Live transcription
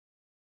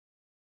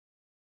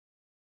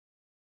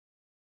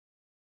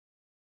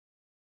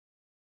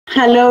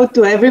Hello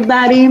to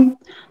everybody.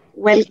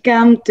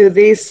 Welcome to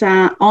this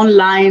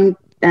online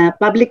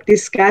public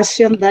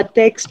discussion that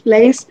takes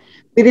place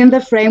within the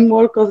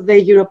framework of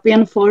the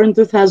European Forum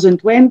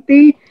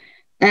 2020,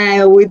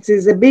 which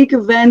is a big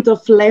event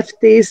of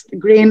leftist,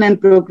 green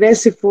and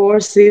progressive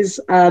forces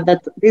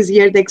that this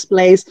year takes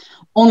place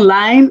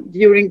online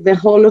during the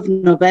whole of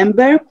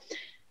November.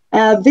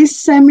 This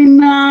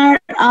seminar,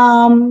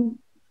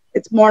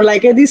 it's more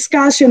like a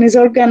discussion, is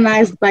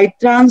organized by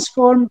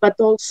Transform, but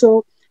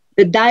also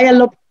the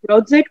DIALOP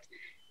project.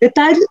 The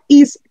title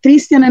is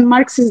Christian and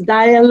Marxist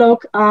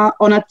Dialogue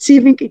on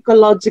Achieving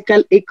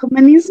Ecological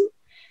Ecumenism.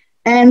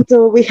 And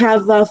we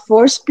have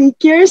 4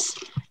 speakers,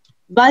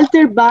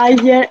 Walter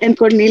Baier and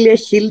Cornelia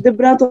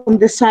Hildebrand on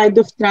the side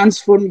of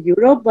Transform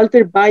Europe.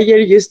 Walter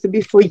Baier used to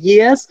be for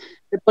years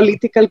the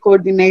political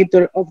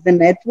coordinator of the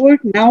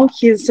network. Now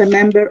he's a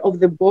member of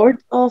the board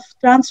of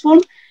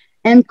Transform.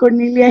 And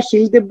Cornelia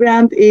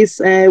Hildebrand is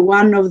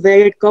one of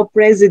the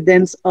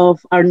co-presidents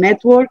of our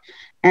network,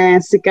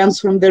 and she comes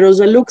from the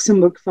Rosa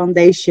Luxemburg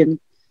Foundation.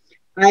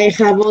 I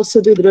have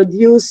also to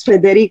introduce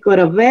Federico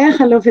Ravea.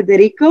 Hello,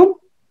 Federico.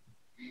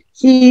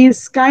 He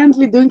is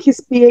currently doing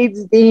his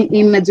PhD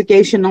in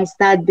educational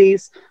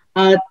studies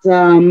at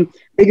the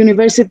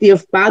University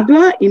of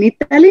Padua in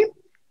Italy.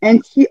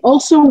 And he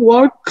also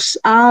works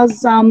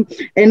as an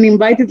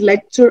invited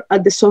lecturer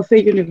at the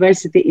Sofia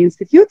University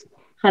Institute.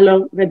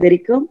 Hello,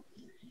 Federico.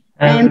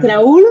 And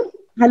Raul.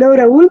 Hello,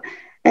 Raul.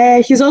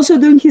 He's also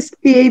doing his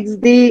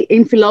PhD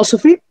in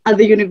philosophy at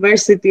the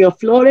University of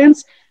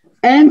Florence.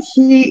 And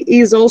he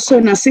is also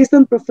an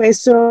assistant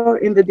professor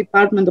in the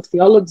Department of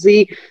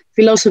Theology,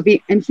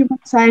 Philosophy and Human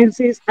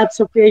Sciences at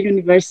Sofia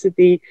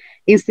University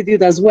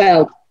Institute as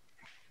well.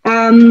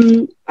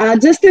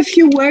 Just a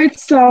few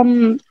words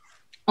on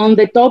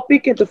the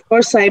topic. And of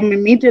course, I'm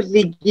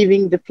immediately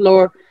giving the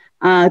floor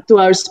to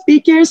our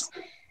speakers.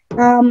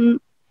 I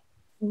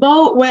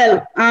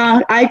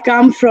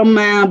come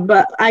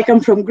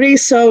from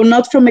Greece, so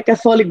not from a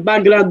Catholic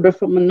background, but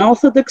from an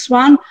Orthodox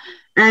one.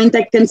 And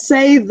I can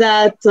say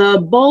that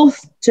both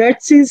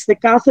churches, the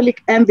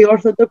Catholic and the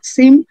Orthodox,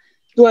 seem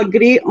to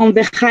agree on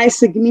the high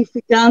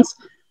significance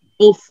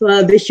of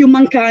the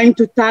humankind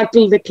to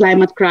tackle the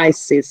climate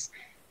crisis.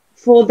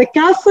 For the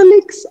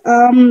Catholics,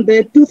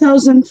 the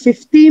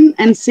 2015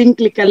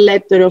 encyclical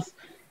letter of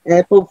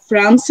Pope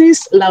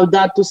Francis,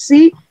 Laudato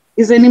Si,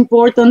 is an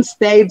important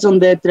stage on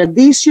the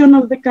tradition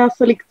of the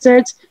Catholic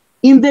Church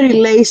in the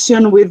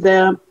relation with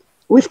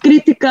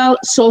critical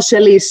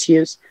social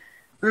issues.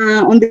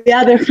 On the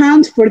other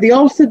hand, for the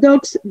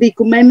Orthodox, the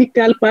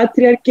Ecumenical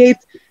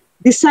Patriarchate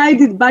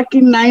decided back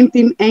in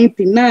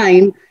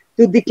 1989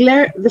 to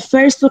declare the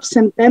 1st of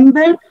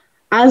September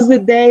as the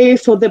day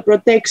for the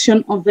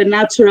protection of the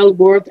natural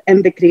world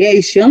and the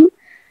creation.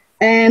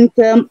 And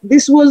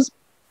this was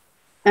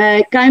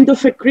kind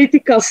of a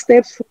critical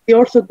step for the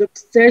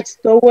Orthodox Church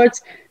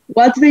towards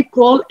what they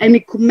call an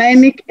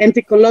ecumenic and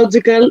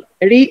ecological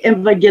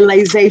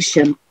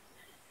re-evangelization.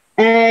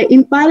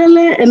 In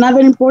parallel, another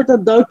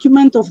important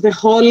document of the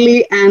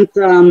Holy and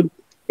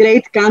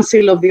Great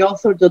Council of the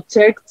Orthodox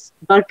Church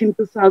back in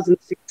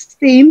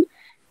 2016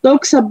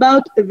 talks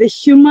about the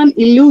human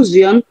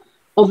illusion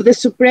of the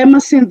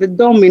supremacy and the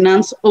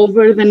dominance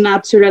over the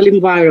natural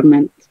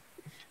environment.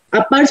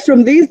 Apart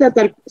from these that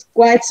are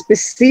quite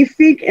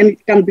specific and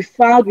can be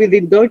found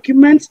within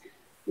documents,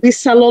 we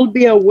shall all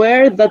be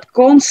aware that the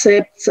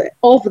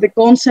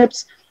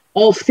concepts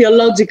of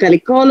theological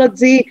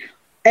ecology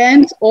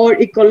and or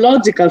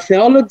ecological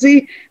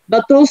theology,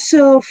 but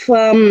also of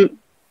the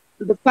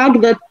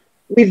fact that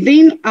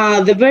within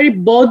the very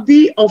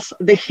body of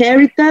the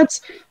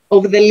heritage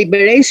of the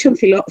liberation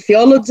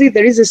theology,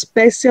 there is a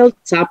special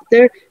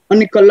chapter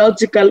on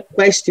ecological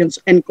questions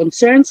and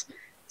concerns,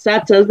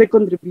 such as the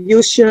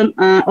contribution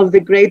of the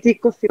great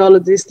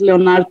eco-theologist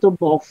Leonardo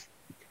Boff.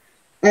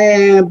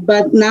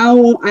 But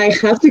now I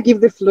have to give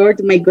the floor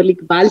to my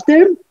colleague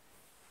Walter,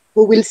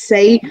 who will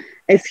say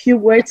a few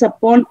words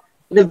upon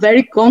the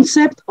very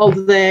concept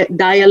of the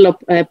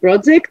DIALOP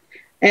project,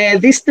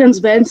 this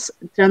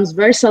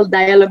transversal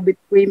dialogue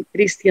between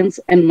Christians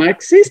and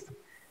Marxists.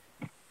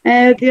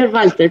 Dear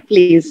Walter,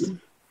 please.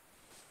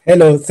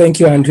 Hello, thank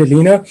you,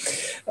 Angelina.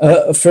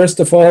 First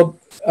of all,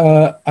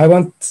 I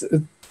want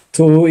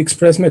to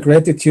express my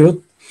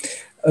gratitude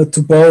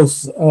to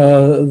both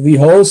the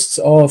hosts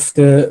of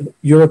the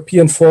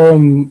European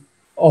Forum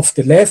of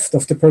the Left,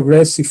 of the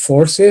Progressive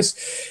Forces,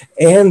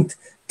 and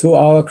to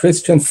our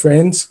Christian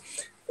friends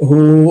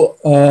who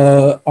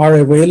are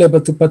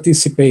available to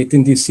participate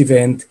in this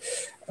event.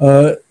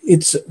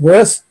 It's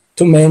worth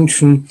to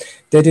mention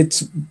that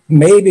it's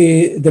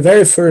maybe the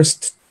very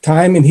first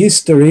time in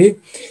history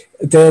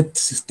that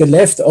the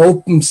left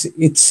opens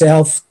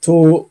itself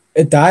to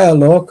a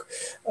dialogue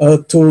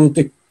to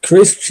the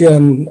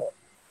Christian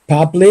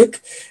public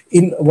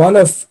in one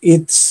of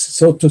its,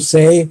 so to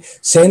say,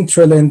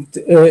 central and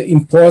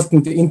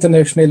important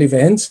international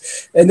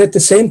events. And at the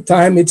same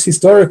time, it's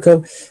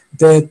historical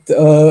that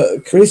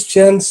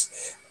Christians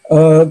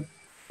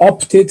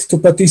opted to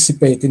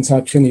participate in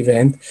such an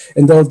event.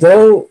 And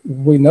although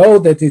we know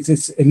that it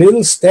is a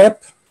little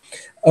step,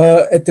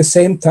 at the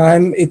same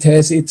time, it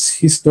has its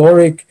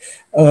historic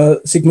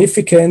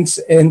significance,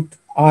 and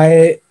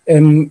I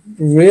am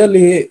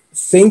really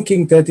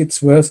thinking that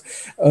it's worth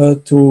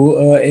to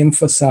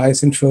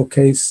emphasize and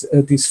showcase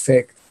this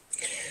fact.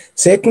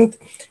 Second,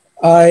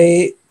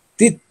 I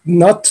did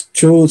not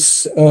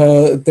choose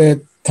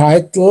the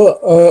title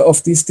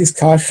of this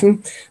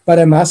discussion, but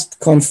I must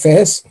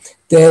confess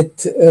that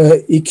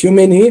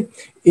ecumeny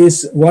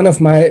is one of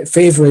my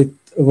favorite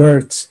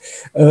words.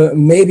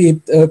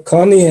 Maybe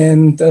Connie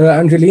and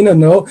Angelina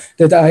know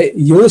that I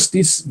use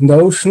this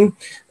notion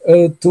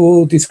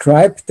to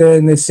describe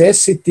the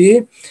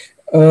necessity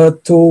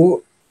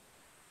to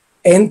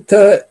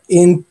enter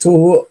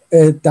into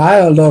a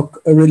dialogue,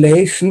 a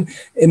relation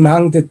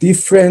among the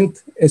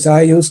different, as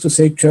I used to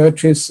say,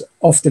 churches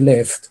of the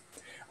left.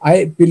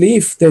 I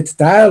believe that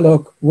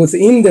dialogue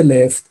within the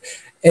left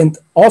and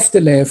of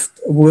the left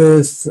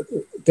with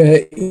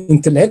the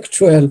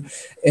intellectual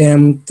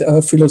and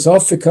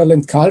philosophical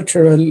and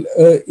cultural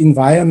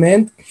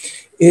environment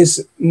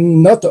is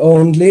not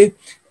only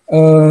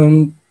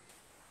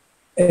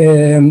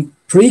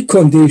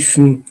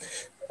precondition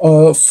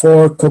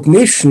for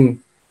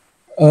cognition.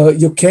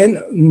 You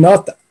can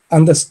not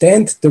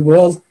understand the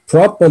world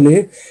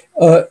properly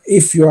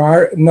if you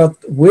are not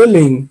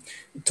willing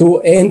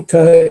to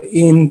enter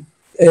in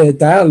a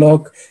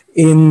dialogue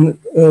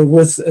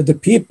with the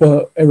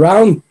people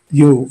around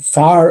you,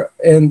 far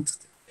and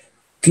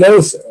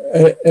close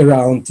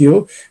around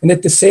you. And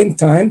at the same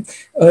time,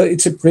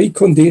 it's a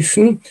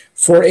precondition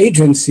for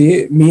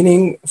agency,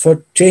 meaning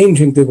for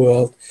changing the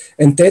world.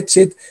 And that's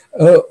it,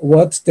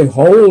 what the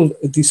whole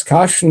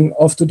discussion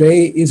of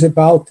today is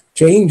about,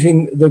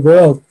 changing the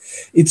world.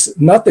 It's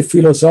not a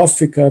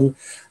philosophical,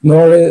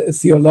 nor a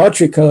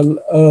theological,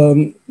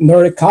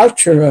 nor a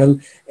cultural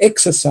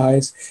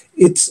exercise.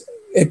 It's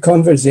a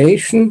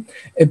conversation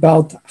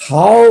about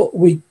how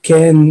we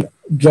can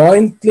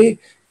jointly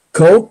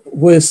cope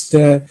with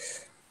the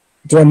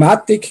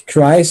dramatic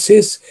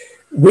crisis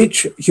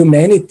which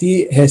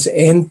humanity has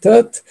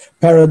entered,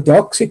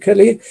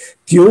 paradoxically,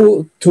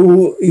 due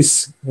to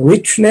its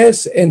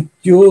richness and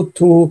due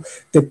to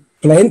the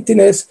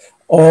plentiness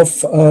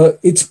of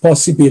its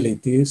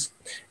possibilities.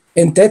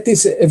 And that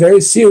is a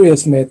very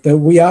serious matter.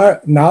 We are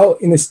now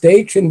in a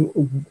stage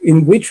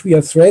in which we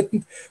are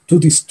threatened to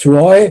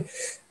destroy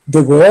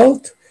the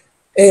world,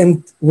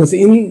 and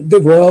within the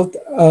world,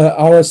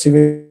 our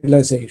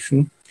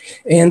civilization.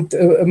 And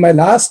my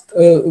last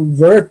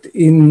word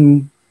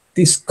in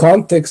this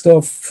context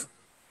of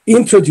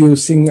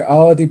introducing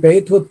our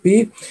debate would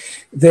be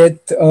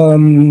that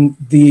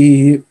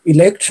the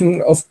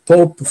election of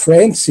Pope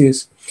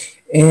Francis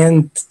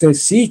and the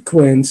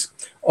sequence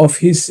of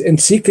his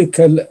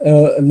encyclical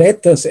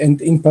letters,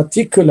 and in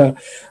particular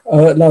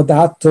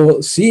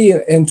Laudato Si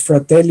and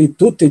Fratelli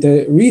Tutti,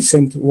 the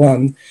recent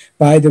one.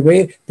 By the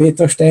way,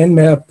 Peter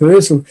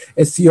Steinmeier-Pösel,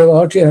 a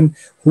theologian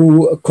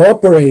who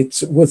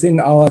cooperates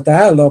within our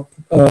DIALOP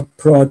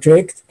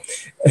project,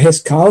 has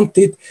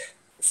counted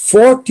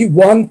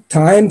 41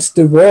 times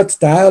the word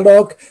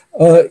dialogue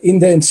in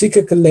the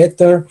encyclical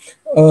letter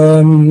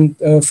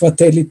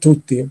Fratelli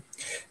Tutti.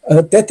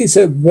 That is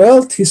a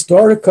world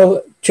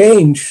historical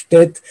change,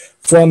 that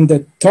from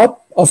the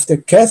top of the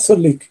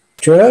Catholic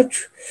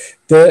Church,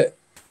 the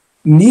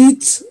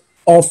needs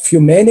of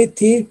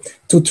humanity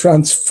to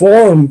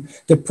transform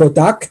the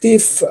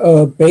productive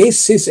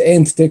basis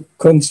and the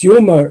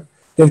consumer,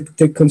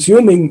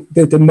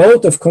 the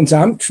mode of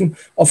consumption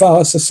of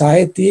our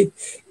society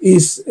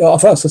is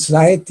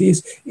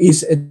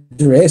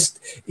addressed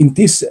in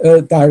this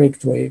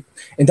direct way.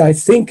 And I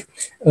think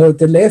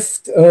the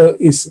left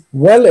is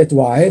well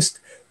advised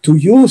to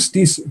use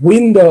this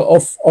window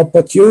of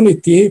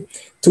opportunity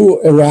to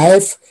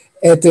arrive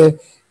at a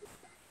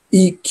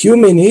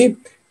ecumeny,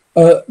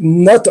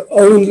 not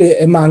only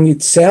among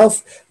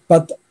itself,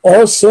 but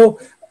also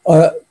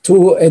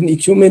to an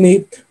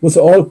ecumeny with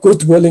all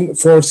good-willing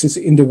forces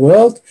in the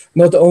world,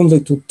 not only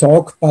to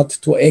talk, but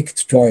to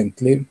act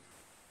jointly.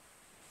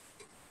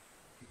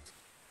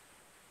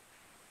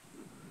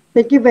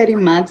 Thank you very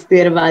much,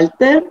 dear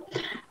Walter.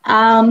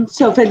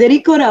 So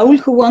Federico, Raul,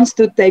 who wants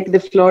to take the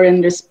floor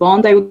and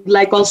respond? I would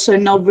like also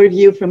an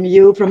overview from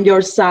you, from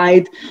your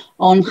side,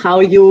 on how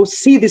you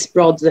see this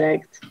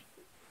project.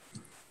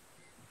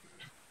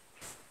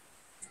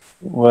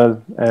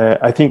 Well,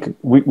 I think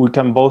we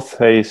can both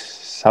say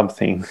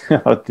something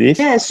about this.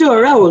 Yeah,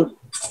 sure, Raul.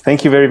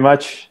 Thank you very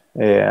much,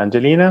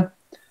 Angelina,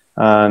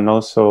 and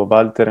also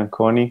Walter and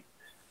Connie.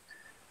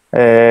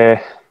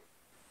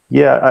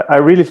 Yeah, I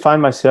really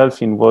find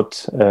myself in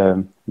what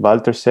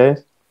Walter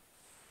said.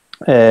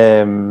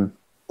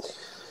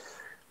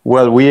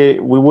 Well, we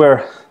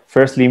were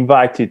firstly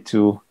invited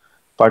to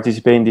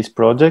participate in this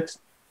project,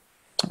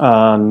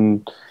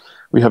 and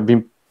we have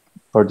been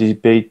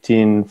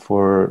participating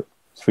for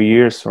 3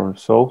 years or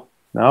so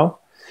now.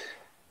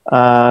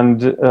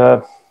 And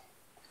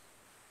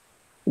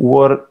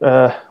what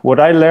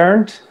I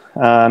learned,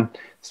 and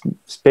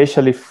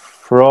especially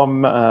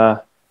from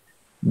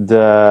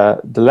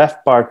the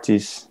left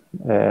parties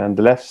and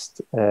the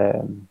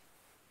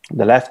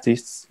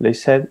leftists,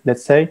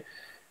 let's say,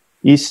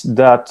 is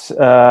that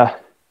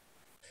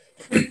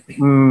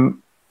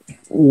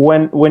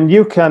when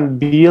you can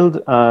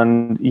build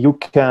and you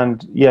can,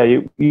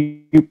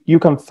 you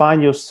can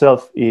find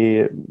yourself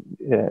doing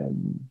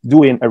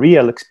a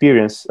real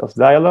experience of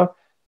dialogue,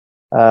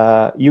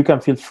 you can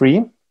feel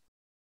free.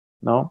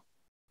 No,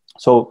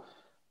 so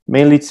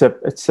mainly it's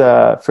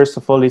first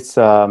of all, it's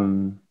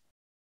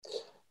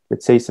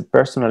let's say it's a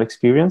personal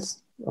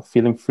experience of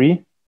feeling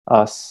free.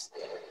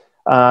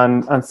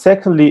 And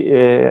secondly,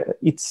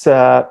 it's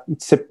a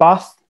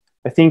path.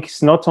 I think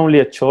it's not only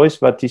a choice,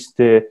 but it's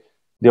the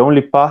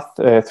only path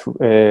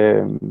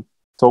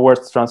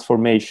towards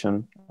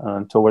transformation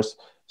and towards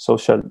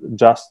social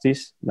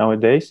justice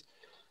nowadays,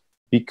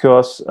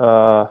 because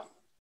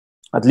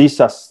at least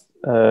as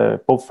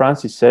Pope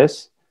Francis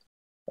says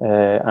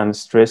and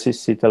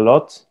stresses it a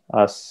lot,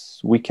 as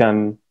we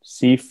can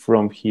see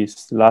from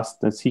his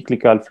last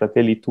encyclical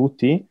Fratelli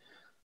Tutti,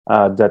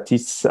 that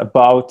it's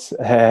about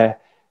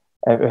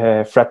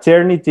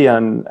fraternity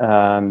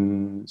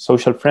and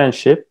social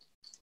friendship,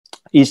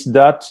 is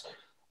that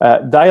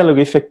dialogue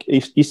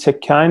is a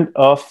kind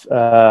of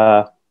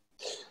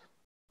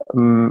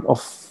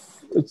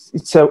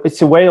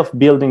it's a way of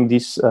building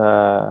this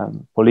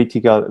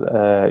political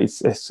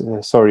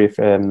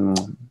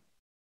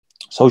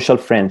social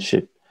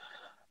friendship,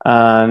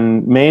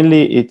 and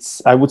mainly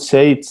I would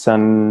say it's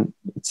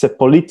a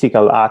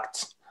political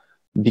act,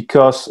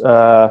 because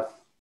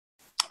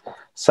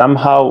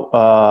somehow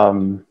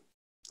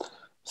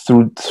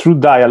through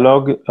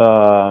dialogue,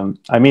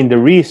 I mean, the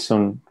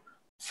reason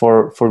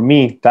for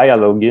me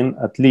dialoguing,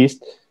 at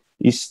least,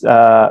 is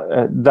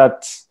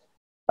that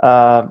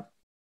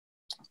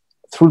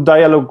through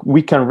dialogue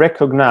we can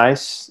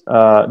recognize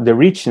the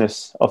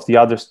richness of the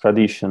other's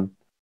tradition.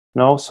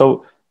 No,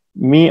 so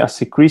me as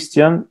a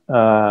Christian,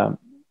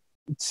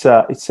 it's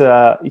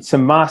a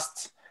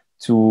must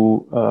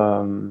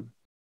to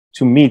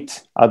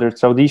meet other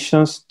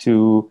traditions,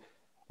 to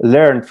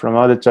learn from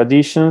other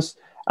traditions,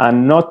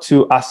 and not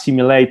to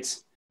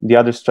assimilate the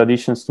other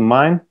traditions to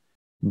mine,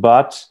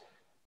 but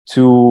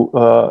to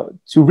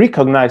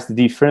recognize the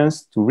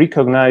difference, to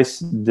recognize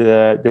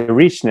the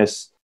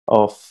richness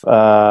of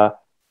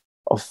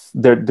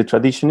the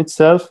tradition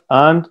itself,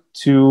 and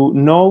to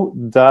know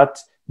that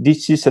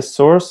this is a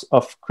source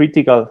of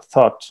critical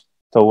thought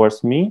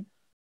towards me,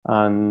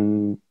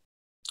 and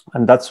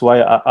that's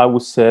why I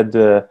would say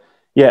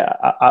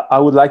I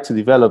would like to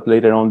develop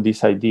later on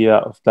this idea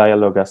of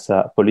dialogue as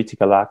a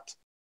political act,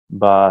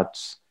 but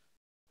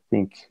I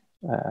think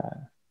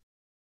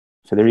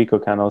Federico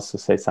can also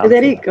say something.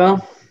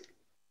 Federico.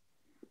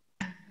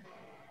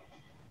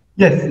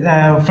 Yes,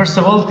 first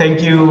of all,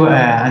 thank you,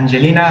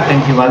 Angelina,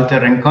 thank you,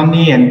 Walter and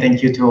Connie, and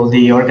thank you to all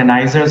the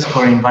organizers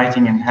for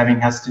inviting and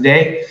having us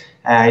today.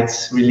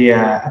 It's really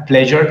a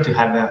pleasure to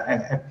have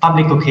a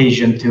public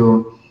occasion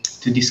to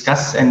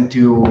discuss and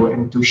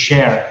to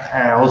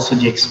share also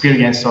the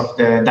experience of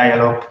the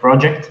DIALOP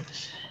project,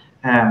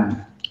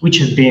 which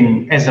has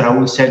been, as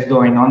Raul said,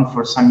 going on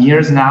for some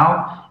years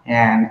now,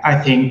 and I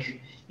think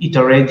it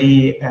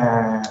already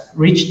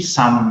reached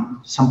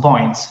some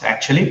points,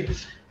 actually.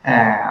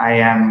 I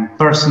am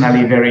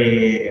personally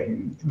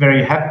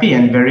very happy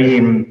and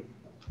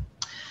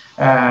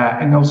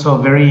and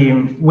also very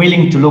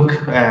willing to look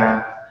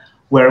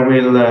where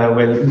will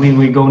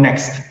we go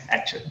next,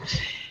 actually.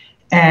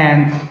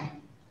 And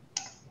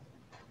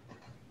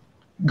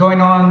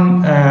going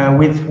on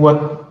with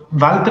what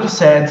Walter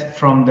said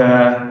from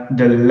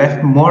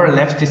the more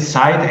leftist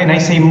side, and I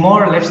say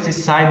more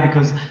leftist side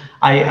because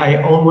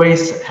I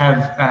always have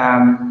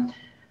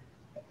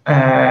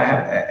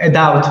a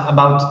doubt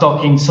about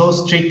talking so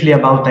strictly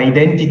about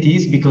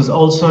identities, because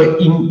also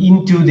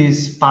into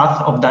this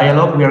path of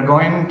dialogue we are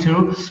going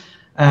to,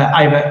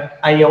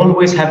 I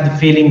always have the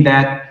feeling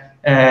that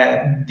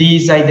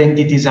these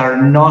identities are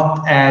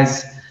not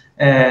as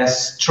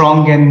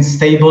strong and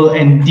stable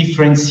and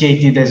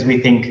differentiated as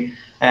we think.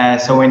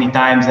 So many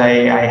times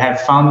I have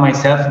found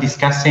myself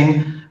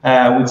discussing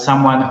with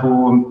someone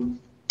who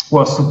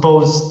was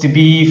supposed to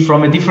be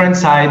from a different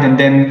side, and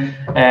then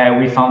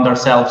we found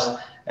ourselves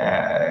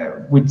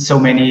with so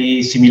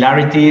many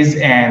similarities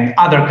and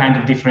other kind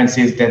of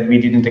differences that we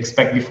didn't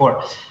expect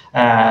before.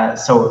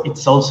 So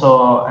it's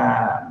also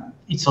an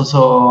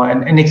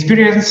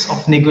experience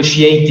of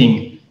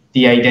negotiating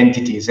the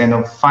identities and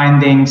of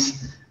finding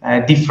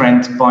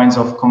different points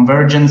of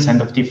convergence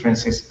and of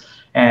differences.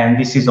 And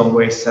this is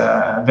always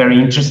very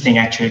interesting,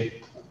 actually.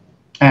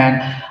 And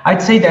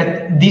I'd say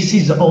that this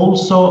is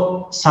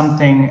also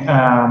something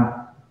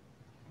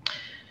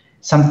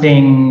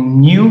something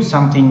new,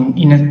 something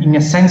in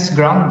a sense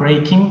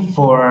groundbreaking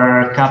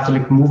for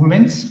Catholic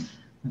movements,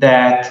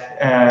 that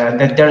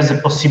that there's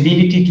a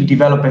possibility to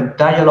develop a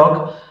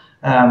dialogue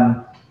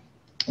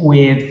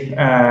with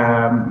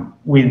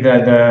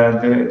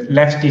the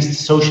leftist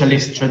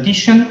socialist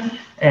tradition,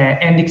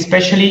 and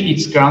especially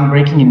it's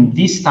groundbreaking in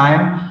this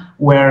time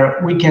where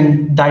we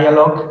can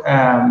dialogue,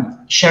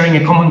 sharing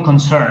a common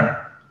concern.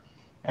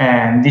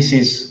 And this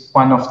is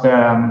one of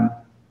the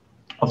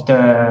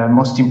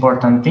most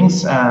important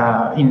things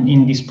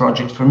in this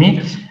project for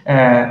me,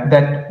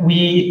 that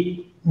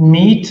we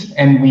meet,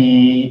 and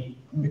we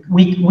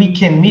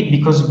can meet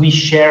because we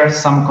share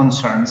some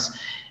concerns.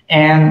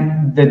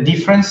 And the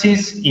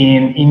differences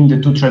in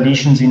the two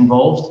traditions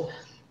involved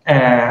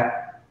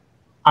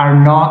are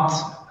not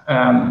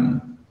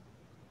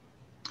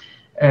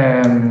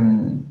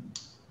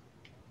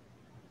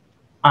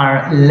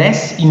are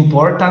less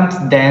important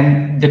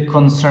than the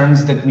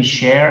concerns that we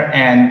share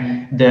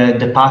and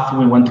the path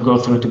we want to go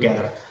through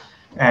together.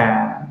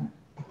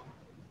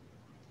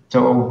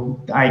 So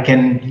I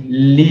can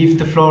leave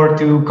the floor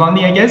to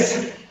Connie, I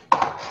guess.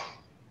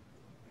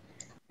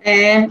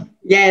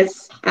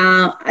 Yes,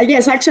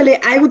 yes, actually,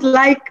 I would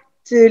like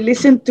to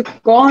listen to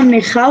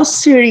Connie, how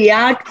she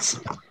reacts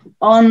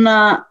on,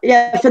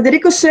 yeah,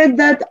 Federico said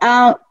that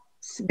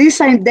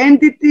these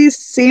identities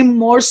seem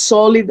more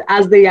solid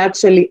as they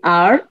actually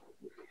are,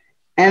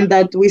 and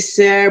that we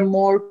share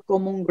more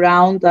common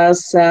ground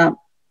as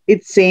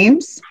it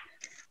seems.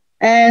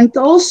 And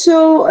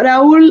also,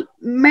 Raúl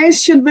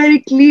mentioned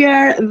very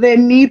clear the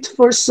need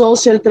for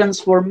social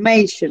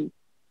transformation.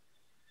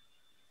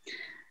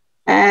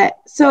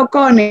 So,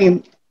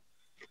 Connie.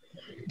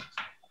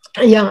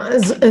 Yeah,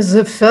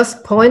 the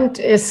first point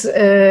is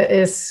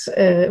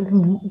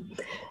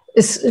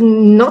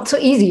not so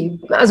easy.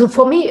 Also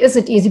for me, is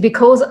it easy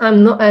because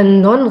I'm not a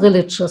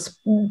non-religious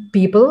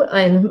people.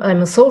 I'm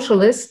a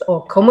socialist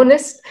or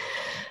communist,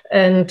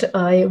 and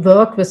I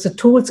work with the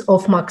tools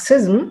of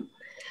Marxism.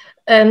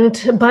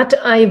 But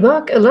I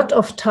work a lot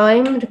of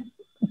time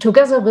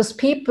together with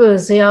people.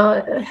 They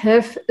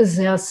have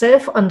their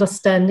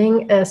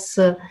self-understanding as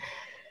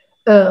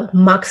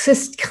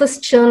Marxist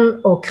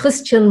Christian or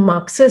Christian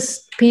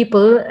Marxist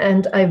people,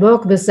 and I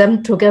work with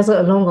them together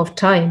a long of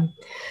time.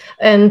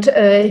 And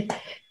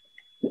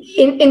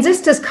in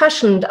this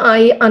discussion,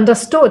 I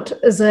understood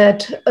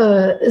that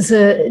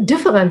the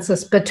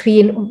differences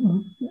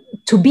between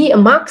to be a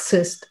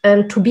Marxist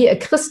and to be a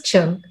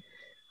Christian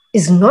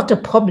is not a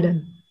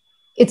problem.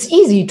 It's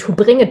easy to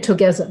bring it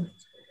together.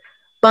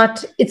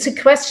 But it's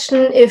a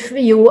question if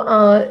you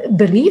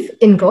believe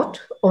in God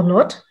or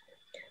not.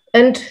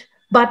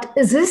 But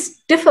this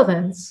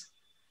difference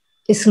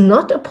is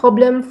not a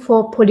problem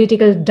for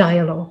political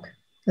dialogue.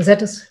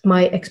 That is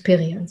my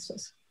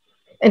experiences.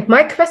 And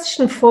my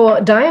question for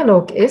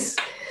dialogue is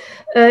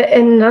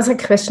another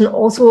question,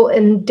 also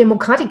a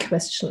democratic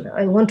question.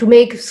 I want to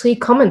make 3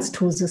 comments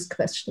to this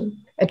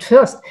question. At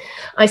first,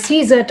 I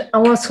see that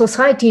our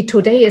society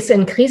today is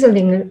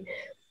increasingly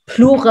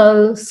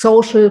plural,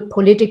 social,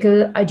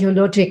 political,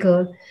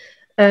 ideological,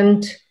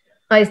 and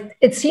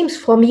it seems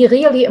for me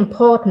really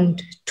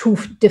important to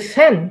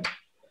defend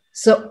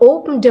the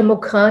open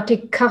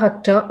democratic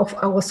character of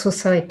our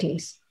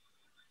societies,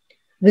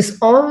 with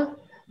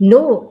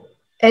no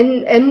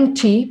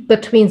enmity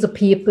between the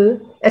people,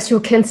 as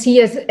you can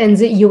see in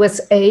the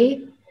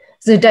USA,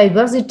 the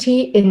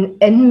diversity in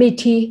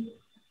enmity,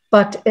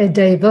 but a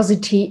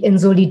diversity in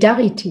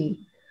solidarity,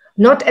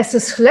 not as a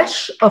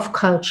slash of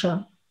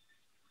culture,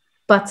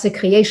 but the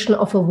creation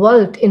of a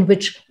world in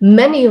which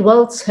many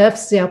worlds have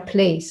their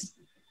place.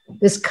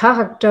 This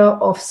character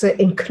of the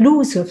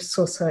inclusive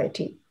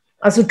society,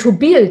 also to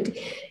build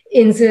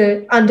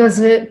under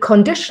the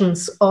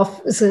conditions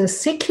of the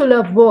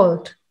secular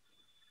world,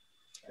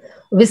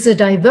 with the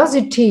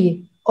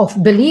diversity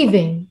of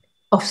believing,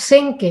 of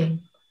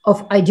thinking,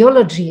 of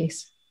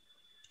ideologies,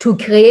 to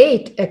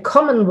create a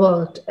common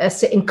world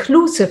as the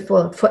inclusive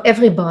world for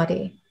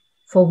everybody,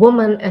 for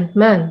women and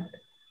men,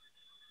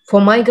 for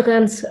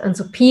migrants and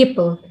the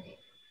people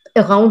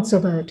around the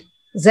world.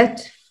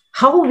 That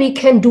how we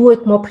can do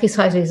it more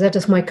precisely, that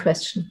is my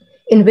question.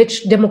 In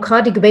which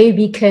democratic way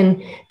we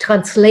can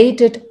translate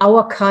it,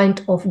 our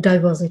kind of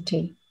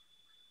diversity.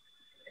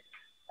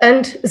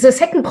 And the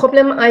second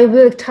problem I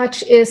will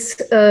touch is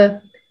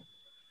the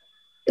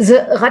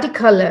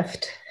radical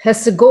left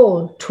has the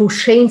goal to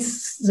change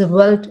the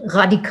world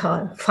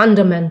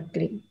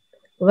fundamentally.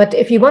 But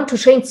if we want to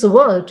change the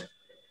world,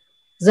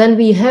 then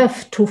we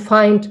have to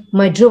find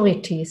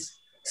majorities,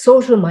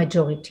 social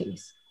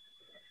majorities.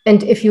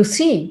 And if you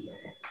see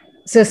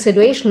the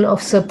situation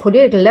of the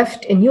political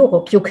left in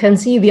Europe, you can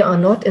see we are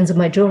not in the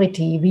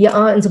majority. We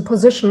are in the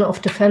position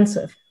of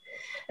defensive.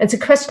 And the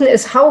question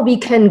is how we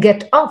can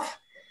get off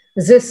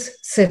this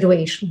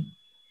situation,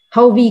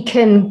 how we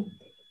can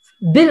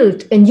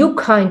build a new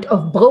kind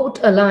of broad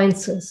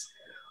alliances,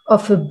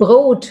 of a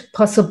broad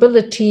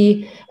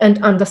possibility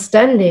and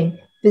understanding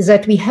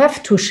that we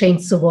have to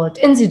change the world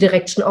in the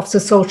direction of the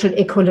social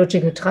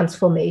ecological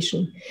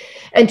transformation.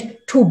 And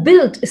to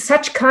build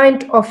such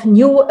kind of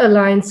new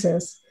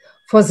alliances,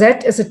 for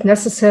that is it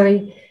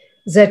necessary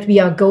that we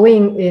are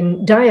going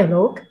in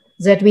dialogue,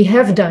 that we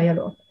have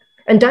dialogue.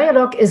 And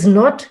dialogue is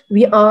not,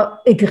 we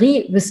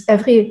agree with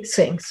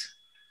everything.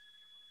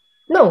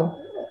 No,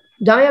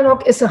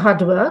 dialogue is a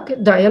hard work.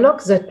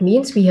 Dialogue, that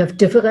means we have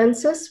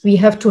differences. We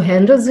have to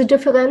handle the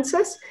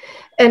differences.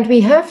 And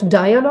we have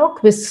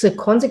dialogue with the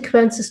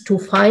consequences to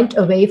find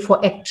a way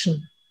for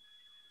action.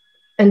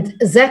 And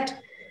that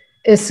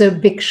is a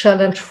big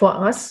challenge for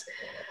us,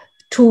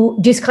 to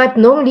describe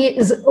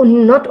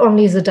not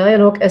only the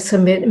dialogue as a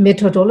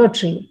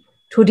methodology,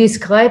 to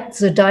describe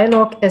the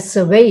dialogue as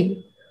a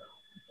way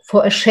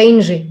for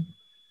changing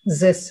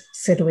this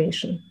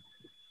situation.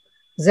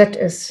 That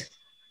is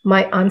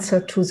my answer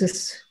to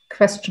this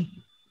question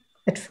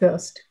at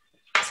first.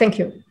 Thank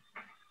you.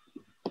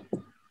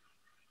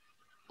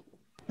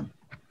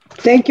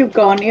 Thank you,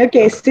 Connie.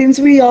 Okay, since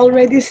we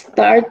already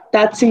start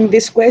touching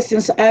these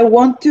questions, I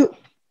want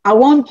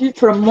you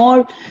from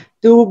more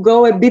to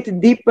go a bit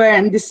deeper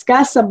and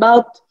discuss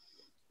about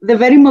the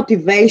very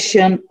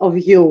motivation of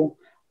you.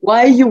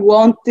 Why you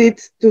wanted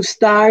to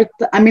start,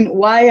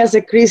 why as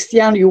a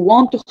Christian you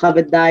want to have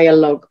a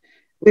dialogue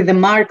with a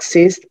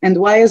Marxist, and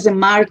why as a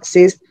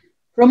Marxist,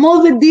 from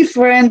all the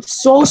different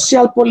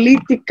social,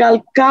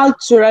 political,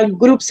 cultural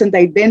groups and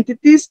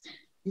identities,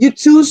 you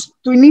choose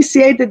to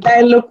initiate a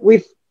dialogue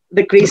with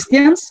the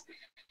Christians.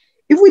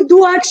 If we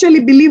do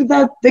actually believe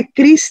that the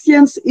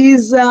Christians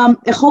is a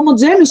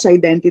homogeneous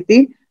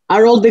identity,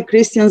 are all the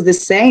Christians the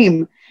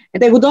same?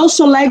 And I would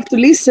also like to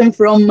listen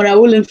from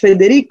Raul and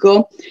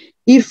Federico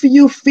if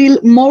you feel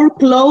more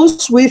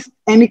close with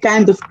any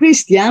kind of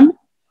Christian,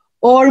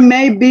 or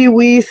maybe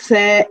with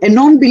a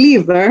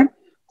non-believer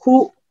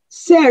who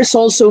shares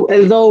also,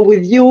 though,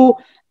 with you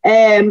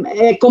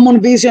a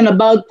common vision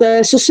about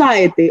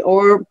society,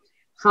 or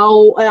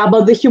how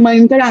about the human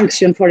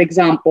interaction, for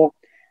example.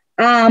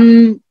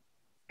 Yes,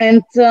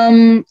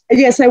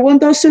 I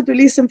want also to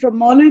listen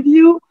from all of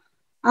you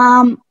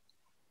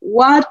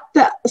what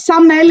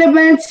some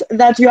elements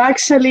that you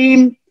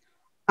actually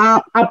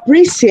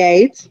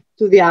appreciate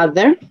to the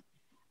other,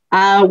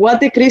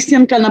 what a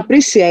Christian can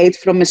appreciate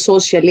from a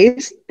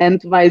socialist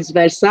and vice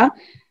versa,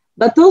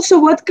 but also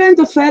what kind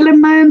of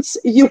elements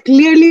you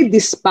clearly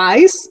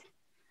despise,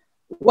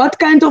 what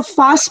kind of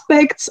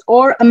aspects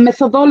or a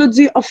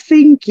methodology of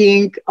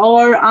thinking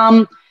or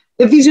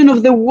the vision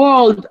of the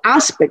world,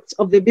 aspects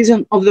of the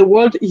vision of the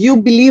world,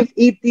 you believe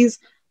it is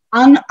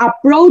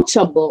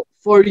unapproachable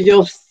for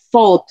your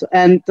thought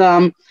and,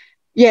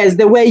 yes,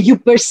 the way you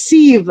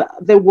perceive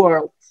the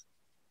world.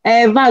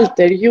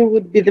 Walter, you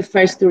would be the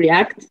first to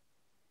react.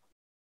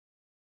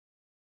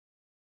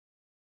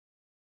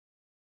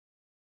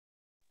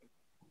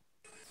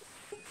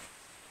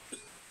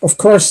 Of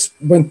course,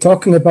 when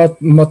talking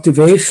about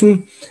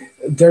motivation,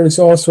 there is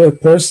also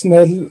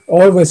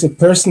always a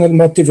personal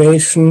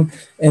motivation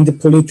and a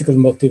political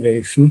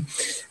motivation.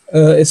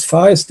 As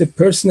far as the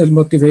personal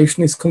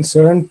motivation is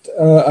concerned,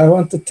 I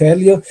want to tell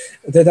you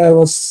that I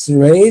was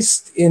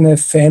raised in a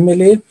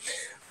family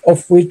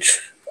of which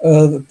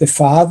the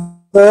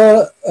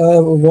father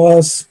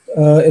was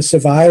a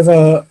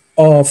survivor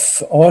of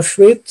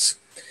Auschwitz,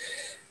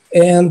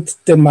 and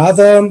the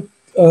mother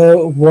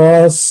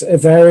was a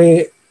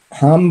very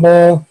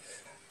humble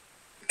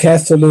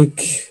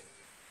Catholic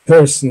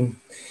person.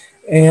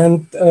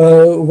 And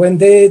when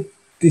they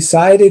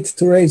decided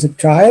to raise a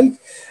child,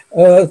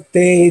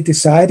 they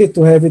decided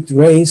to have it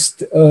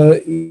raised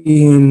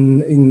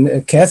in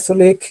a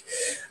Catholic,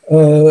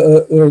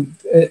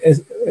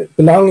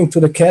 belonging to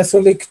the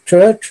Catholic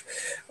Church.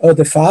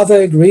 The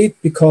father agreed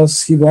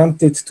because he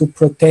wanted to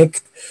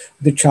protect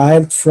the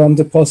child from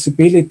the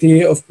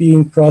possibility of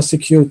being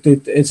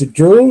prosecuted as a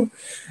Jew.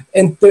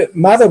 And the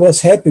mother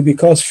was happy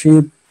because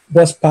she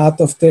was part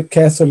of the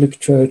Catholic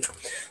Church.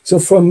 So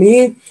for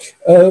me,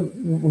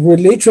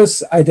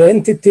 religious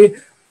identity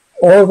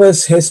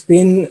always has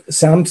been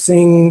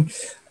something,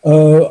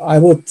 I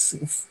would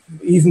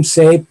even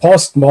say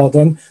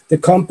postmodern, the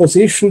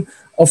composition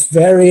of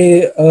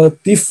very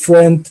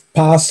different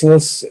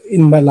puzzles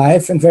in my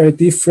life and very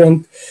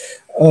different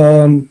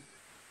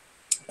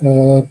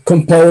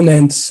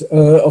components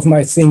of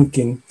my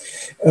thinking,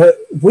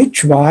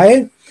 which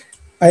why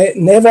I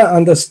never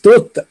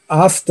understood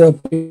after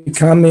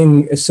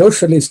becoming a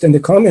socialist and a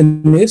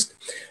communist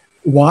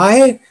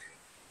why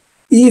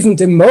even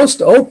the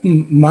most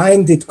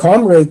open-minded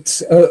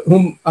comrades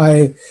whom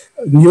I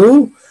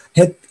knew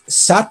had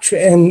such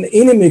an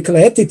inimical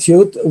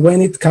attitude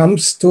when it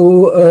comes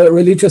to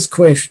religious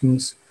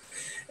questions.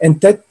 And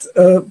that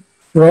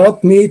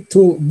brought me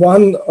to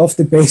one of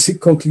the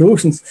basic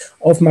conclusions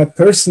of my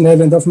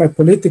personal and of my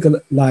political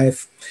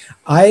life.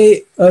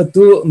 I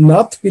do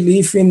not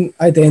believe in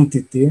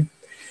identity.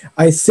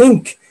 I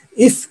think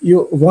if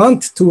you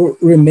want to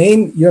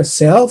remain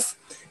yourself,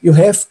 you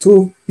have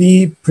to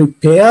be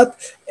prepared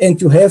and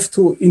you have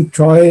to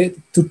enjoy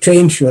to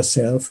change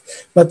yourself.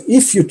 But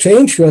if you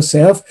change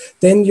yourself,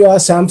 then you are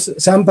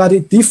somebody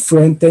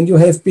different than you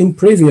have been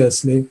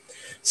previously.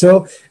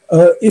 So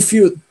if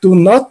you do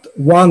not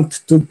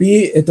want to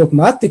be a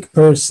dogmatic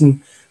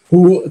person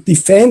who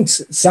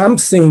defends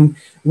something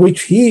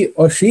which he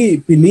or she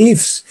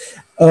believes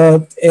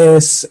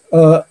as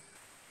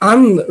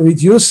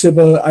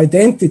unreducible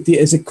identity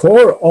as a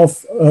core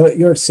of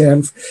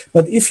yourself,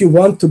 but if you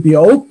want to be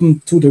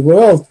open to the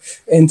world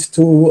and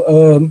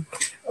to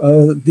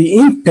the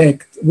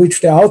impact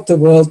which the outer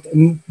world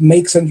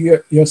makes on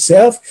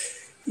yourself,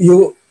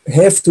 you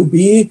have to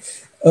be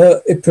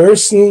a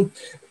person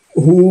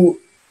who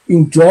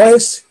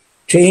enjoys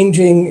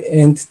changing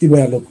and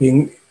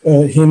developing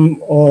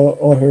him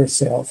or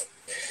herself.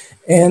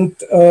 And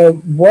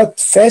what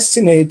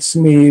fascinates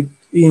me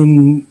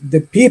in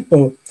the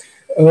people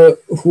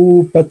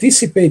who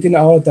participate in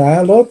our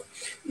dialogue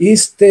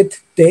is that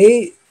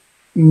they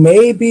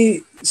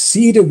maybe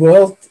see the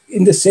world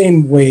in the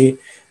same way,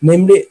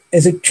 namely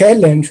as a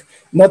challenge,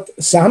 not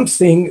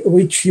something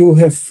which you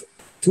have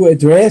to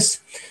address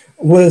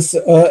with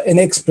an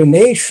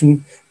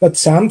explanation, but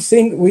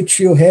something which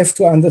you have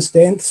to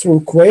understand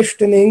through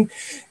questioning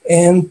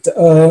and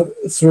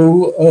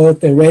through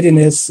the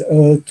readiness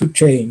to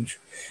change.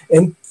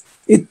 And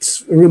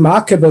it's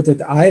remarkable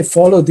that I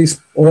follow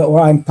this, or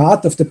I'm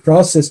part of the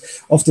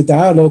process of the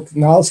dialogue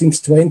now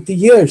since 20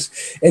 years.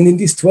 And in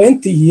these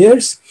 20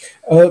 years,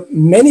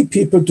 many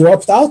people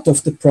dropped out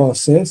of the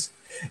process.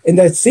 And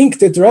I think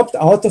they dropped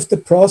out of the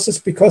process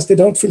because they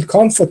don't feel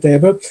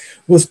comfortable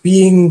with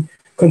being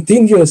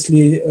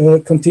continuously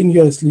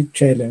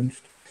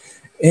challenged.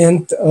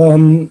 And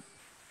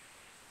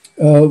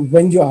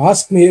when you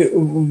ask me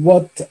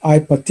what I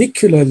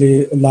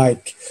particularly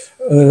like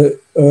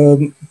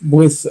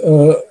with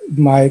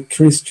my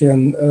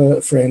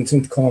Christian friends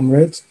and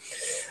comrades,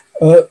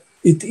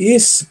 it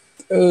is,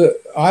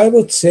 I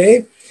would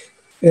say,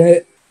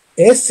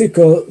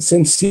 ethical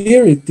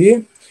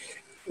sincerity,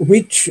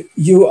 which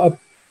you are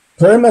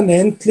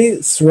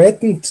permanently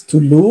threatened to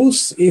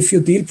lose if you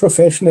deal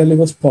professionally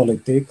with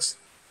politics.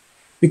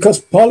 Because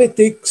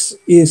politics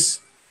is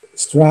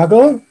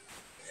struggle,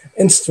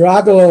 and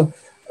struggle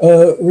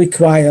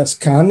requires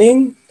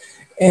cunning,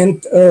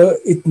 and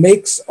it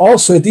makes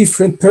also a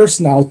different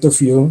person out of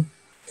you.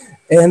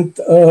 And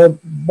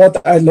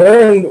what I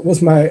learned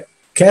with my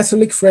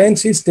Catholic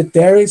friends is that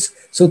there is,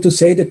 so to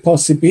say, the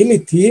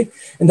possibility,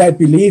 and I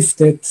believe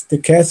that the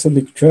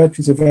Catholic Church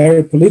is a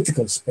very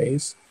political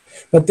space,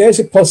 but there's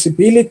a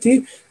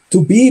possibility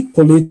to be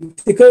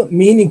political,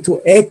 meaning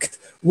to act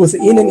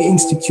within an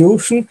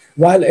institution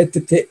while at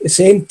the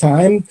same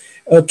time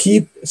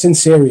keep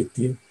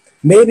sincerity.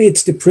 Maybe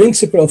it's the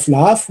principle of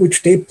love,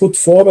 which they put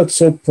forward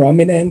so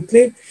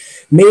prominently.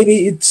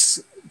 Maybe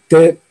it's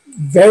the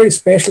very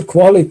special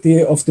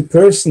quality of the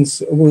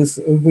persons with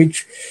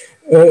which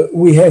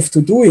we have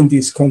to do in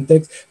this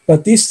context.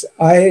 But this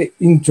I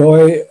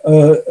enjoy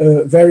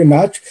very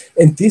much,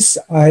 and this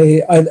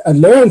I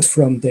learned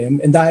from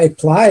them, and I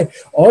apply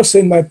also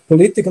in my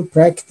political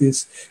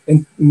practice.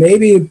 And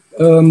maybe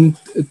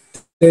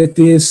that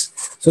is,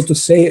 so to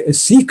say, a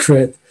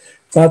secret,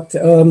 but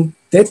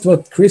that's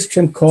what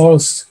Christian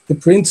calls the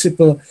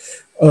principle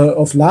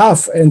of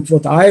love, and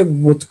what I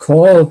would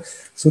call,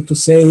 so to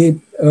say,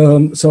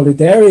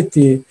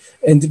 solidarity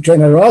and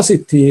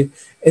generosity,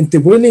 and the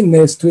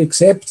willingness to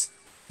accept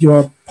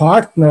your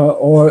partner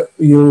or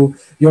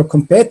your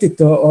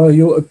competitor or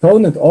your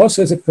opponent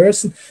also as a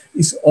person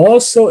is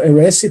also a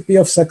recipe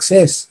of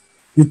success.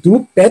 You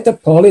do better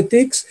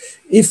politics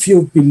if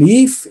you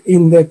believe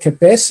in the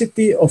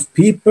capacity of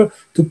people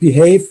to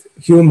behave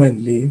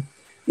humanly.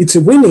 It's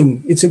a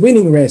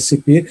winning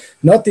recipe,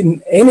 not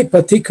in any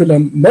particular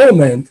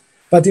moment,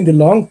 but in the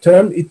long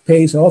term, it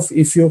pays off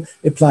if you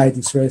apply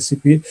this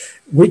recipe,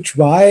 which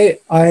why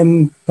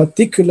I'm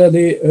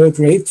particularly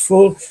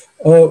grateful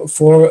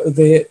for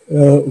the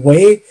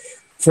way,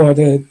 for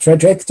the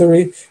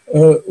trajectory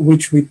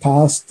which we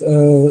passed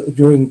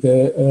during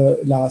the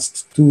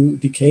last 2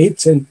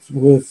 decades, and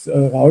with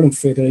Raul and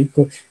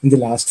Federico in the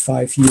last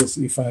 5 years,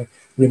 if I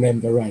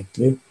remember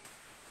rightly.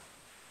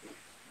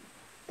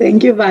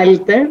 Thank you,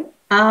 Walter.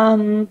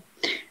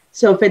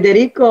 So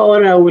Federico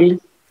or Raul?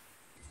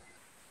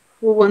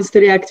 Who wants to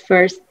react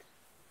first?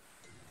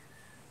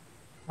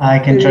 I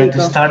can try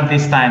to start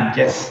this time,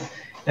 yes.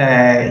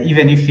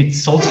 Even if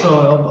it's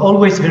also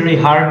always very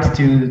hard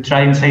to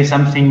try and say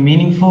something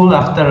meaningful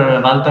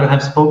after Walter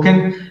has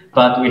spoken,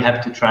 but we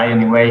have to try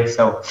anyway.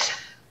 So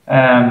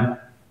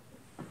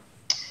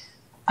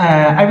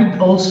I would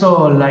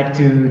also like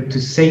to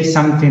say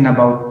something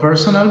about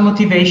personal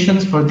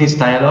motivations for this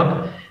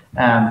dialogue,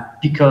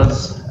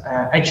 because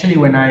actually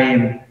when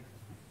I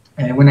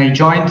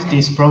joined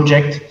this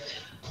project,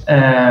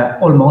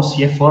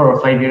 almost 4 or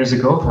 5 years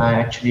ago, I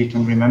actually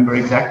don't remember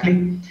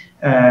exactly.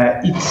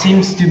 It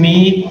seems to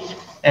me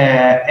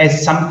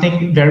as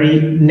something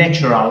very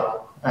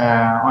natural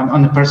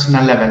on a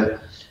personal level.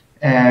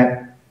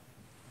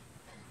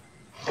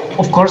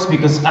 Of course,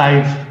 because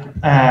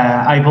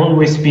I've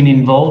always been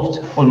involved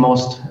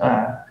almost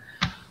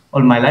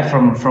all my life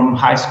from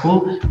high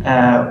school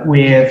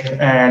with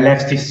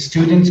leftist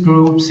students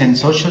groups and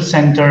social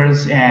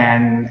centers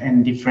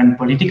and different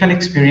political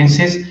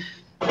experiences.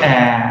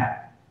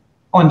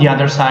 On the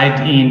other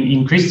side,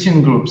 in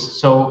Christian groups.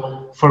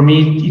 So for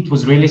me, it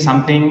was really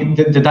something,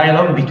 the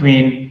dialogue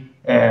between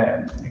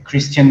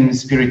Christian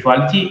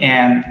spirituality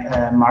and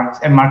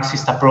a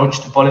Marxist approach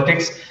to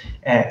politics,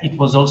 it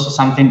was also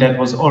something that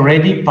was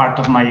already part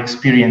of my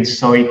experience.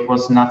 So it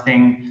was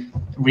nothing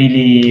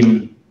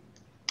really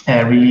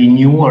really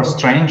new or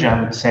strange,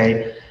 I would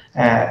say.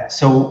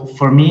 So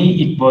for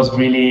me, it was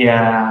really,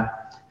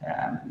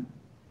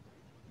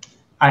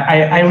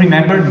 I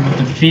remember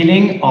the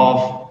feeling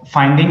of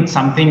finding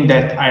something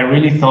that I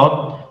really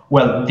thought,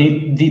 well,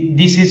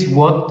 this is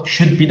what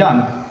should be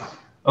done.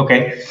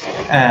 Okay.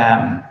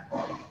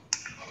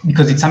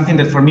 Because it's something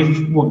that for me,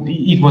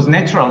 it was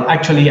natural.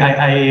 Actually,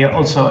 I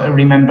also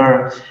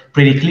remember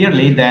pretty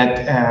clearly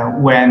that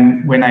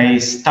when I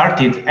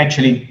started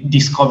actually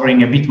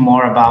discovering a bit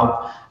more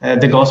about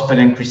the gospel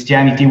and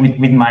Christianity with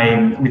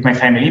my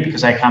family,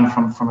 because I come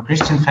from a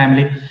Christian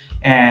family,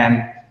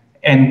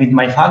 and with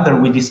my father,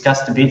 we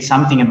discussed a bit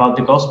something about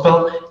the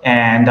gospel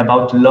and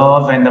about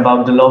love and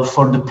about the love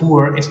for the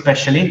poor,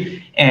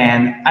 especially.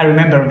 And I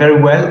remember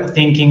very well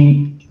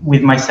thinking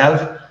with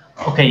myself,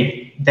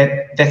 okay,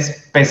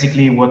 that's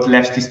basically what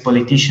leftist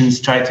politicians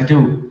try to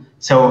do.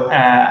 So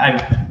I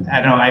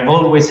don't know, I've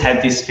always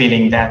had this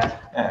feeling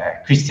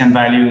that Christian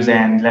values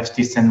and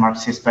leftist and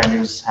Marxist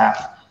values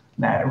have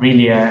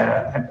really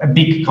a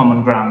big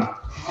common ground.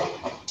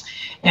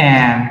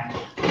 And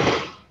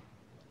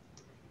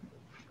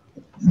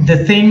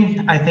the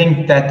thing I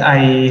think that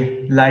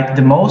I like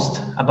the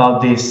most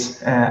about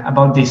this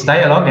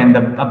dialogue and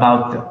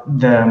about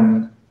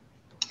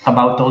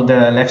all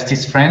the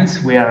leftist friends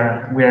we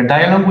are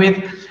dialogue with,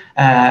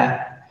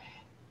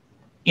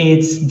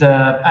 it's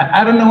the,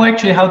 I don't know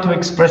actually how to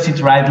express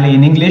it rightly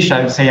in English.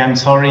 I would say I'm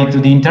sorry to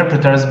the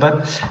interpreters,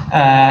 but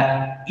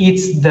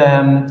it's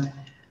the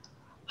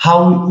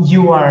how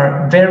you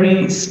are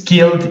very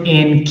skilled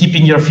in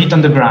keeping your feet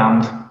on the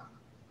ground.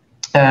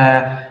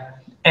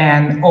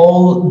 And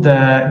all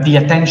the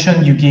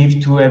attention you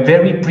give to a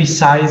very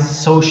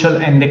precise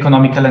social and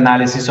economical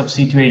analysis of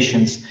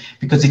situations,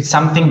 because it's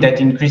something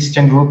that in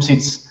Christian groups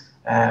it's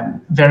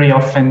very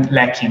often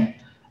lacking.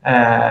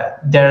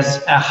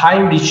 There's a high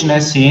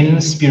richness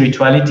in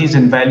spiritualities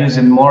and values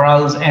and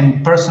morals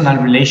and personal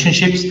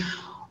relationships,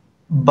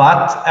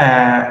 but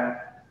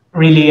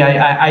really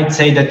I'd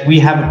say that we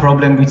have a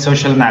problem with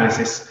social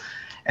analysis.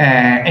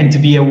 And to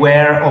be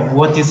aware of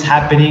what is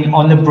happening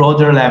on a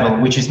broader level,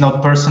 which is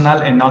not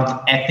personal and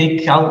not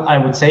ethical, I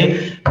would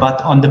say,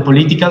 but on the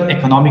political,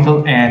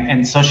 economical,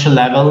 and social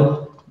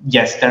level,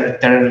 yes,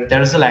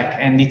 there's a lack.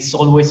 And it's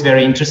always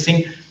very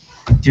interesting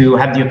to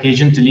have the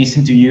occasion to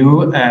listen to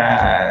you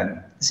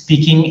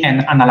speaking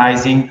and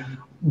analyzing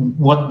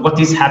what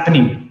is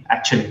happening,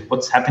 actually,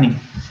 what's happening.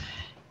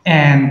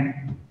 And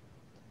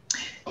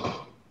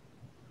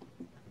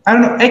I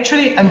don't know,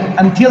 actually,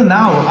 until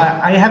now,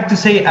 I have to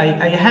say,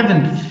 I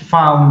haven't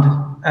found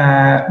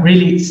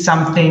really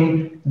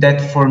something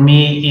that for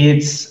me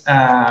it's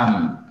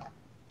a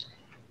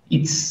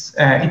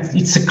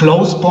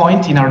close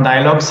point in our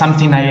dialogue,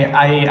 something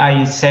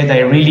I said I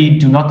really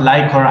do not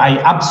like, or I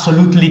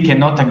absolutely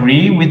cannot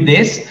agree with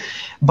this.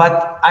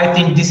 But I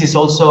think this is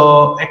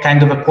also a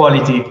kind of a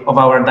quality of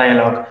our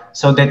dialogue,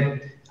 so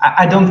that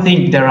I don't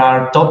think there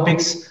are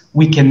topics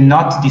we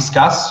cannot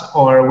discuss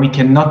or we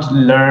cannot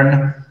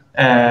learn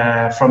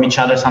from each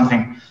other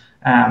something.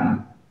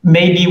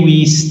 Maybe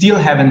we still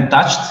haven't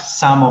touched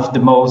some of the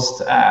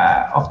most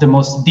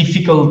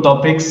difficult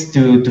topics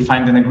to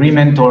find an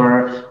agreement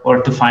or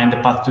to find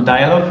a path to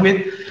dialogue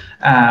with.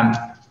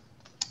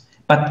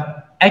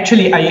 But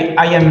actually,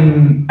 I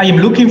am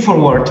looking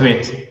forward to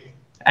it.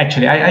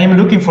 Actually, I am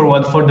looking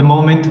forward for the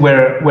moment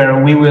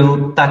where we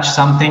will touch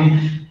something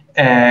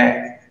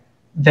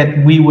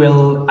that we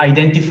will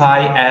identify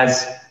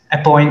as a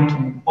point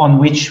on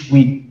which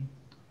we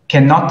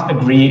cannot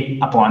agree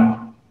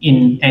upon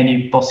in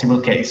any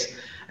possible case.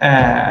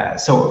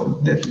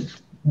 So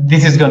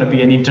this is going to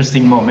be an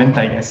interesting moment,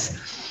 I guess.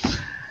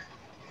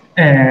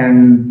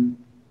 And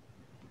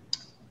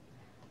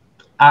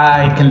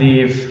I can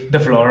leave the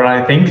floor,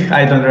 I think.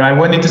 I don't know. I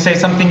wanted to say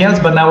something else,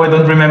 but now I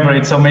don't remember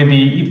it. So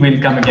maybe it will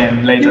come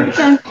again later.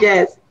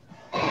 Yes.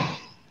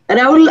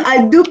 Raul,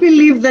 I do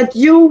believe that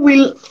you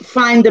will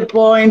find a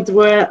point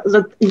where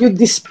that you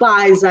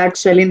despise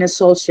actually in a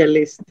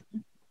socialist.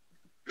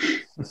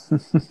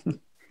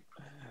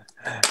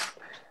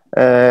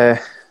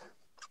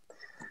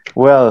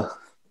 Well,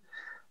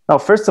 now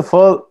first of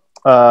all,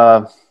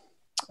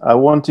 I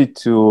wanted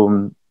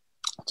to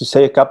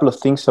say a couple of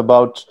things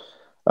about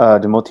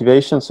the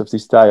motivations of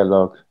this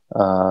dialogue.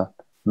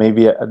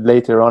 Maybe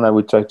later on I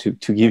will try to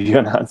give you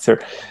an answer,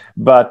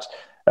 but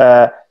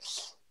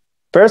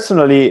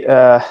personally,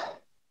 I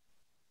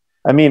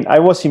mean, I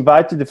was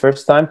invited the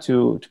first time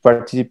to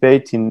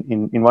participate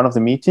in one of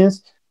the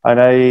meetings, and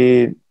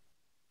I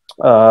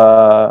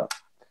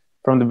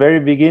from the very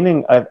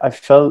beginning I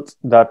felt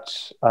that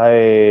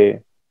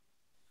I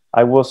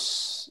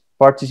was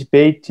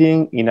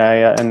participating in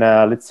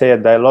a let's say a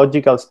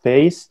dialogical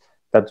space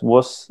that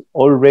was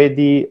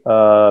already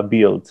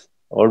built,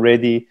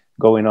 already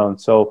going on.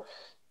 So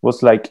it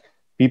was like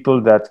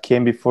people that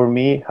came before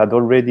me had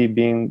already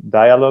been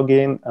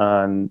dialoguing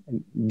and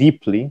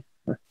deeply,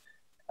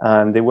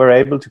 and they were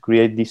able to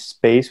create this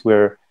space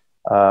where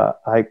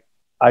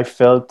I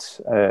felt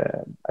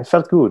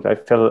good. I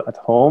felt at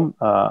home,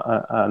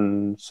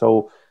 and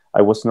so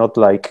I was not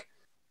like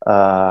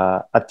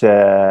at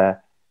the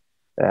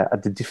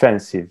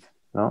defensive.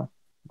 No, I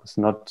was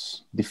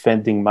not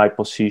defending my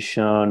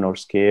position or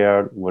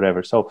scared,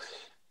 whatever. So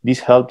this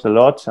helped a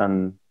lot.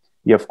 And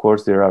yeah, of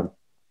course, there are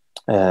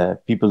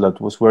people that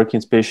was working,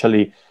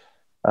 especially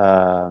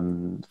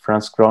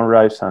Franz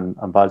Kronreif and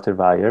Walter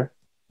Baier.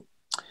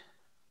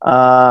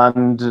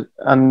 And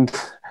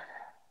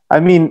I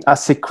mean,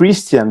 as a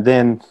Christian,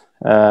 then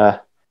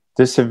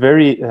there's a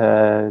very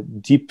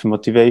deep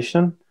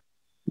motivation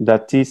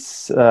that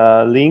is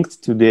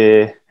linked to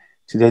the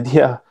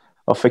idea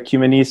of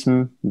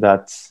ecumenism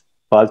that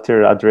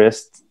Walter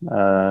addressed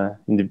at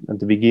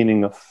the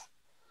beginning of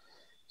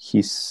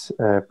his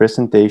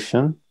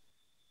presentation.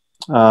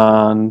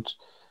 And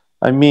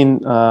I mean,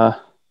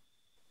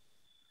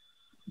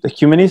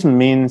 ecumenism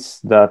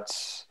means that,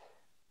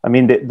 I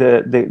mean,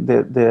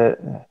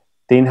 the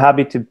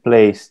inhabited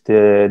place,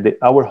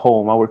 our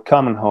home, our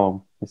common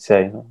home, let's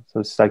say. So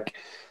it's like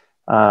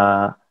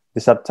the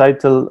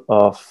subtitle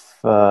of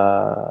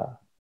Laudato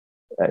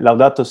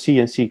Si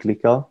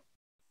encyclical.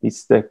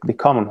 It's the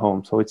common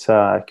home. So it's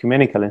a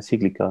ecumenical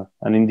encyclical.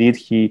 And indeed,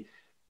 he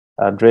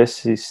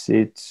addresses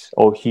it,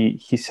 or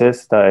he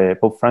says that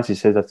Pope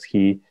Francis says that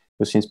he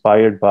was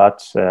inspired by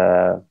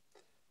the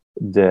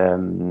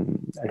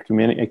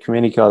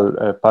ecumenical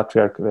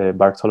patriarch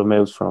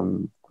Bartholomeus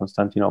from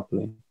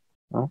Constantinople.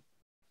 No?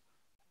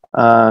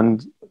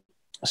 And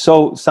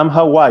so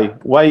somehow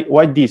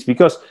why this?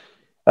 Because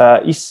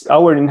it's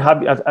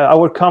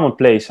our common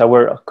place,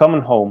 our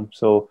common home.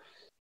 So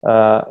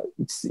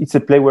it's a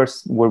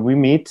place where we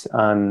meet,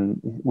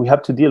 and we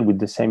have to deal with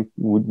the same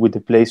with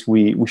the place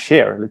we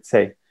share, let's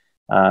say,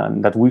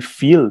 and that we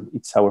feel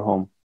it's our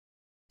home.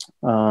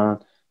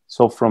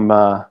 So from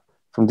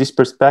this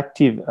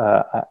perspective,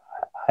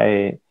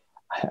 I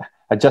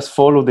just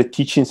follow the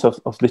teachings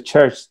of the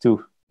church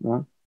too.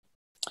 You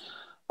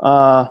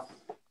know?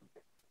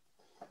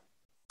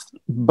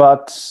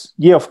 But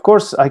yeah, of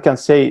course, I can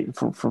say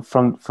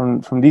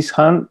from this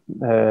hand,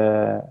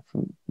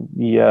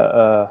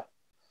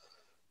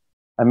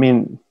 I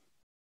mean,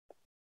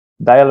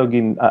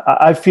 dialoguing.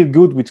 I feel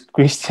good with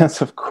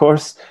Christians, of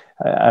course.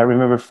 I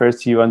remember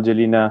first you,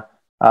 Angelina,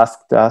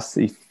 asked us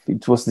if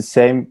it was the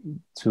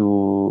same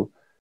to,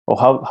 or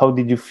how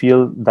did you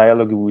feel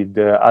dialoguing with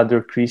the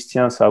other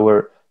Christians,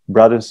 our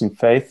brothers in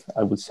faith,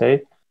 I would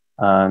say,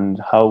 and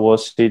how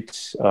was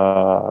it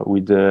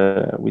with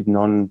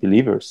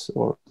non-believers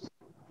or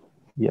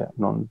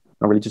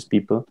non-religious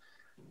people?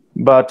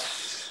 But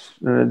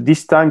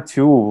this time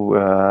too,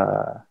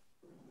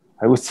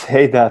 I would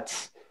say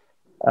that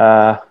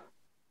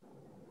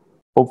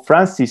Pope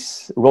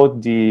Francis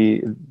wrote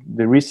the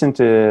recent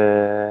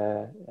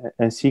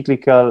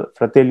encyclical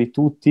Fratelli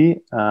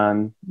Tutti,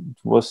 and it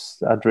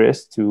was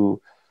addressed to.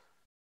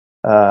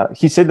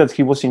 He said that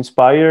he was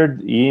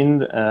inspired in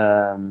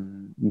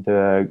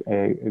the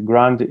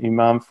Grand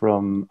Imam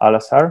from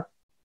Al-Azhar.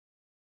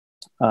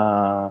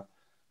 I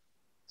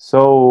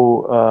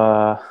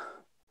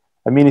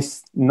mean,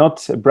 it's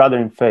not a brother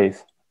in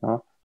faith,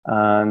 no?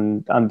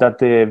 And at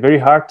the very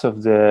heart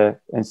of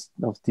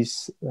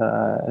this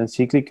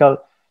encyclical,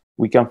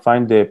 we can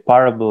find the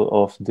parable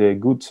of the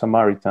Good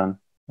Samaritan.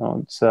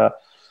 It's I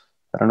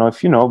don't know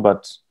if you know,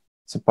 but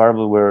it's a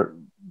parable where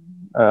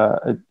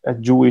a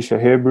Jewish, a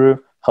Hebrew,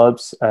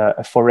 helps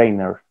a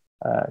foreigner,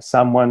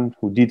 someone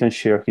who didn't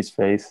share his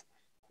faith,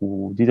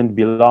 who didn't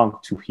belong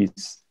to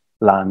his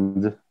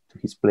land, to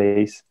his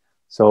place.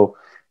 So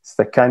it's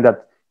the kind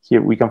that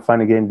here we can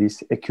find again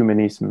this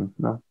ecumenism,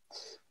 no?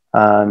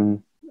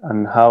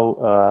 And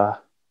how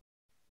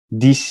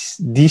this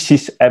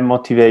is a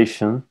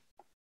motivation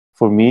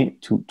for me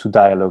to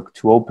dialogue,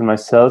 to open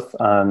myself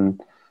and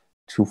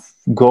to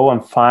go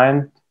and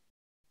find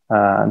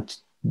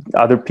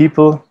other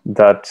people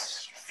that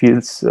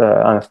feels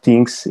and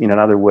thinks in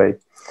another way.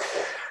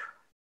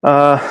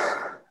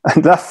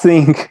 And last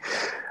thing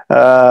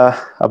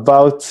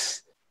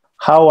about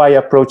how I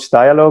approach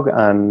dialogue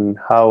and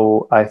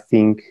how I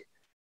think,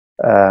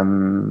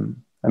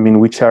 I mean,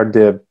 which are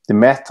the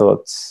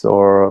methods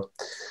or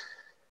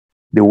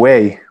the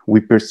way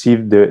we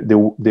perceive the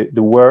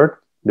world,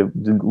 the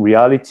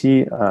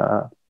reality,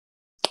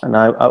 and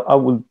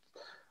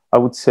I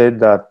would say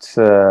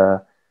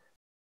that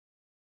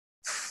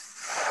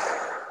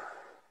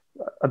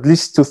at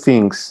least two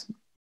things.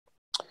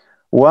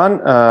 One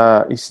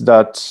is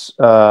that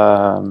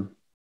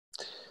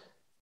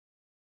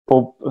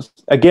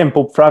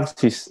Pope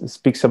Francis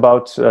speaks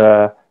about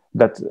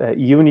that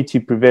unity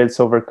prevails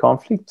over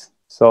conflict.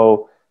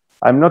 So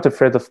I'm not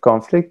afraid of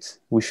conflict.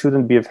 We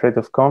shouldn't be afraid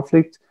of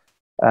conflict,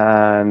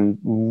 and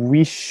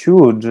we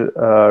should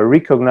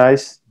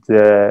recognize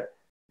the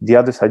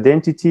other's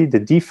identity, the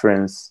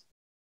difference,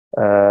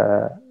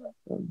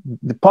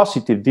 the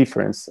positive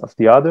difference of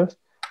the other.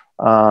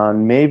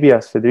 And maybe,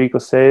 as Federico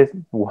said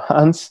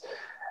once,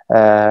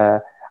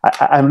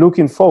 I'm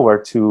looking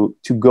forward to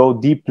go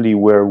deeply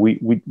where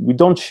we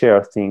don't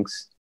share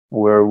things,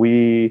 where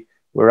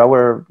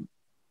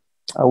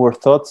our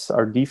thoughts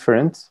are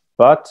different,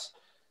 but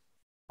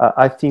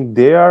I think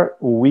there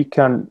we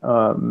can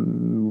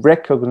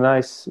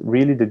recognize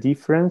really the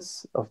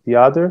difference of the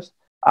others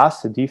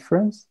as a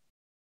difference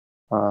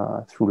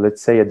through,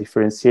 let's say, a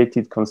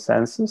differentiated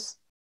consensus.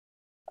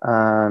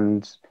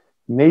 And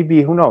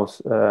maybe, who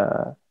knows,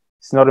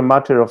 it's not a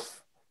matter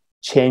of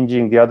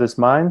changing the other's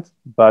mind,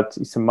 but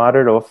it's a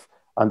matter of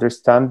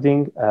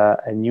understanding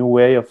a new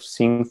way of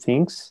seeing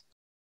things,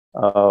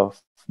 of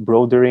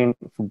broadening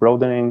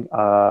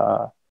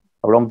our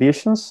own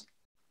visions,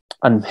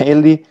 and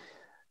mainly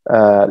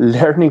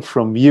learning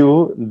from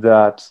you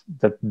that's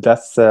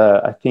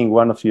I think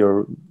one of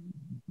the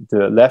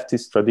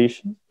leftist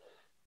tradition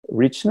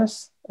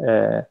richness,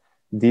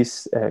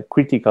 this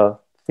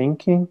critical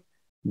thinking,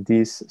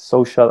 this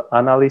social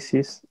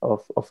analysis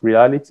of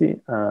reality,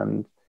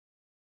 and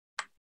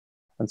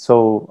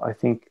so I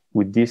think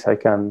with this I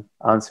can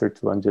answer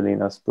to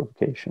Angelina's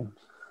provocation.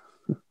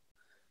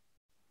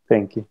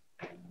 Thank you.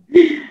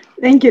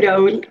 Thank you,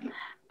 Raul.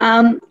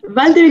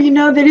 Walter, you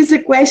know, there is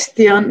a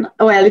question.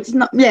 Well, it's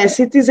not. Yes,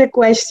 it is a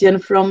question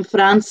from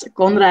Franz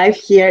Kronreif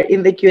here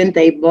in the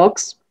Q&A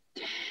box.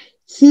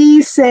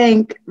 He's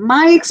saying,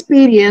 my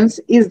experience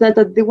is that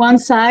at the one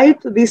side,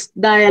 this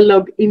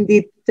dialogue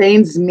indeed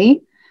taints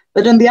me,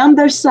 but on the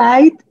other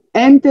side,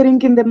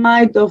 entering in the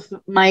mind of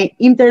my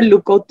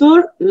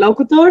interlocutor,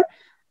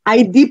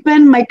 I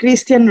deepen my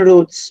Christian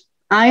roots.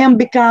 I am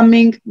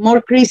becoming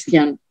more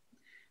Christian.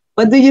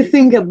 What do you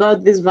think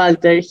about this,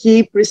 Walter?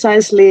 He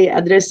precisely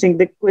addressing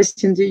the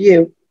question to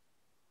you.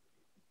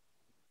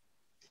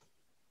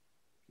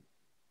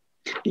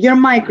 Your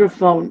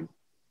microphone.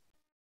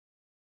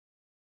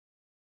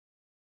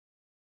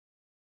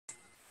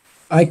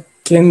 I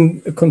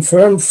can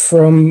confirm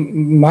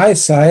from my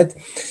side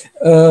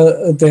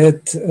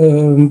that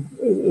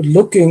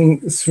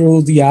looking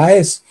through the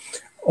eyes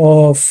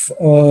of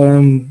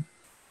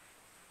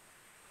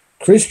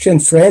Christian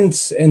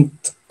friends and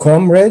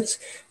comrades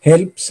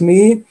helps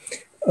me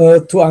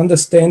to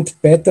understand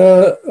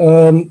better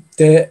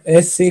the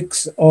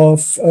ethics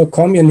of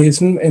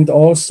communism, and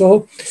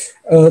also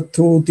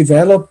to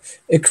develop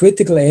a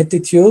critical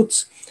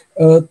attitudes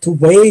to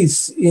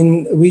ways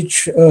in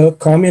which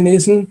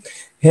communism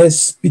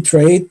has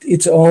betrayed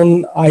its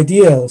own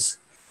ideals.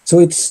 So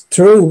it's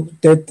true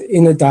that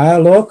in a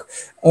dialogue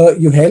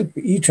you help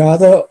each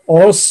other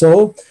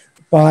also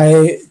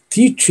by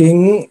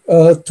teaching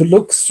to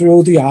look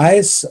through the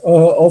eyes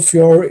of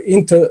your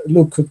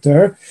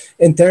interlocutor.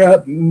 And there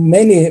are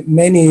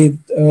many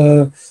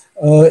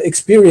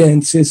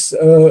experiences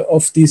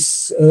of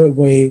this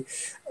way.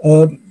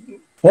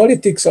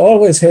 Politics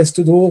always has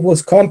to do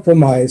with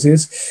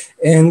compromises,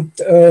 and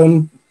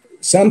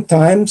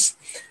sometimes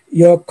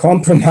your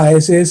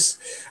compromises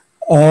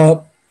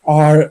are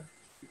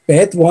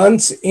bad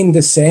ones in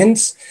the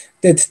sense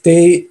that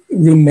they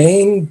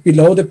remain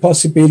below the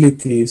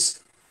possibilities.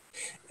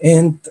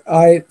 And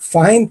I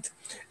find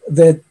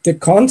that the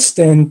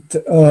constant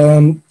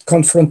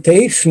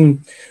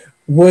confrontation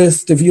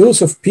with the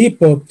views of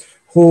people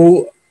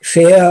who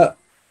share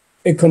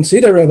a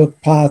considerable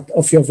part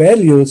of your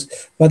values,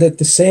 but at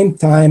the same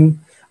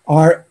time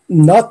are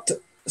not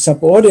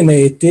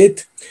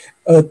subordinated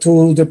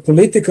to the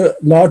political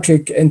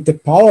logic and the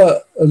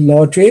power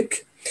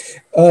logic,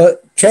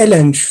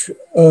 challenge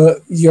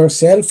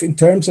yourself in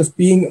terms of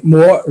being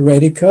more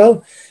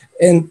radical.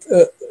 And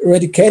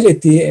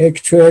radicality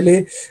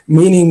actually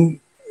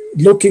meaning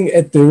looking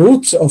at the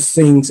roots of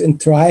things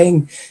and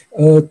trying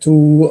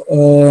to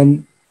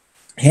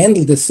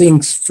handle the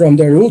things from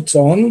the roots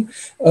on,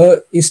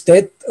 is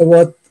that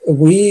what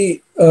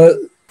we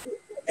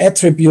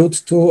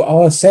attribute to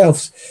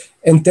ourselves.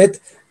 And that,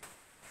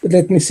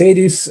 let me say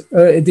this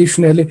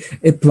additionally,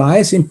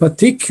 applies in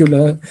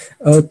particular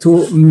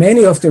to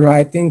many of the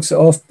writings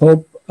of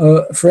Pope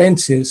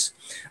Francis.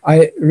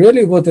 I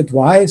really would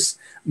advise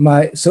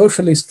my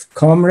socialist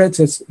comrades,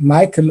 as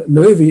Michael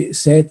Löwy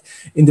said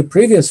in the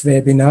previous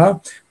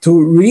webinar, to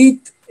read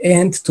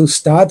and to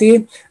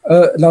study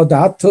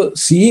Laudato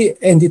Si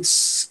and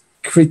its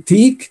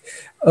critique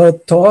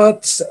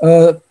towards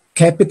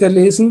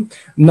capitalism,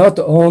 not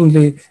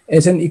only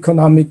as an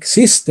economic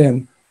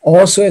system,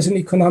 also as an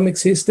economic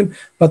system,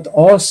 but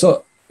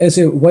also as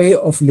a way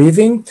of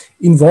living,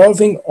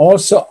 involving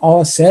also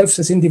ourselves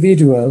as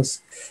individuals.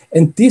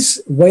 And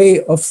this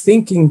way of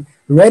thinking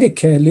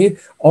radically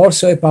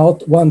also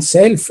about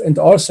oneself, and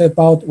also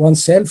about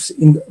oneself's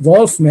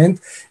involvement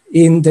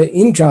in the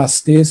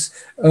injustice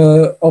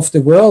of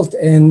the world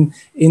and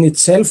in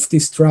its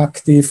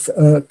self-destructive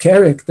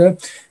character,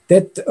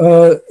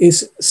 that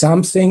is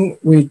something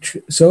which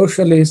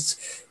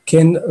socialists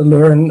can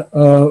learn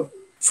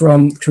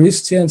from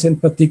Christians,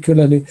 and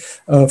particularly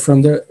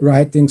from the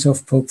writings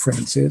of Pope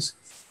Francis.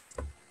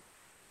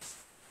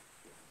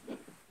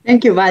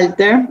 Thank you,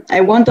 Walter.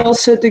 I want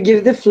also to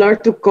give the floor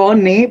to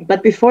Connie,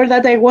 but before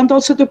that, I want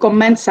also to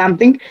comment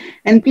something.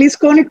 And please,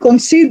 Connie,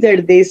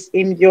 consider this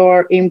in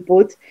your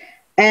input.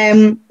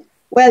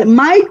 Well,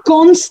 my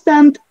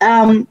constant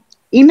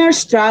inner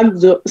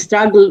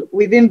struggle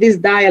within this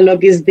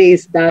dialogue is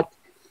this, that,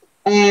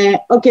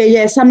 okay,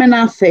 yes, I'm an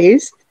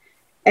atheist,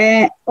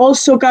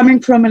 also coming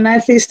from an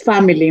atheist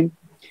family.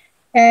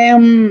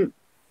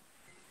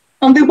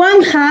 On the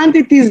one hand,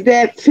 it is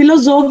the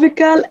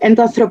philosophical and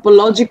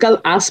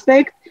anthropological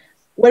aspect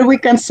where we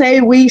can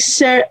say we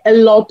share a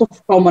lot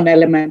of common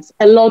elements,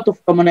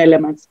 both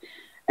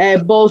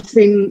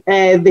in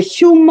the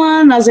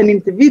human as an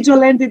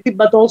individual entity,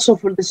 but also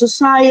for the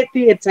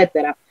society,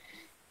 etc.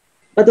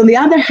 But on the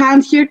other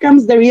hand, here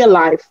comes the real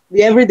life,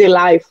 the everyday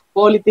life,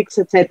 politics,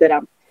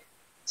 etc.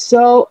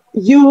 So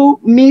you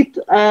meet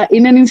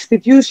in an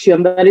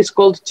institution that is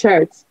called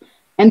church.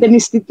 And an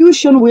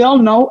institution, we all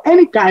know,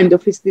 any kind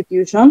of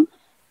institution,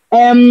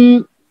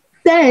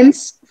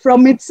 tends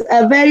from its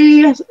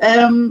very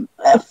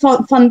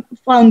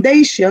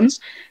foundations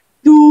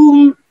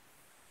to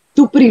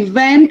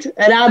prevent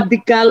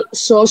radical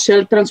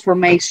social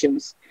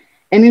transformations.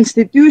 An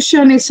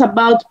institution is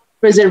about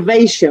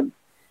preservation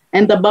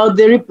and about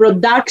the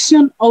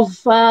reproduction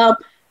of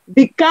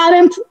the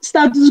current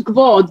status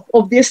quo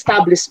of the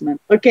establishment.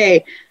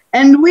 Okay,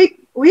 and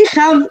we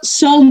have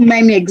so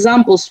many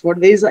examples for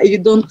this. You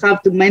don't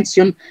have to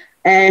mention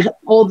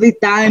all the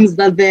times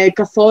that the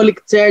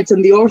Catholic Church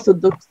and the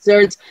Orthodox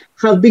Church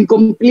have been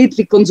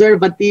completely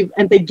conservative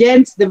and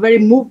against the very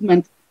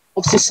movement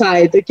of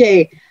society.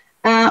 Okay,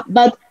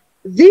 but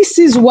this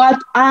is what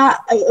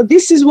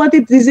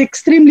it is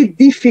extremely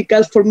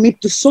difficult for me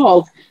to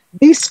solve.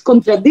 This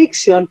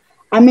contradiction.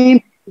 I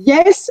mean,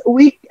 yes,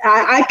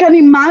 I can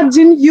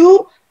imagine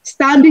you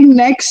standing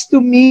next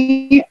to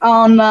me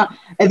on the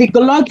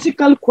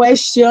ecological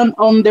question,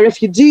 on the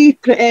refugee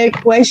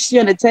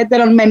question,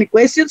 etc., on many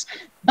questions.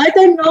 But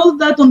I know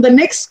that on the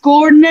next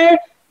corner,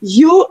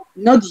 you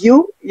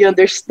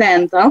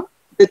understand,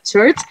 the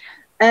church,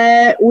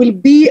 will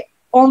be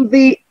on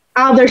the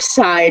other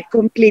side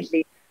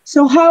completely.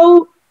 So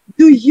how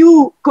do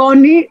you,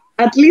 Connie,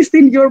 at least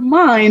in your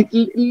mind,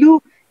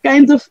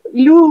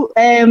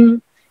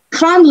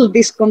 handle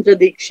this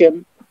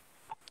contradiction?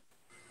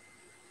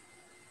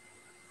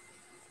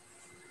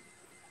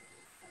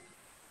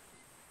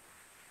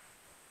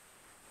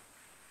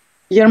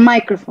 Your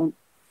microphone.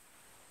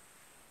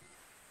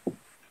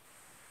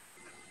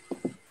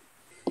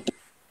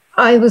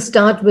 I will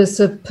start with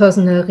a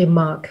personal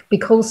remark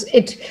because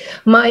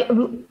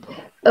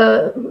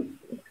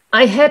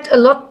I had a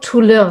lot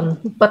to learn,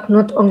 but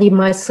not only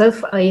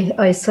myself.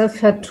 I self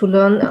had to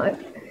learn.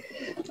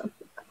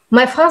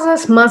 My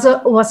father's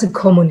mother was a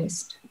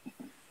communist.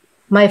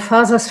 My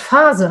father's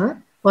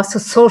father was a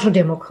social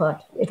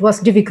democrat. It was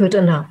difficult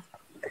enough.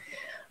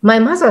 My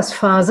mother's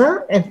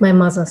father and my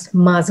mother's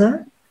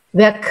mother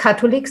were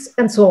Catholics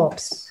and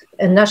Sorbs,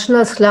 a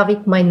national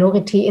Slavic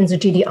minority in the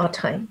GDR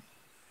time.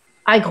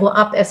 I grew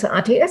up as an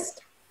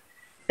atheist,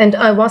 and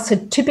I was a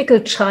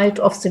typical child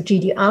of the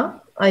GDR.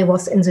 I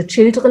was in the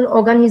children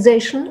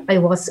organization, I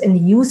was in the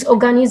youth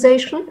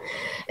organization,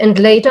 and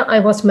later I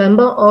was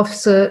member of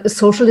the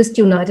Socialist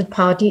United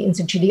Party in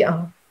the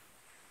GDR.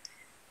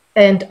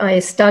 And I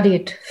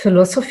studied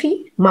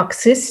philosophy,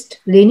 Marxist,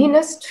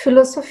 Leninist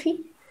philosophy.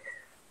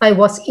 I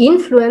was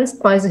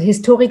influenced by the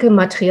historical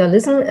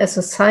materialism as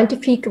a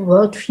scientific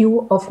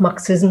worldview of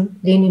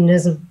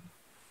Marxism-Leninism.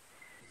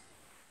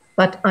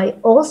 But I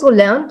also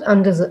learned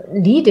under the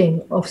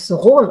leading of the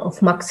role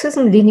of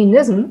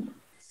Marxism-Leninism,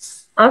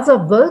 other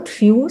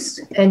worldviews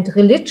and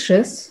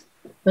religions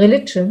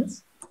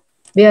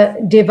were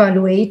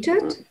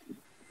devaluated,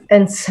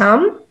 and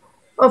some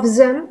of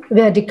them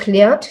were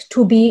declared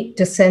to be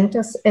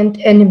dissenters and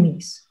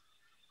enemies.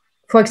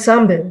 For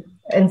example,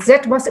 and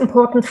that was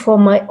important for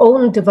my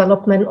own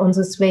development on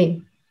this way.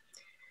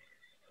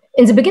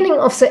 In the beginning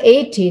of the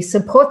 80s, the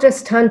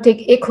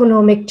Protestantic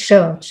Economic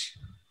Church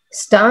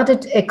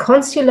started a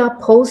consular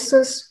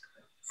process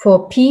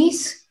for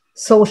peace,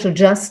 social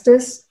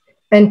justice,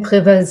 and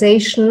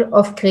preservation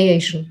of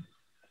creation.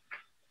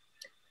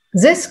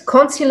 This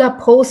consular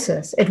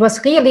process, it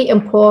was really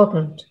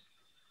important,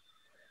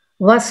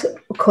 was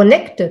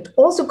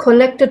also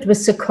connected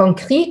with the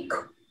concrete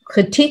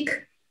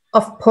critique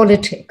of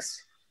politics.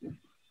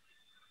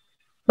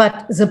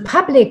 But the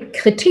public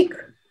critique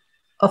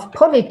of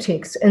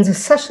politics in the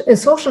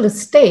socialist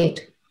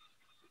state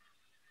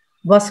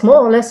was more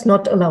or less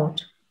not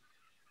allowed.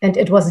 And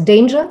it was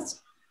dangerous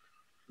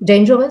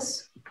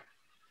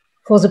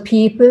for the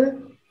people,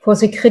 for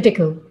the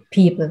critical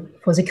people,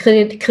 for the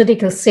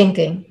critical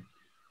thinking.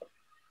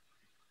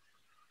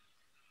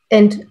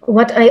 And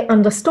what I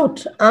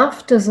understood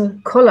after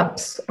the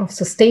collapse of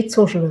the state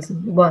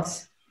socialism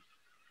was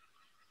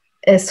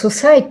a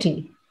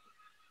society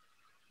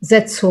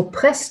that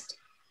suppressed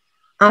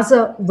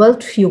other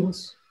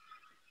worldviews,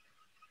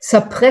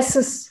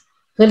 suppresses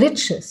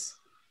religions,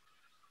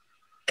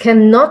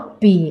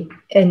 cannot be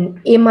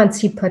an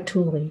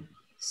emancipatory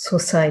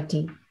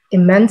society,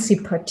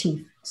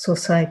 emancipative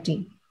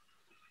society.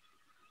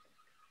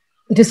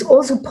 It is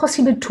also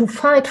possible to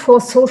fight for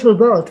a social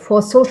world,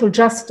 for social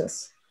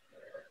justice,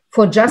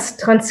 for just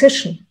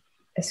transition,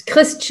 as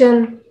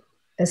Christian,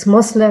 as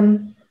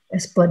Muslim,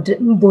 as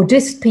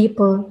Buddhist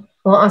people,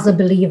 or other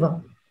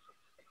believer.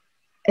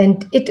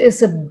 And it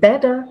is a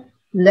better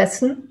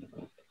lesson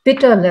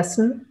bitter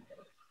lesson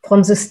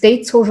from the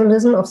state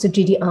socialism of the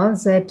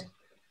GDR that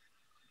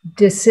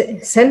the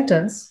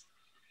centers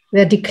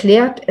were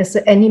declared as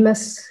the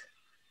enemies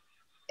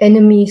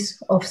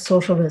of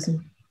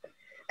socialism.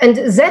 And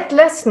that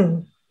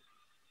lesson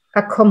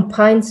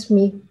accompanies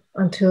me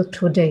until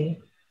today.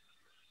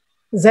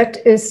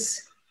 That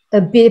is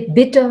a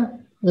bitter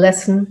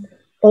lesson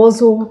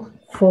also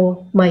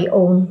for my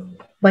own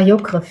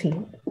biography.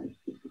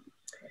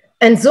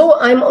 And so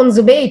I'm on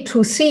the way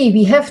to see,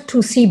 we have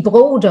to see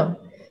broader.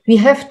 We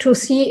have to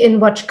see in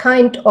what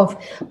kind of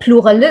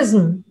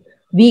pluralism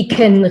we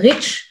can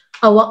reach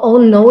our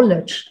own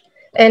knowledge.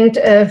 And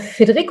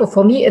Federico,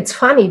 for me, it's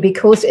funny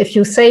because if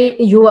you say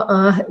you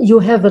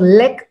have a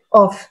lack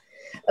of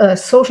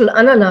social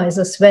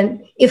analysis,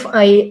 if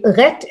I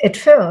read at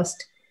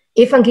first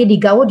Evangelii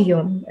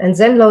Gaudium and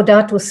then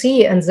Laudato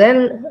Si and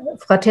then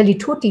Fratelli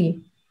Tutti,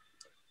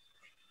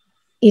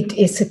 it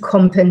is a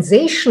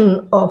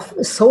compensation of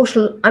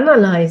social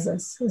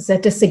analysis.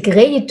 That is a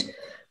great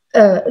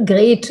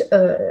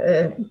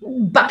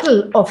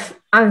battle of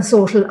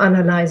social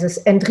analysis,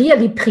 and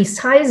really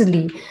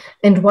precisely.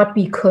 And what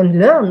we can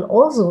learn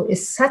also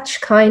is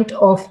such kind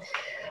of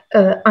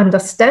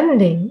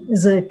understanding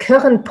the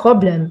current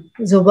problem,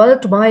 the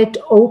worldwide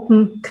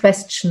open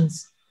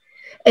questions,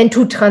 and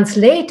to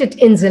translate it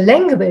in the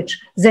language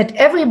that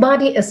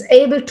everybody is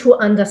able to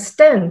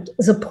understand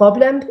the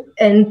problem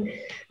and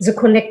the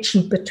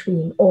connection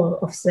between all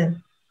of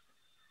them.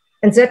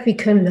 And that we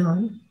can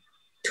learn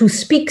to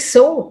speak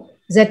so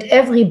that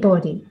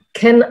everybody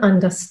can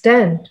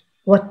understand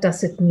what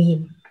does it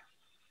mean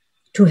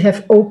to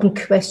have open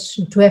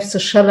question, to have the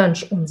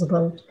challenge on the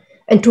world,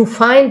 and to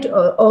find,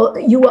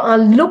 you are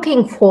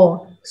looking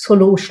for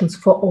solutions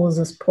for all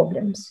these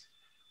problems.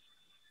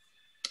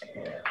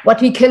 What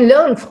we can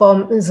learn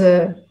from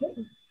the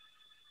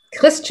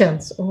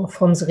Christians or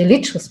from the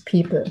religious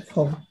people,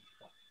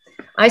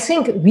 I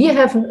think we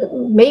have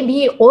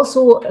maybe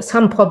also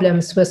some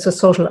problems with the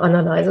social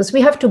analysis.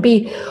 We have to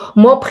be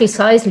more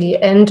precisely,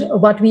 and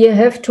what we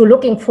have to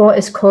looking for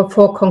is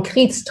for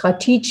concrete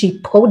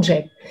strategic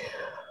project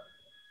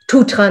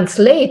to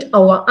translate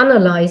our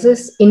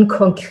analysis in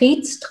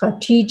concrete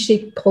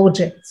strategic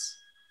projects.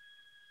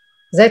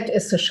 That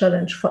is the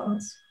challenge for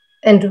us.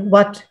 And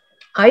what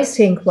I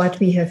think what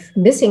we have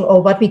missing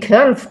or what we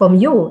can from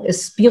you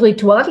is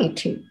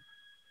spirituality.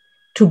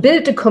 To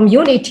build a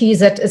community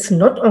that is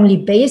not only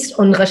based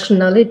on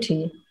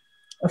rationality.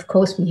 Of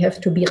course, we have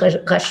to be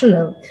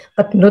rational,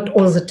 but not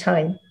all the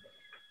time.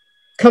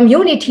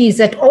 Communities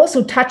that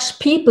also touch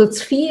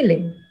people's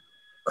feeling.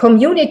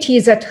 Community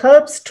that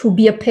helps to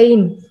bear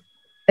pain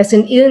as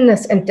in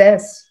illness and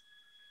death.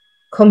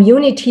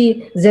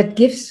 Community that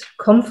gives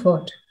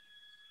comfort.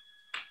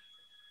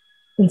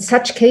 In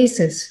such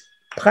cases,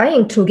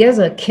 praying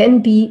together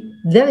can be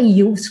very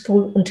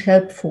useful and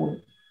helpful.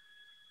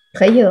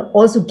 Prayer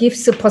also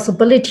gives the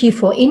possibility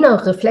for inner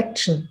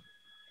reflection,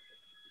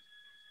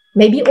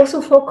 maybe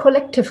also for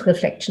collective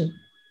reflection.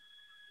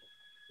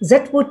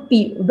 That would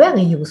be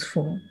very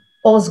useful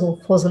also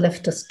for the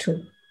leftists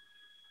too.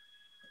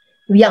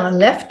 We are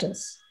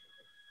leftists.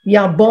 We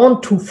are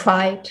born to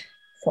fight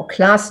for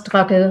class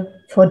struggle,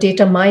 for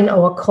determine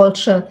our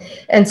culture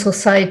and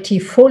society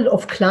full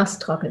of class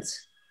struggles.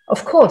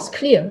 Of course,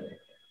 clear,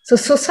 the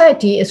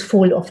society is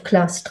full of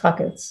class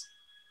struggles.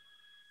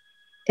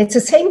 At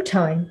the same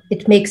time,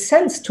 it makes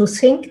sense to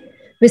think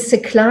with the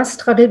class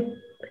struggle,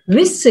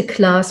 with the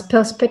class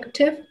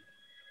perspective,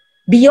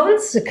 beyond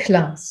the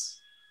class.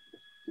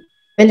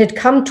 When it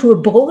comes to a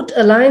broad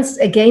alliance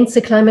against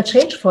the climate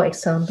change, for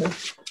example,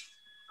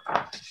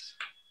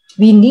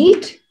 we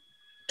need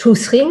to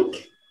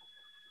think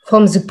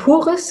from the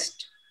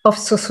poorest of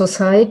the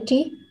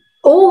society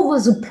over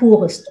the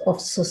poorest of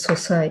the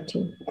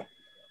society.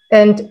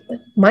 And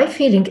my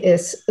feeling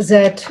is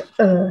that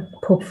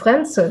Pope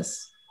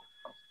Francis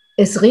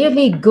is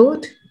really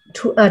good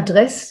to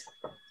address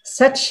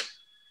such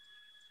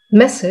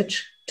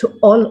message to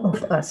all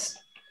of us.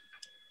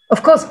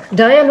 Of course,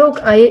 dialogue,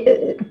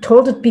 I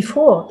told it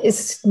before,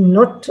 is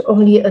not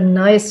only a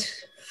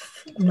nice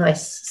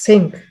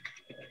thing.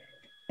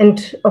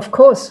 And of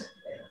course,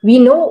 we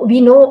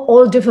know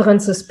all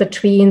differences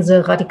between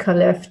the radical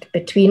left,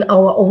 between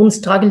our own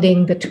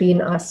struggling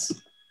between us.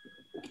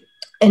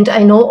 And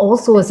I know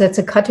also that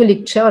the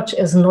Catholic Church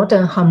is not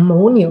a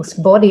harmonious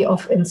body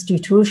of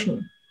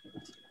institution.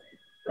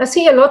 I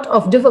see a lot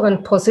of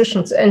different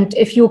positions. And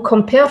if you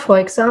compare, for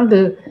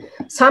example,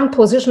 some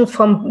position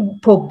from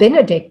Pope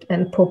Benedict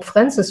and Pope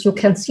Francis, you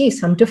can see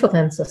some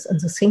differences in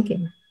the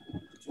thinking.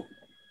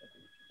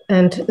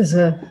 And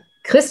the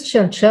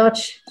Christian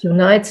Church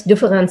unites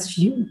different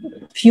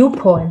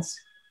viewpoints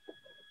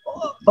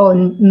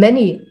on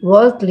many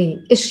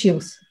worldly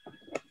issues.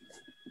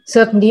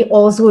 Certainly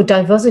also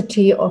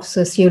diversity of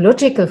the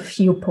theological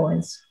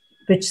viewpoints,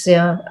 which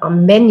there are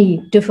many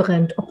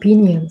different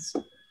opinions.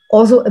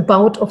 Also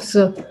about of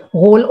the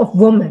role of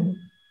woman.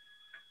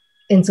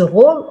 In the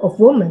role of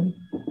woman,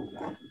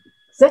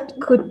 that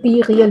could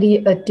be really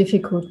a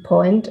difficult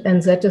point,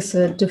 and that is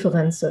the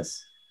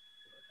differences.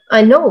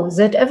 I know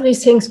that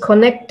everything's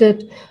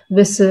connected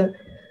with the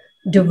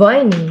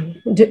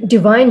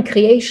divine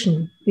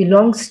creation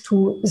belongs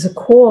to the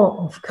core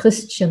of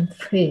Christian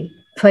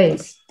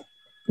faith.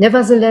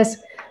 Nevertheless,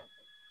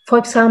 for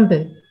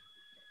example,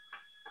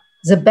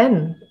 the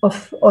ban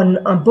on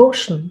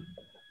abortion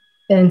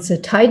and the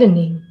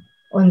tightening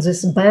on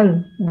this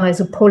ban by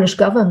the Polish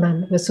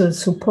government with the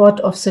support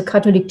of the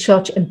Catholic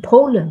Church in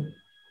Poland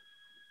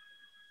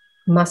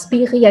must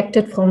be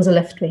reacted from the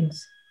left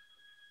wings.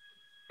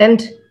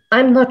 And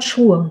I'm not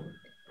sure.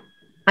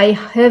 I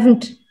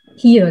haven't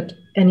heard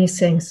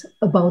anything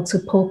about the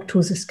Pope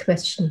to this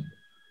question.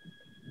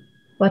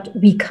 But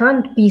we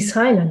can't be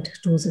silent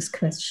to this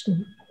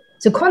question.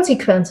 The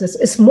consequences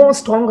is more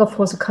stronger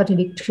for the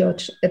Catholic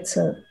Church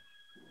itself.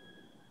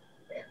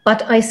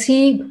 But I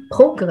see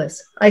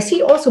progress. I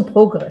see also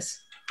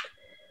progress.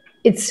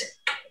 It's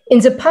in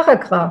the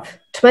paragraph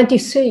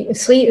 23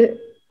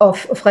 of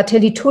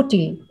Fratelli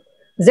Tutti,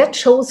 that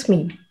shows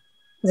me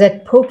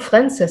that Pope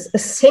Francis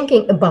is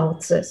thinking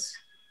about this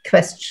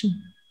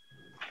question.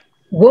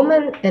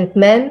 Women and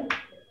men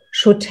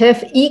should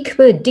have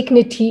equal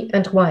dignity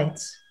and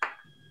rights.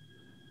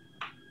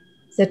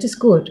 That is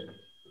good.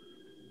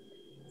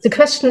 The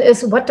question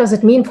is, what does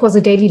it mean for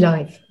the daily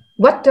life?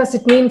 What does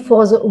it mean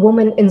for the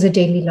woman in the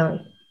daily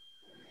life?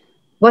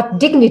 What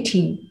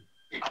dignity,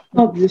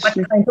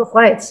 Obviously. what kind of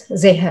rights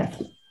they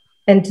have?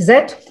 And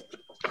that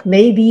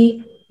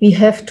maybe we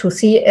have to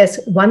see as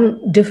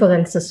one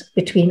differences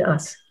between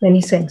us.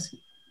 Many thanks.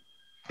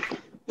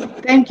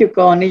 Thank you,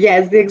 Connie.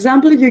 Yes, the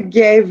example you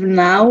gave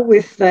now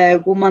with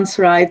women's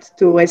right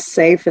to a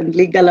safe and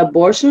legal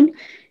abortion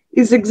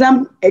is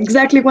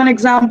exactly one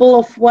example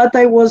of what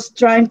I was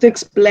trying to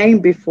explain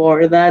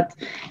before, that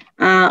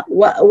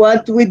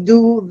what we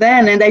do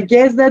then. And I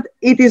guess that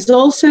it is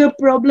also a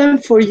problem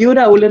for you,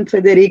 Raul and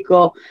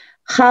Federico,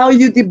 how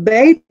you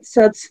debate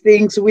such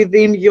things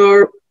within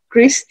your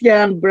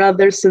Christian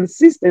brothers and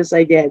sisters,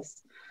 I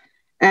guess.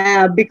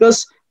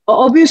 Because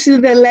obviously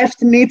the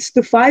left needs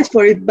to fight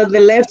for it, but the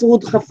left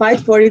would have fight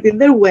for it in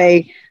their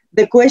way.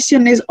 The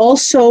question is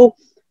also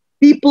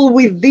people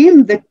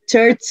within the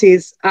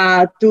churches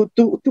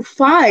to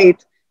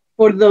fight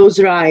for those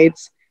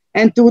rights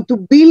and to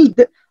build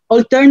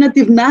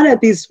alternative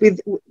narratives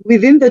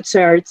within the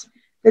church.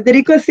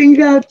 Federico, I think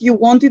that you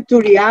wanted to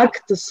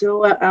react,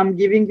 so I'm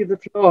giving you the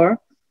floor.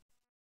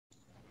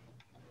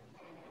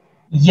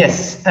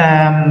 Yes,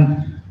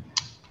 I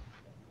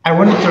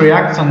wanted to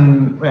react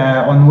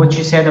on what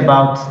you said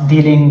about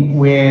dealing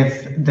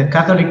with the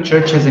Catholic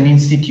Church as an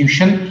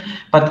institution,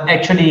 but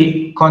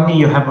actually, Connie,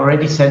 you have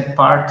already said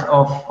part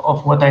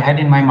of what I had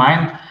in my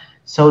mind,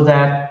 so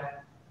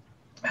that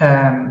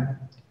I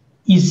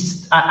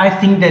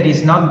think that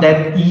it's not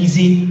that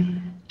easy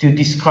to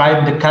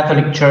describe the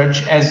Catholic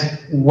Church as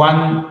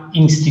one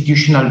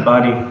institutional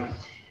body.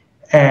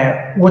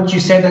 What you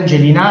said,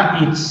 Angelina,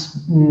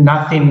 it's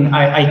nothing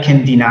I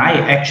can deny,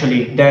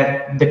 actually,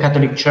 that the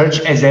Catholic Church,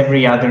 as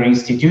every other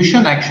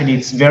institution, actually,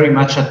 it's very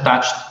much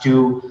attached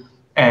to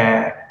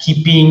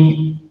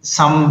keeping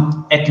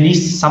at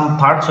least some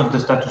parts of the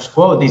status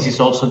quo. This is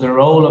also the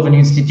role of an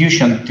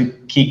institution, to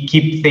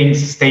keep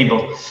things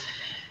stable.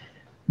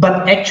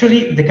 But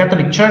actually, the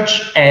Catholic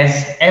Church,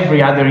 as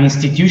every other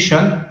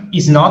institution,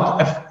 is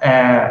not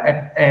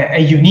a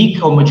unique,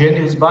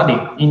 homogeneous body.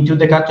 Into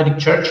the Catholic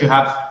Church, you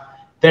have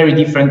very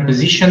different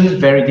positions,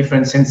 very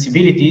different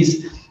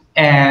sensibilities,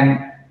 and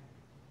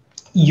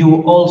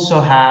you also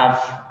have,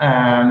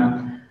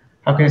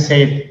 how can I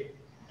say it,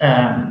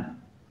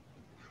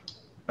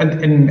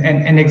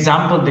 an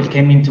example that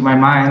came into my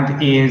mind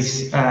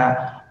is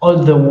all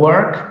the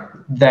work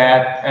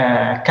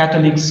that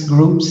Catholics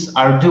groups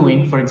are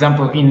doing, for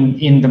example,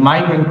 in the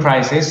migrant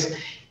crisis,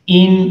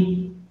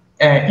 in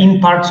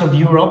parts of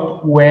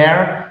Europe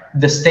where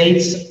the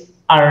states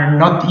are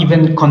not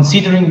even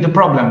considering the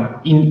problem.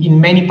 In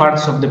many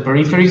parts of the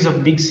peripheries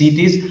of big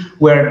cities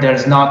where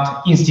there's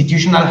not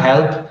institutional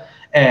help,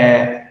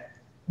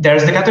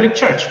 there's the Catholic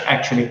Church,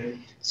 actually.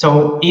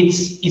 So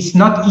it's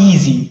not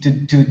easy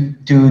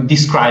to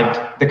describe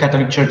the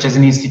Catholic Church as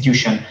an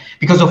institution,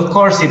 because of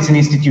course it's an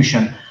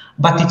institution,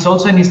 but it's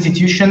also an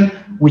institution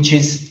which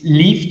is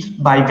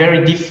lived by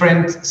very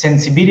different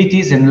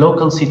sensibilities and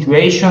local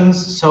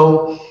situations.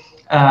 So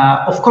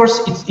of course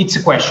it's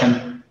a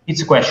question.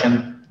 It's a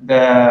question.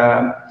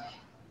 The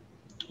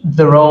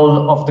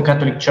role of the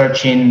Catholic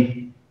Church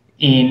in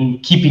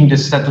keeping the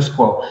status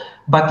quo,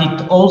 but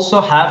it also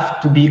have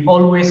to be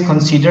always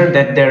considered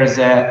that there is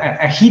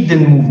a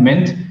hidden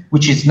movement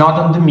which is not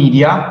on the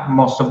media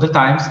most of the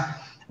times,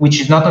 which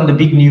is not on the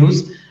big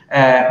news,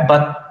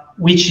 but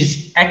which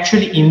is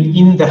actually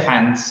in the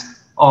hands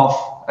of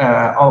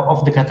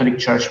the Catholic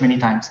Church many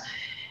times.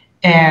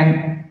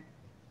 And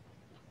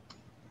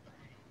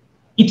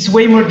it's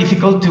way more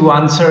difficult to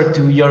answer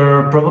to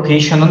your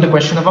provocation on the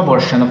question of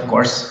abortion, of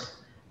course.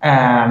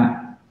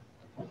 I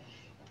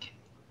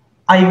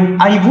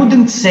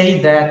wouldn't say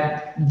that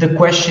the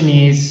question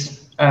is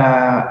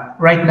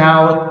right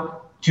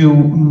now to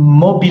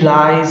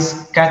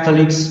mobilize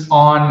Catholics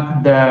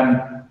on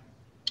the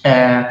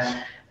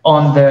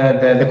on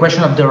the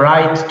question of the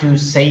right to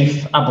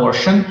safe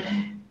abortion,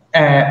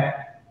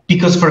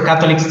 because for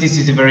Catholics this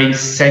is a very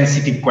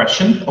sensitive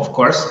question, of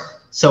course.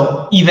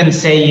 So even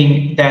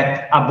saying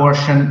that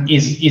abortion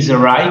is a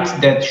right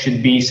that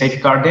should be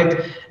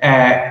safeguarded,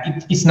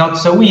 it's not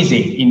so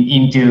easy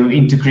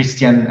into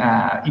Christian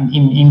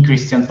in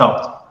Christian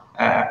thought.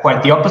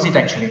 Quite the opposite,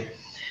 actually.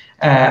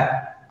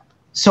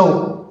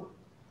 So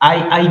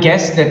I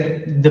guess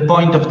that the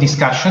point of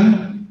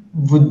discussion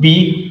would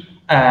be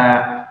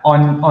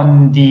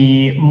on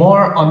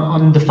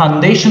the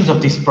foundations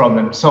of this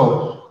problem.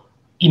 So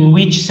in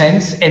which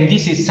sense, and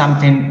this is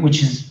something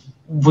which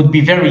would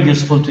be very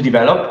useful to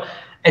develop,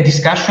 a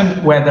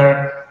discussion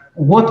whether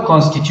what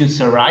constitutes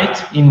a right,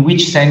 in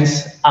which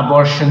sense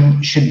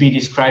abortion should be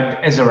described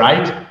as a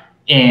right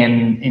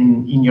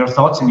in your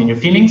thoughts and in your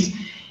feelings,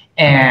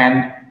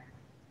 and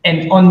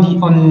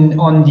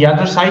on the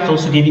other side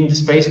also giving the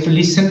space to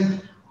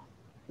listen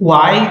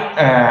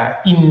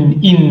why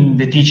in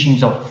the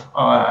teachings of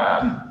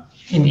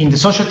in the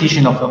social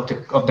teaching of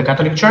the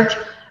Catholic Church,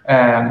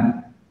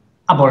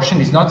 abortion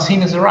is not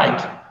seen as a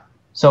right.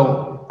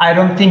 So I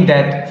don't think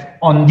that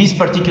on this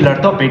particular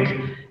topic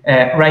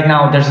right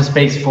now there's a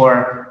space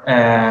for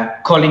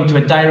calling to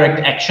a direct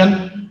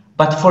action,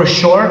 but for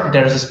sure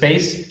there's a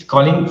space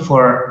calling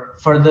for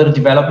further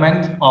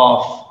development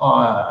of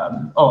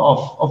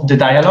the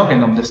dialogue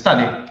and of the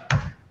study.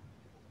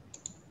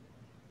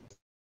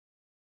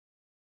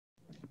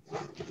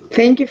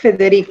 Thank you,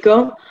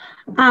 Federico.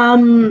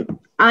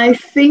 I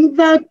think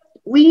that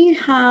we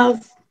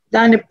have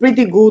done a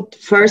pretty good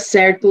first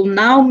circle.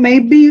 Now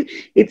maybe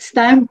it's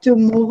time to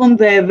move on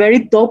the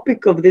very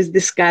topic of this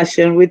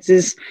discussion, which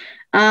is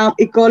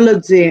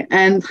ecology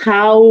and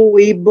how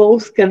we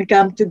both can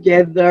come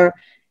together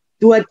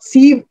to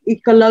achieve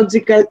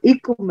ecological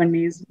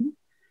ecumenism.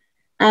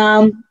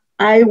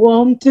 I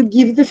want to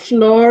give the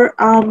floor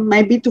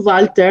maybe to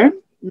Walter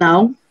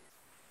now.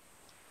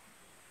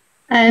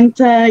 And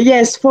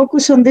yes,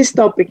 focus on this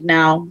topic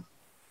now.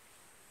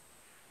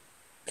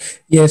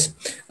 Yes,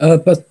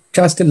 but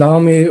just allow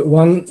me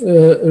one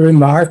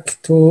remark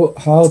to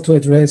how to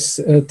address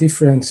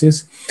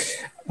differences.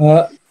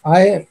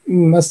 I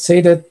must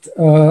say that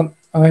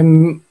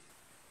I'm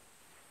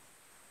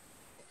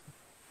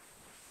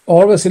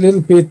always a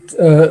little bit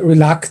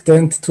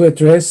reluctant to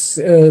address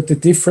the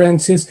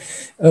differences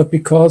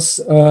because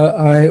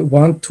I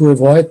want to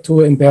avoid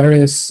to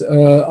embarrass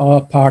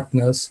our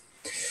partners.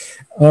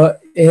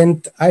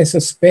 And I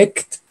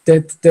suspect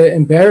that the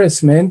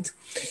embarrassment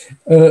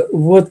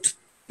would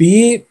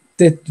be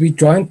that we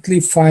jointly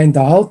find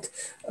out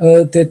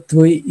that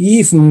we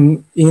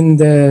even in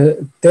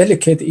the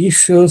delicate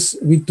issues,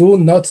 we do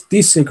not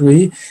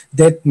disagree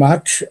that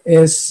much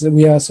as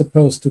we are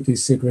supposed to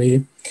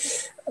disagree.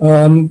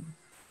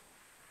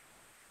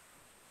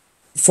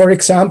 For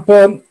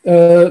example,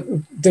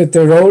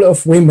 the role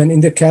of women in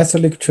the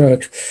Catholic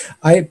Church.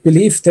 I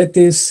believe that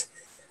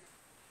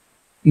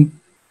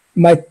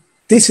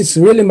this is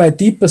really my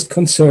deepest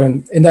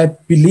concern, and I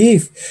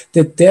believe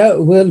that there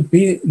will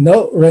be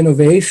no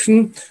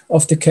renovation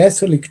of the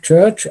Catholic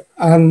Church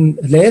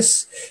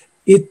unless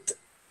it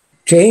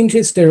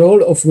changes the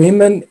role of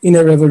women in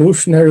a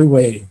revolutionary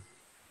way.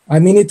 I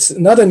mean, it's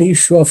not an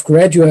issue of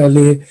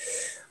gradually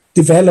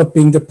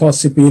developing the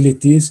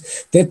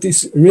possibilities. That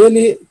is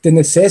really the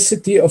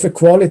necessity of a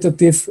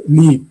qualitative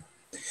leap.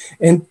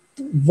 And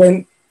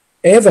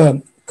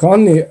whenever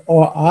Connie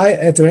or I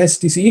address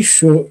this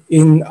issue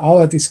in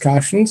our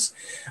discussions,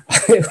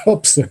 I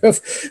observe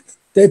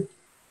that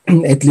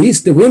at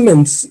least the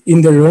women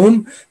in the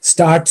room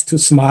start to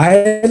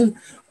smile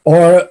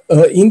or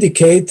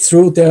indicate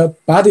through their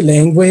body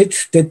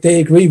language that they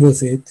agree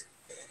with it.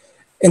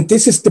 And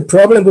this is the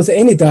problem with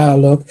any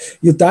dialogue.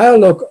 You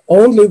dialogue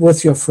only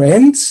with your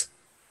friends,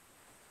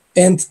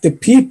 and the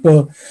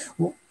people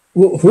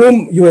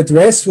whom you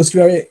address with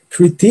your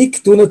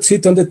critique do not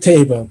sit on the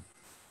table.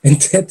 And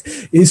that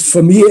is,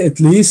 for me at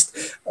least,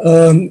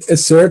 a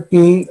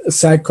certain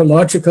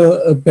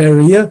psychological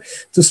barrier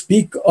to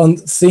speak on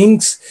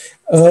things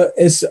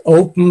as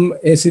open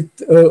as it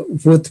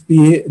would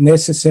be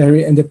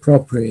necessary and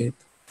appropriate.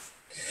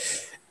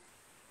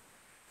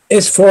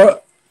 As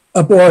for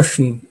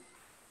abortion,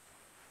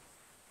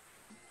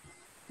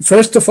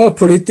 first of all,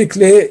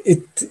 politically,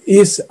 it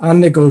is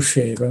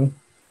unnegotiable.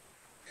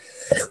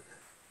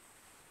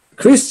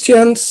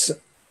 Christians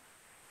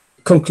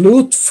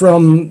conclude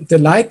from the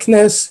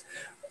likeness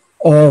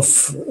of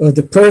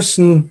the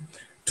person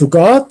to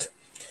God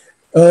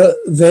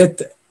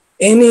that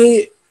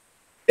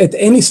at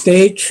any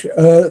stage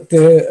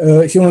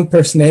the human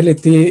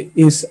personality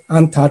is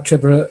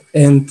untouchable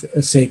and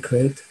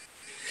sacred.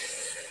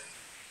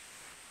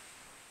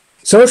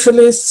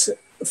 Socialists,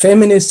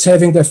 feminists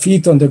having their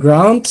feet on the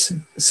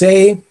ground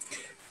say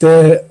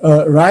the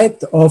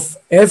right of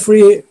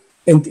every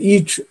and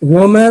each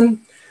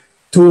woman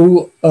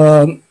to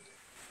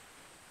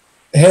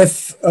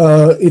have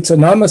its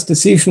autonomous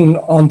decision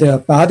on their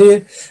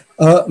body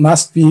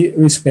must be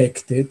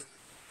respected.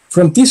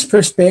 from this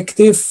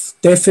perspective,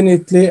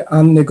 definitely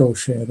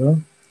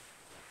unnegotiable.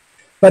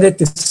 But at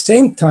the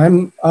same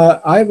time,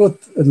 I would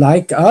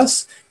like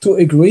us to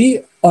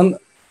agree on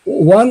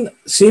one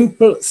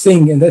simple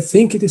thing, and I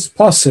think it is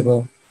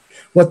possible.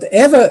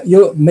 Whatever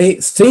you may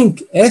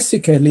think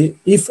ethically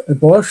if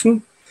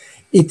abortion,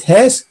 it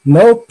has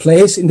no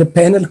place in the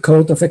penal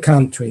code of a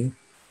country.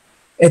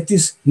 It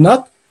is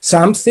not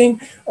something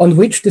on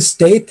which the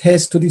state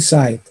has to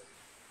decide,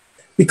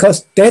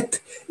 because that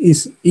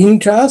is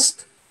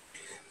unjust,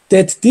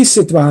 that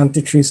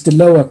disadvantages the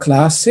lower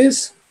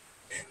classes,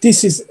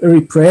 this is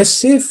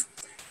repressive,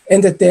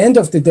 and at the end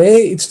of the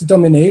day, it's the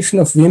domination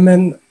of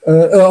women,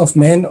 of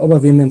men over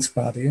women's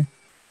body.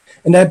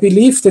 And I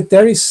believe that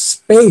there is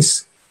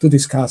space to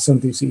discuss on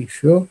this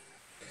issue,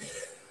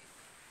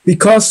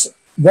 because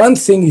one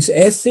thing is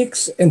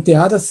ethics, and the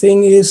other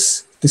thing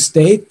is the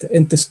state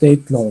and the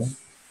state law.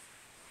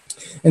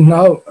 And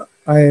now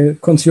I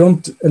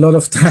consumed a lot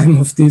of time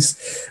of this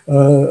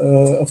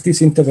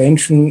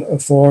intervention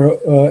for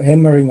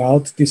hammering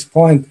out this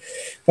point.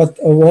 But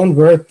one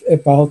word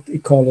about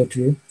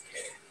ecology.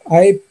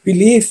 I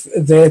believe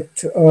that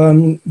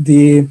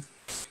the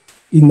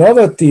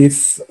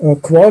innovative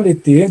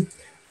quality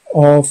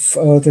of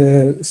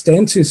the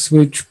stances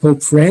which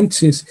Pope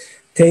Francis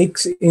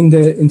takes in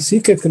the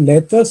encyclical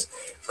letters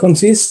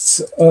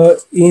consists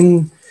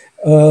in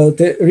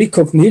the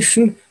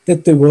recognition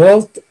that the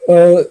world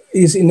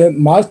is in a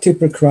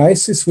multiple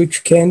crisis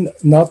which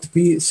cannot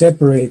be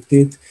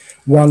separated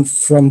one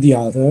from the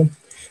other.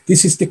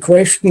 This is the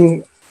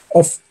question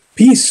of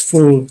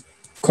peaceful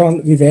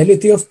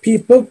conviviality of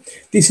people.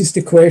 This is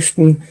the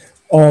question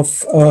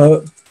of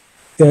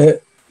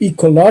the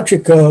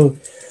ecological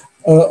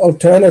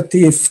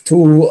alternative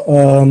to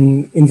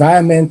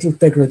environmental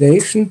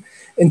degradation,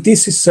 and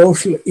this is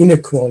social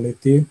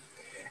inequality.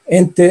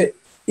 And the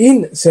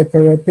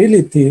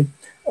inseparability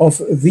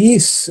of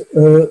these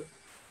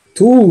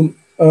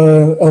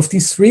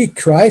three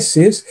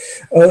crises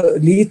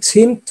leads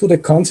him to the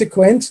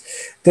consequence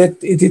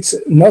that it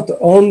is not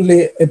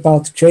only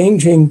about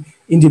changing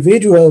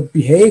individual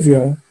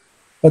behavior,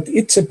 but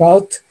it's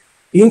about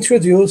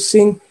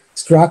introducing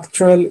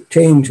structural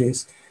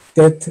changes,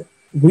 that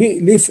we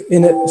live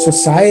in a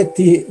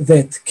society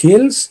that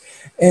kills,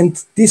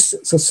 and this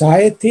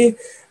society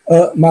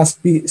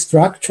must be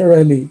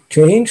structurally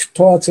changed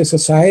towards a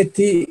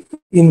society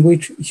in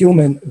which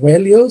human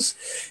values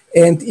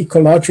and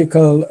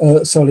ecological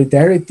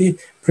solidarity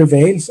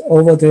prevails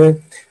over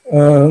the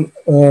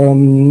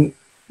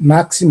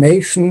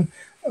maximization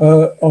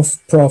of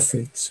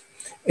profits.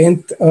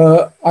 And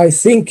I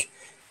think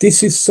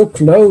this is so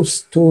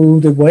close to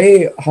the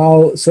way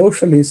how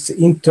socialists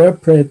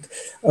interpret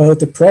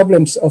the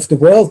problems of the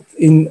world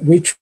in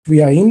which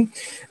we are in,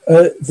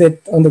 that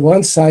on the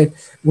one side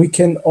we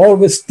can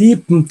always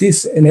deepen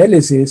this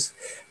analysis,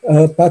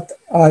 but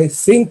I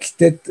think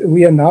that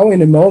we are now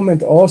in a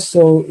moment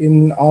also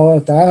in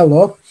our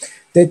dialogue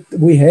that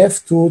we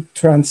have to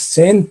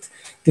transcend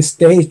the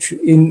stage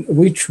in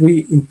which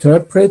we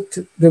interpret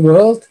the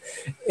world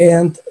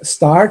and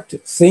start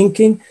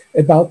thinking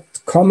about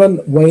common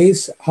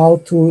ways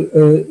how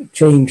to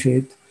change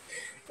it.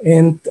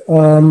 And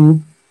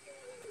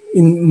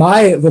in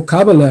my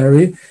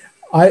vocabulary,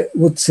 I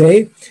would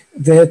say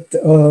that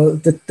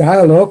the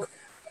dialogue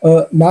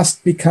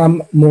must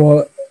become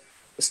more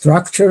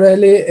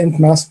structurally and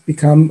must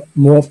become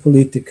more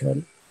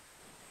political.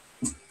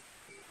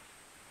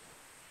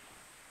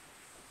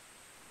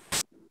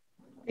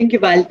 Thank you,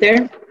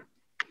 Walter.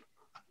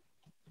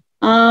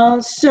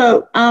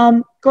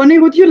 Connie,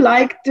 would you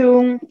like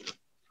to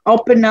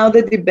open now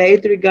the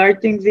debate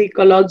regarding the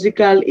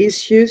ecological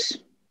issues?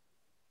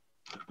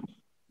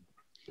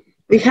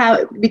 We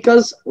have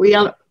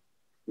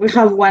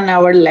 1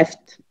 hour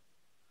left.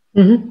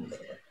 Mm-hmm.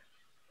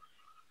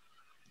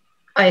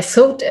 I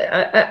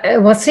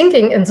was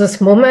thinking in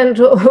this moment,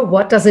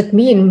 what does it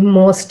mean,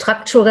 more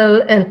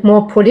structural and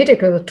more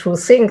political, to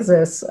think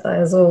this?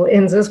 Also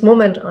in this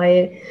moment,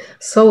 I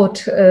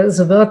thought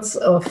the words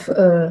of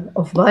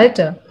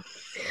Walter.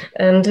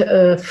 And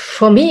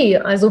for me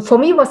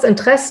was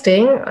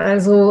interesting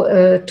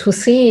to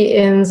see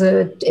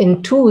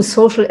in two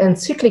social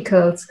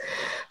encyclicals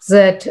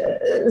that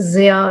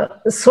they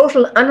are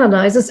social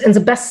analyses in the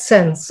best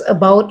sense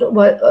about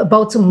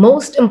the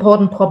most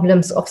important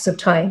problems of the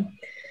time.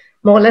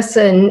 More or less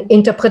an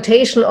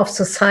interpretation of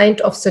the sign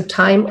of the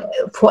time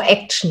for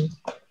action.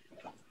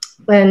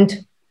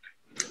 And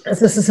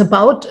this is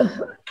about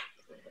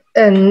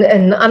an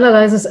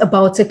analysis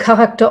about the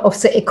character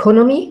of the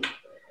economy,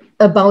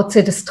 about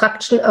the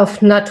destruction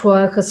of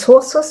natural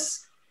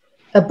resources,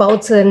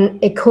 about an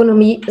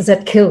economy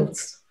that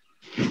kills.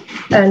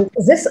 And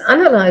this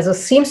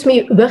analysis seems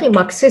me very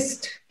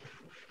Marxist.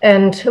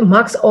 And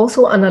Marx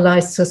also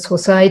analyzed the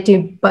society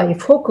by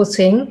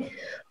focusing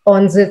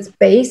on the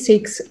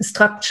basic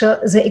structure,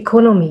 the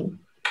economy.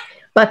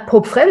 But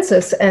Pope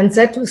Francis, and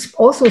that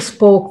also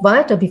spoke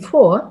Walter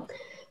before,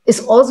 he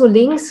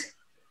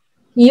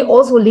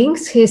also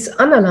links his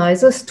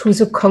analysis to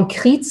the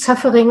concrete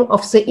suffering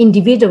of the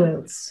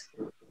individuals.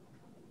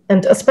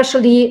 And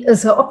especially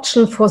the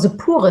option for the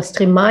poorest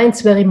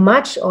reminds very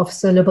much of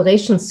the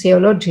liberation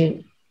theology.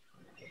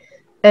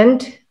 And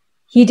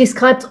he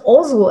describes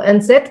also,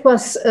 and that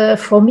was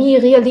for me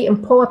really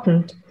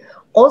important,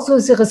 also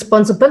the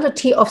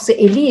responsibility of the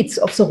elites,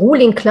 of the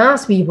ruling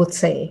class, we would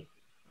say.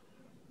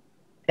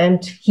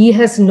 And he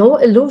has no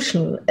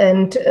illusion.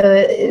 And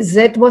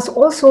that was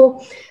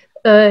also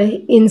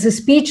in the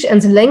speech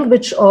and the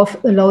language of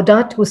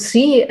Laudato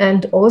Si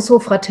and also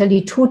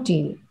Fratelli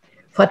Tutti.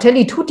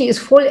 Fratelli Tutti is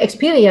full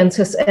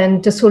experiences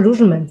and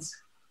disillusionments.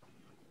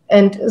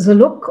 And the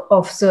look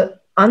of the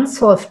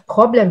unsolved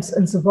problems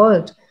in the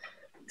world,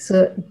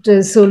 the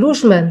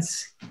disillusionments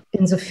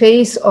in the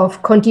face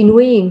of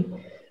continuing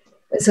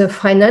the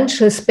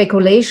financial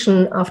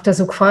speculation after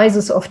the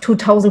crisis of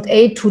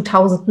 2008,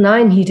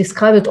 2009, he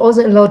described it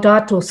also in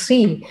Laudato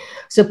Si,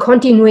 the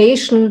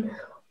continuation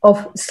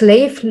of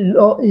slave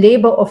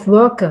labor of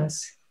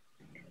workers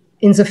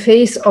in the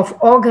face of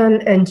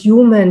organ and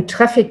human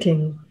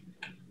trafficking.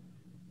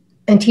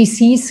 And he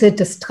sees the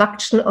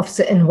destruction of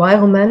the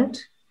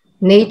environment,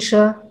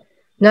 nature,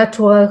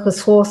 natural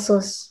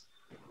resources,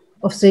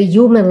 of the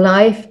human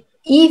life,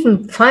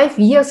 even 5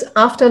 years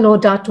after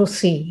Laudato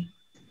Si.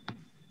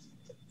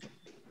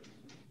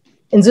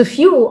 In the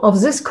view of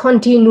this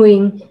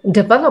continuing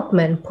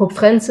development, Pope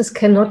Francis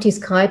cannot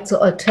describe the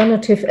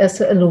alternative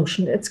as an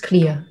illusion, it's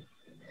clear.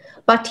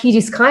 But he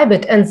described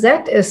it, and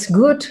that is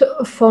good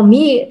for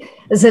me.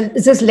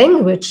 This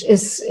language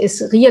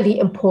is really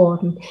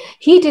important.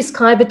 He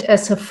described it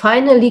as a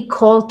finally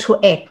call to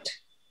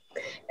act.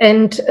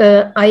 And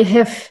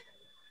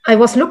I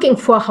was looking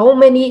for how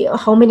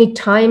many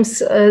times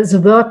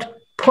the word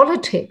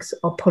politics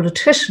or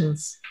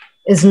politicians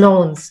is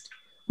known,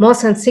 more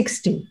than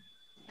 60.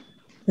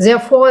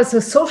 Therefore,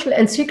 the social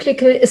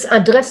encyclical is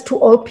addressed to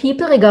all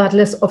people,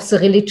 regardless of the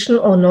religion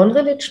or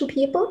non-religion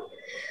people.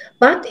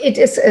 But it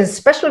is a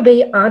special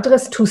way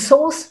addressed to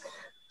those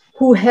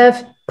who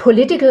have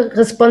political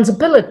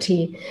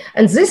responsibility.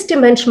 And this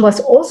dimension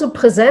was also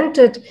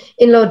presented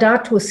in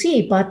Laudato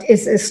Si, but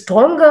is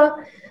stronger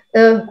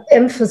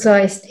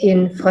emphasized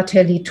in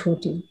Fratelli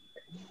Tutti.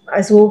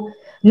 Also,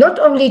 not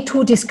only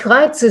to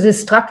describe the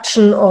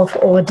destruction of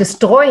or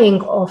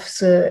destroying of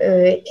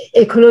the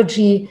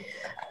ecology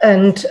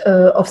and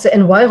of the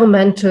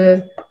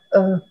environmental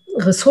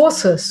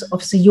resources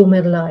of the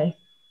human life.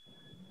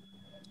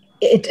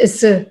 It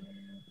is a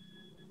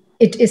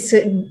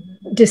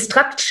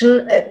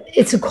destruction,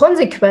 it's a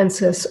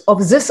consequences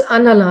of this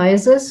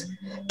analysis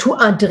to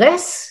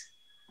address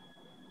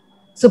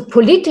the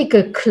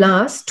political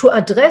class, to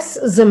address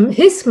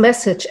his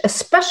message,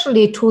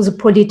 especially to the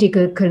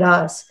political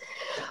class,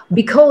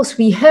 because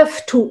we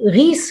have to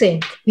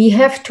rethink, we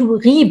have to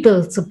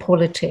rebuild the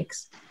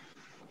politics.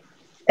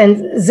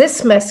 And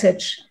this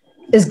message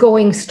is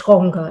going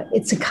stronger.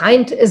 It's a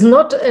kind, is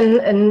not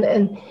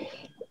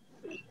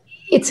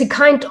it's a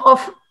kind of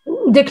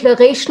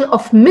declaration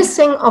of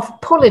missing of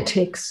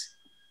politics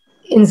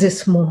in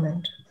this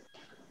moment.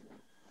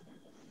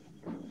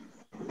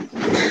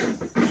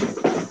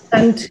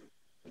 And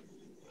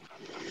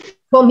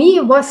for me,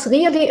 it was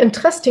really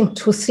interesting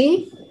to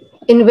see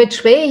in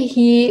which way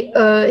he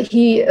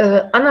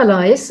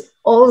analyzed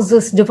all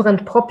these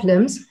different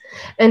problems.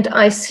 And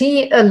I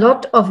see a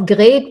lot of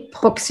great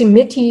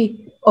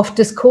proximity of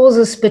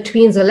discourses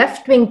between the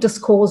left-wing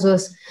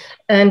discourses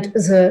and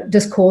the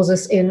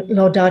discourses in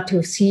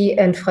Laudato Si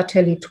and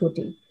Fratelli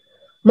Tutti.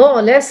 More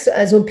or less,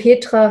 also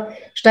Petra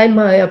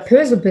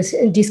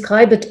Steinmeier-Pöse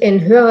described it in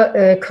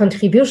her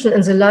contribution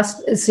in the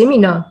last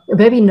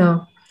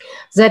webinar,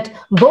 that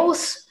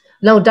both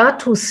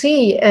Laudato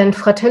Si and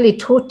Fratelli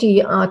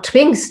Tutti are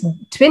twin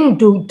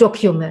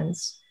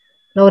documents.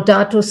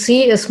 Laudato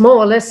Si is more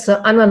or less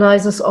the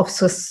analysis of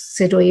the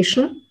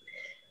situation,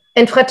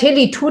 and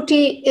Fratelli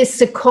Tutti is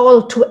the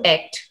call to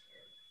act,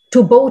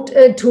 to build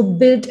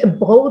a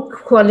broad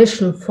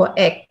coalition for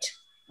act.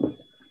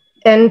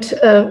 And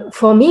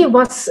for me, it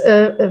was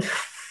an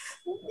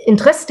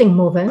interesting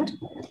moment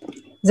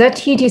that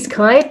he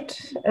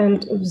described,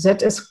 and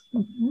that is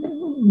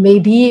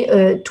maybe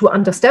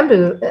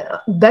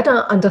better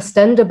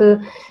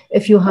understandable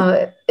if you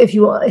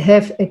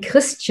have a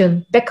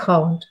Christian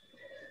background.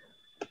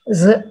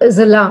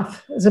 The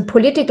love, the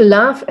political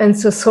love and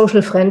the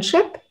social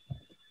friendship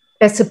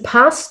as a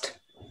path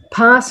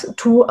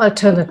to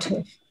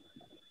alternative.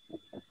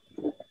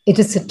 It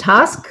is a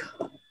task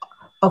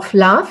of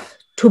love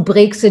to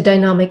break the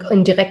dynamic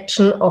in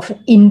direction of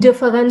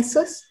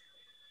indifferences,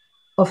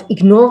 of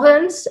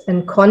ignorance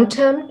and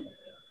contempt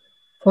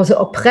for the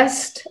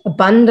oppressed,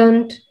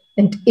 abandoned,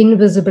 and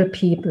invisible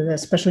people,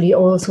 especially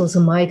also the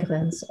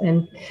migrants.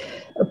 And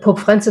Pope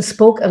Francis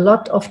spoke a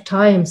lot of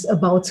times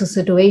about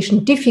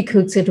the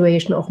difficult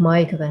situation of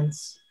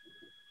migrants.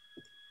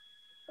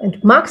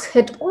 And Marx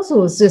had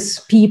also this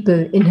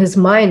people in his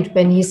mind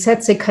when he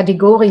set the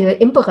categorical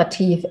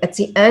imperative at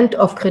the end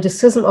of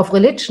criticism of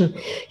religion.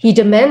 He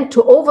demanded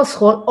to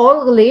overthrow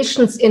all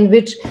relations in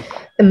which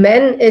a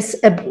man is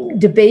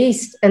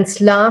debased,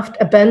 enslaved,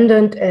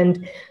 abandoned,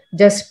 and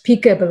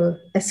despicable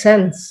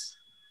essence.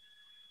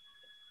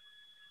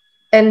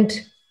 And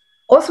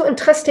also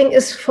interesting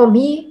is for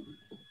me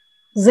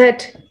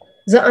that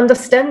the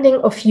understanding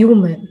of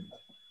human,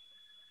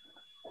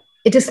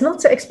 it is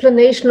not the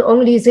explanation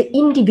only the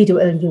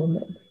individual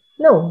human.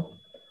 No,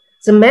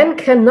 the man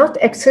cannot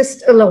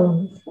exist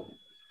alone.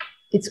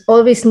 It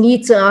always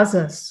needs the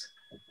others.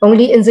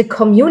 Only in the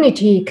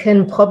community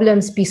can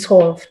problems be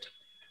solved.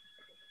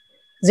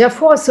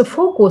 Therefore, the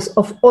focus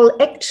of all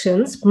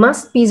actions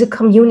must be the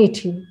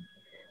community.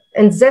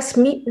 And this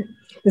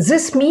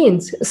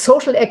means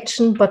social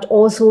action, but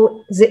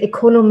also the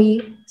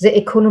economy. The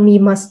economy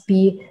must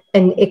be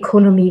an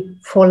economy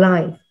for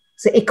life.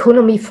 The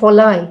economy for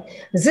life.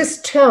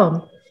 This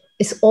term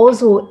is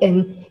also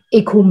an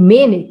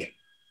ecumenic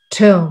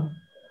term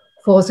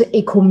for the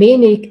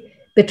ecumenic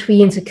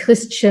between the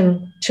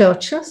Christian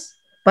churches,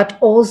 but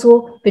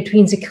also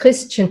between the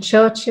Christian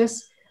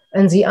churches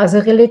and the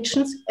other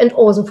religions, and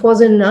also for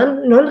the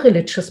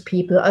non-religious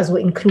people, also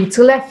includes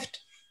the left.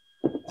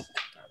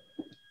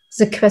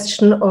 The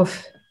question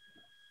of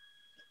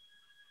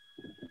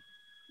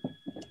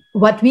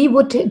what we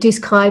would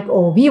describe,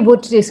 or we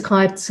would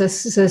describe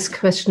this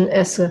question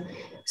as a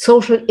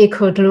social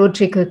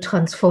ecological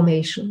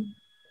transformation.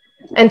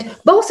 And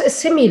both is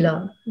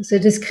similar. The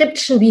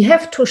description, we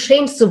have to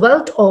change the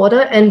world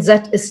order, and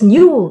that is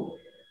new.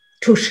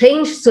 To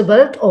change the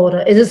world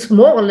order, it is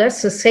more or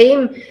less the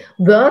same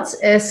words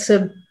as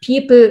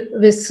people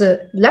with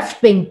a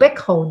left-wing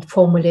background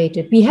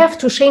formulated. We have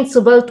to change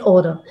the world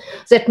order.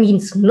 That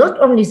means not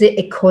only the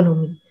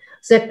economy,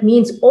 that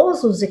means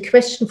also the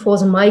question for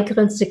the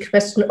migrants, the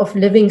question of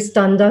living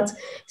standards,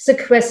 the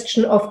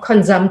question of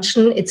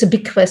consumption. It's a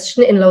big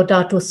question in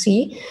Laudato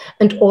Si,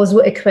 and also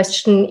a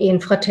question in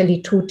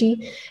Fratelli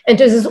Tutti. And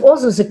this is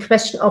also the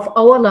question of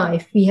our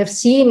life. We have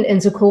seen in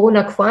the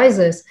Corona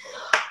crisis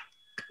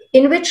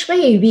in which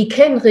way we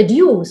can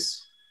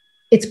reduce.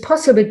 It's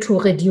possible to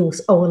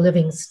reduce our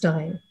living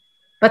style.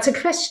 But the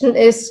question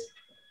is,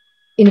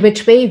 in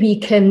which way we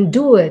can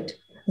do it,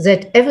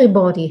 that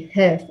everybody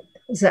have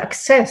the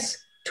access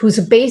to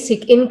the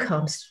basic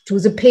incomes, to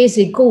the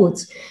basic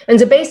goods. And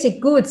the basic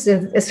goods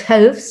is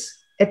health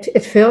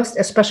at first,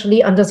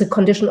 especially under the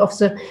condition of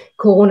the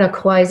Corona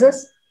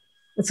crisis.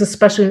 It's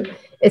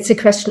a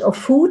question of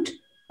food,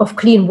 of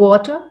clean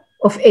water,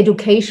 of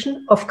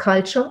education, of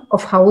culture,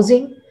 of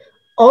housing.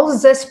 All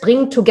this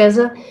bring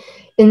together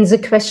in the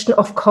question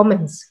of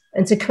commons,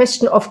 and the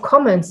question of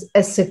commons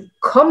as a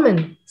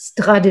common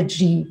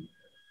strategy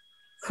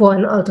for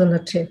an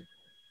alternative.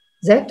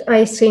 That,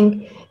 I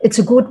think, it's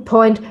a good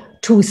point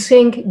to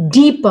think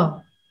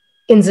deeper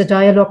in the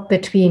dialogue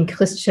between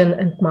Christian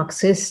and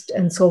Marxist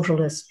and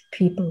socialist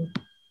people.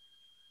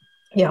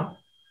 Yeah,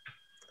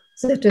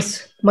 that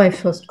is my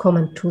first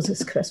comment to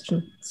this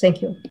question.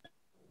 Thank you.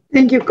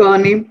 Thank you,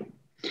 Connie.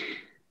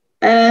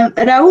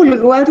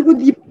 Raoul,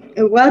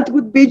 what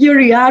would be your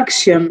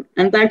reaction?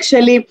 And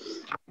actually,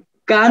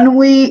 can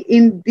we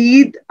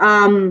indeed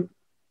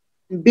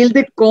build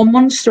a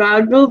common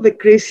struggle, the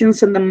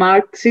Christians and the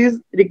Marxists,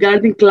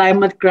 regarding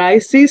climate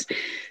crisis?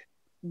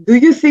 Do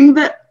you think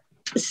that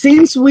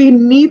since we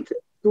need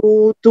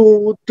to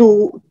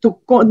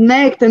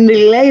connect and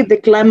relate the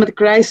climate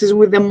crisis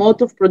with the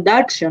mode of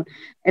production,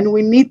 and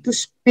we need to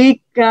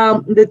speak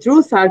the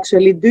truth,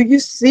 actually, do you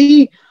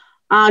see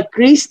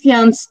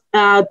Christians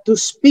to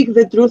speak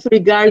the truth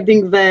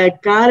regarding the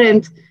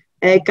current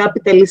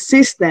capitalist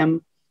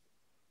system?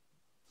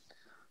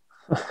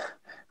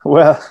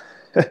 Well,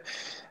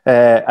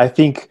 I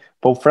think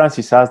Pope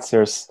Francis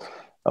answers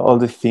all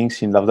the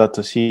things in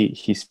Laudato Si.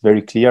 He's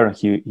very clear, and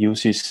he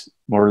uses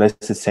more or less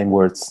the same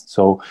words.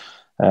 So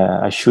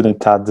I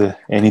shouldn't add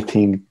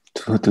anything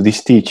to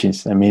these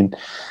teachings. I mean,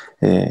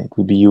 it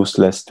would be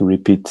useless to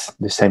repeat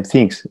the same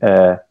things.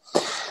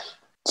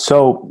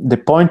 So the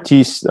point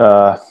is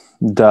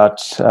that,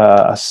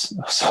 as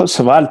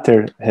also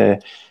Walter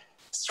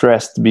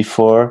stressed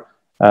before,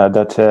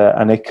 that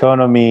an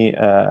economy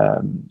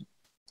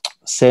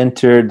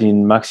centered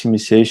in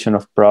maximization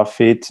of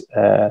profit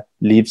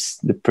leaves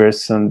the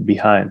person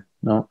behind.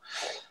 No,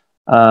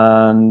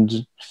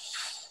 and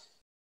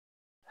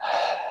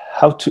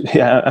how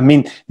to? I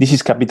mean, this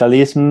is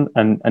capitalism,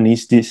 and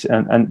is this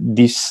and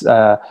this.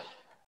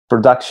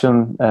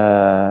 Production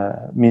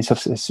means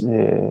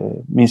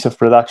of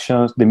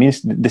production,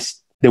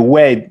 the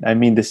way, I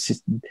mean, the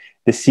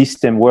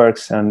system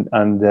works, and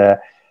the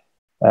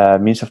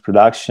means of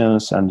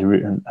productions and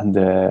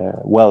the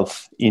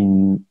wealth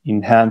in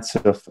hands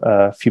of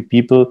a few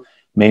people,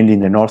 mainly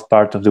in the north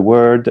part of the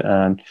world,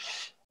 and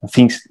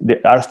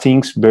there are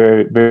things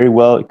very, very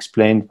well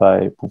explained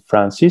by Pope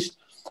Francis,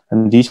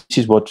 and this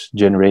is what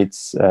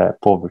generates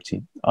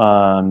poverty.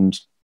 And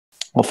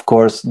of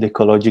course, the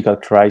ecological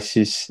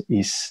crisis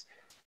is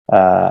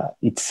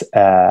it's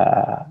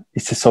a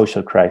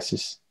social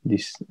crisis.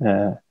 This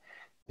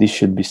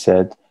should be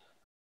said,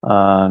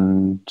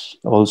 and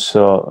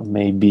also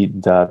maybe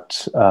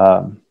that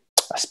a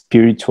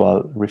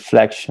spiritual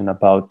reflection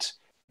about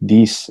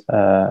this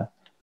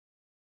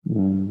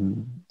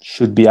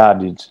should be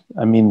added.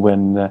 I mean,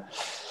 when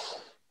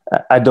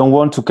I don't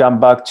want to come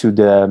back to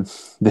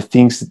the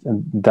things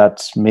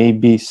that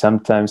maybe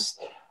sometimes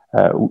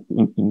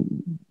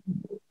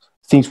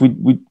things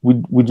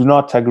we do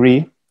not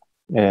agree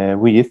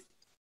with,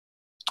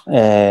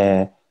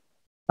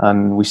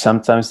 and we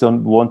sometimes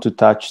don't want to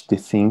touch the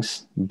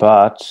things.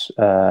 But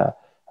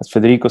as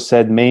Federico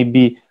said,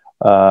 maybe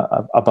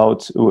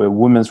about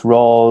women's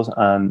roles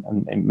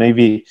and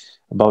maybe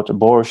about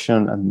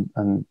abortion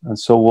and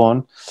so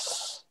on.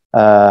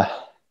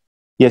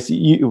 Yes,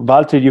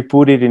 Walter, you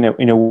put it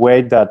in a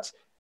way that,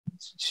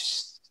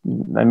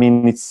 I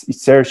mean,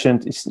 it's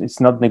urgent, it's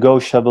not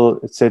negotiable,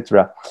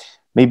 etc.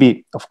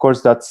 Maybe, of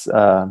course, that's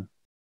I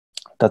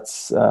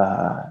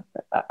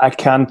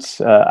can't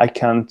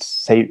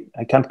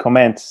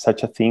comment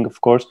such a thing,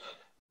 of course,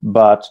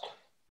 but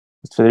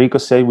as Federico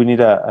said, we need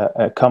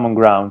a common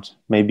ground,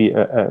 maybe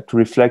to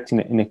reflect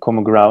in a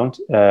common ground.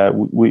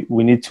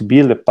 We need to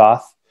build a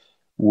path.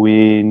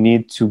 We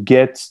need to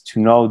get to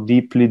know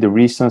deeply the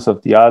reasons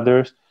of the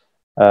others.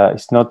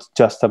 It's not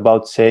just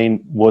about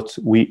saying what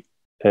we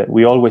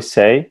always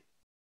say.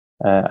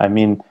 I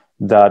mean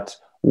that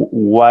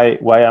why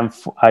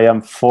I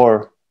am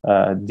for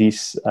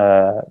this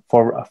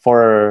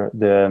for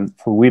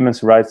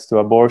women's rights to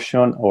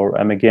abortion, or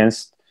I'm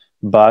against.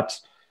 But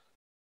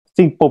I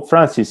think Pope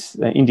Francis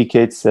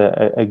indicates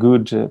a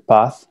good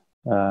path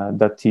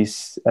that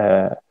is,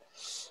 I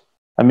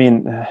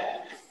mean,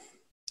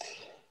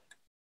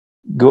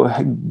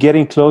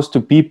 getting close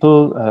to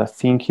people,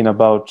 thinking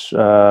about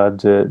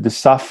the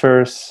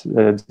sufferings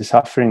of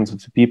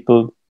the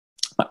people.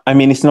 I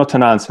mean, it's not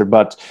an answer,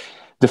 but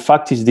the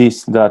fact is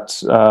this,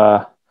 that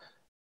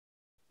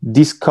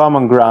this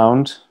common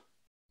ground,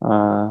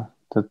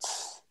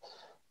 that's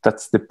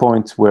the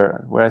point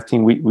where I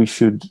think we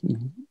should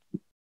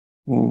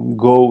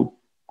go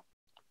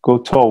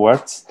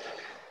towards.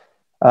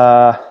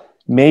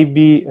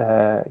 Maybe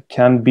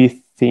can be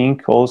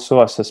think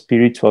also as a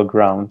spiritual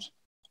ground.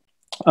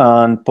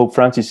 And Pope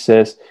Francis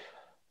says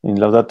in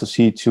Laudato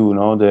Si' too,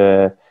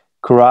 the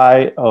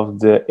cry of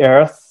the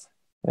earth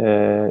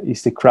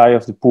is the cry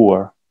of the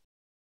poor.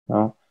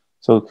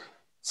 So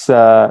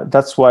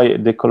that's why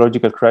the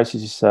ecological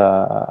crisis is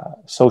a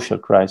social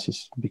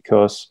crisis,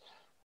 because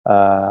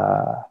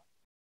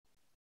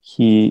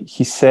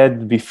he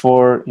said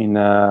before in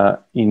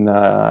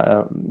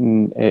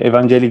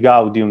Evangelii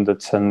Gaudium,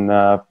 that's an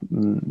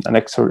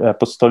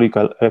apostolic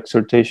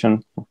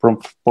exhortation from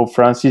Pope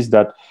Francis,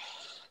 that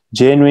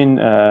genuine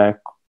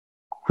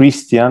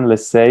Christian,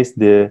 let's say,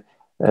 the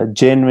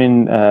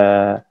genuine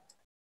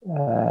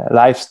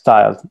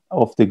lifestyle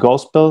of the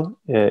gospel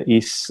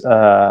is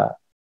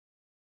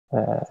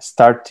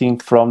starting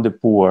from the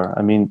poor.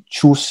 I mean,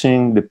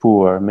 choosing the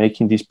poor,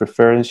 making this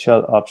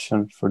preferential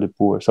option for the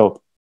poor.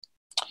 So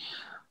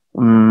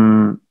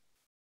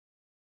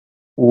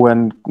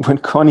when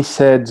Connie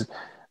said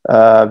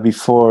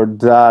before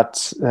that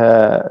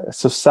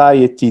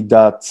society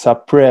that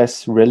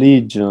suppress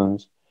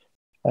religions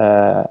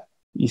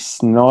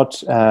is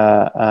not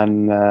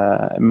an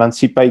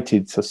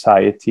emancipated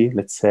society,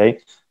 let's say,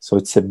 so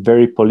it's a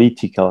very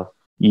political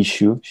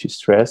issue, she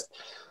stressed.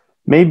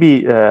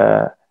 Maybe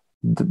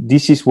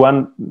this is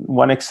one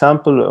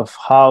example of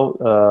how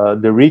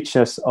the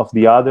richness of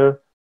the other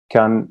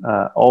can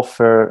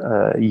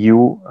offer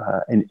you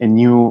a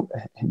new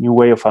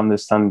way of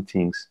understanding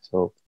things.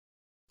 So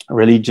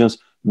religions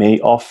may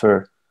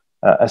offer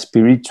a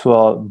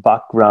spiritual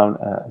background,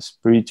 a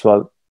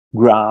spiritual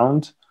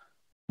ground,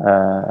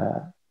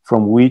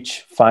 from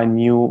which find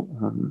new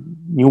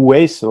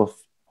ways of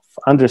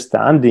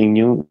understanding,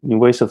 new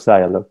ways of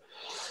dialogue.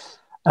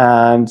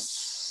 And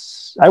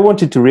I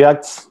wanted to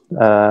react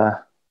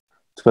to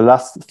the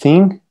last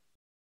thing,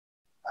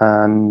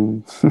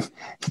 and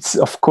it's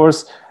of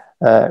course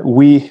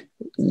we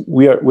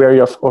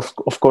are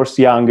of course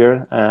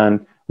younger,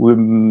 and we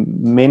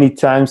many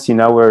times in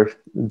our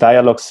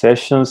dialogue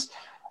sessions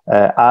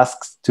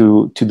asked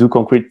to do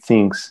concrete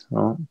things,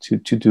 to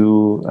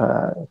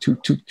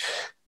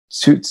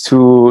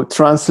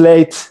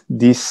translate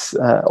this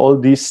all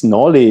this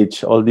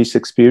knowledge, all this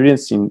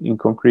experience in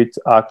concrete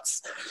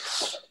acts.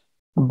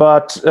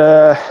 But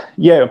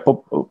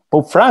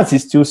Pope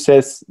Francis too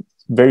says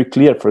very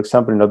clear, for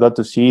example, in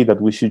Laudato Si',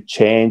 that we should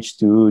change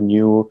to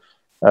new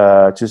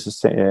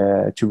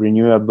to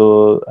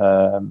renewable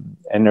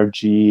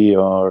energy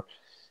or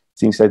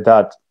things like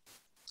that.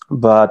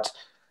 But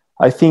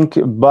I think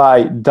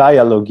by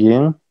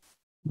dialoguing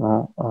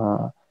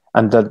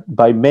and that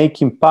by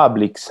making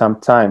public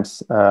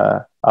sometimes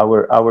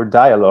our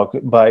dialogue,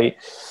 by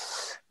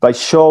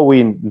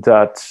showing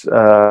that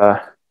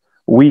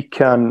we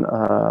can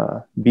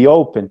be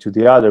open to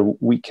the other,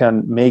 we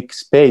can make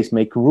space,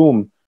 make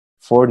room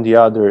for the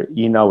other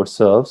in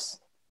ourselves,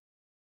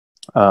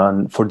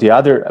 and for the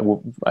other,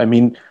 I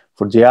mean,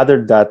 for the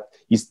other that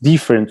is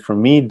different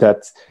from me,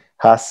 that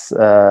has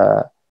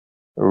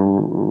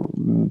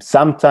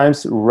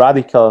sometimes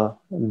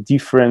radical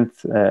different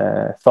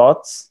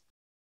thoughts,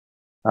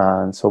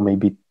 and so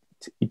maybe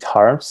it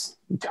hurts,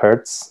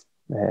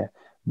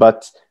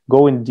 But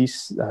going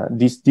this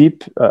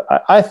deep,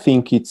 I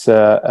think it's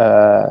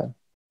a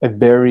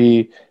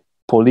very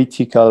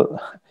political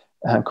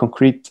and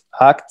concrete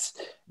act,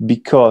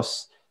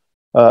 because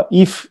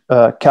if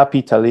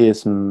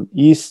capitalism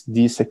is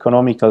this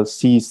economical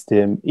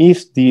system,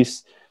 if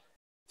this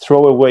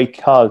throwaway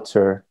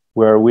culture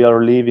where we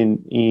are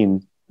living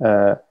in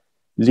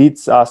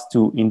leads us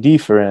to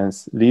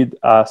indifference, leads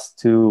us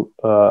to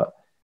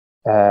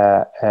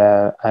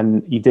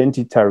an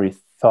identitary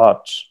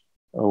thought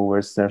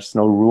where there's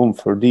no room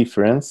for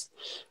difference,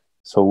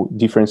 so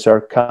differences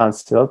are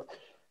cancelled,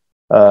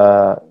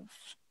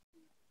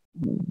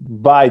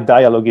 by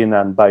dialoguing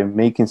and by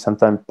making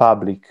sometimes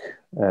public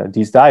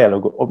this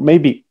dialogue, or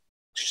maybe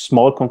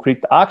small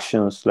concrete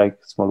actions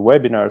like small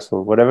webinars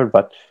or whatever,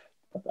 but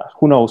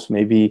who knows,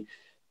 maybe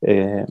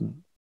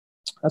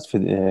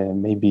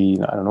maybe,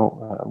 I don't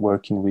know,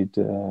 working with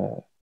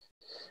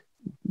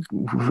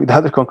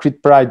other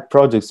concrete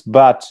projects,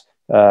 but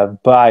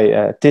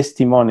by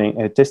testifying,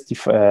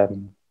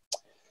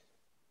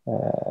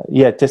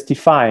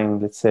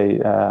 let's say,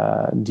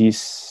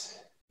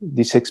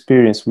 this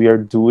experience we are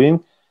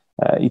doing,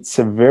 it's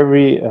a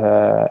very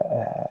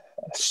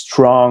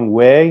strong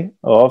way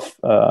of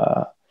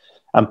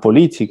and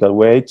political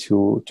way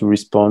to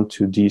respond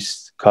to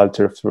this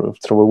culture of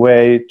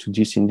throwaway, to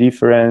this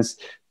indifference,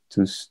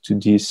 to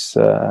this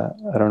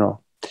I don't know.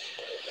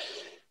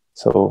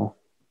 So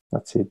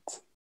that's it.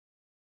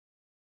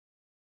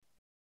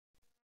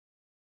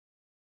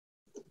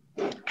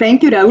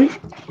 Thank you, Raul.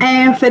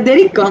 And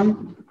Federico,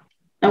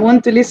 I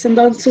want to listen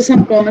also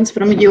some comments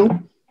from you.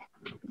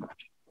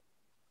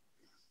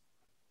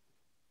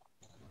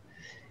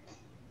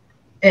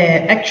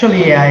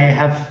 Actually, I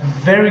have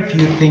very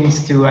few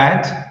things to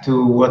add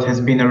to what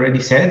has been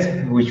already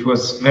said, which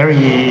was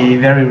very,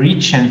 very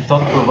rich and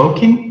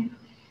thought-provoking.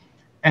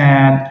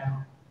 And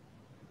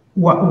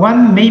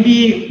one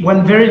very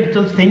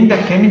little thing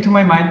that came into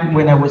my mind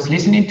when I was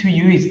listening to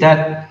you is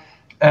that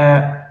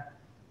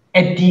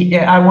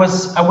I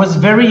was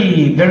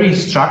very, very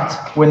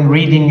struck when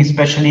reading,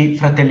 especially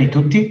Fratelli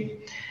Tutti,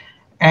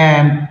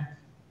 and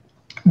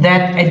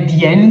that at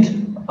the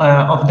end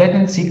of that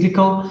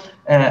encyclical,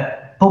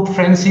 Pope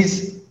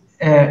Francis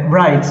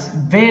writes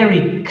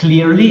very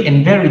clearly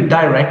and very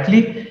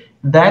directly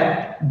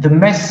that the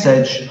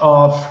message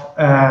of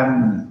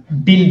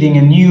building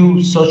a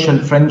new social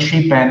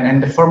friendship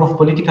and the form of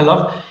political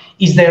love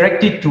is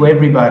directed to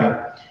everybody.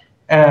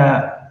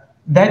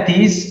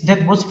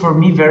 That was for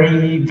me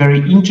very,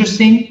 very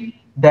interesting,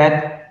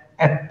 that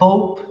a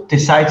Pope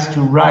decides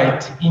to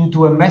write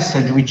into a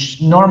message which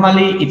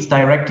normally it's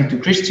directed to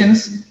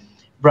Christians,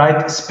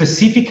 right?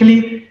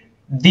 Specifically,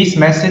 this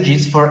message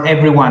is for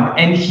everyone.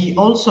 And he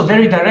also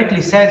very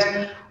directly says,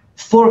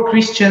 for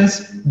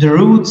Christians, the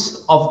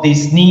roots of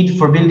this need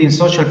for building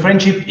social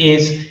friendship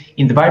is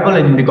in the Bible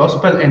and in the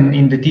Gospel and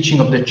in the teaching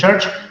of the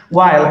Church,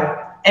 while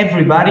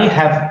everybody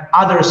have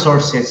other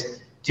sources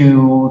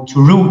to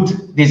root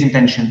this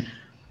intention.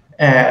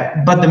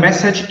 But the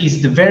message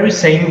is the very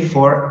same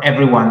for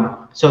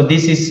everyone. So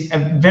this is a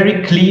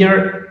very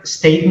clear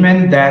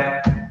statement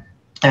that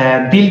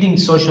building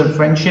social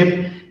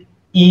friendship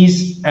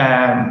is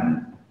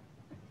a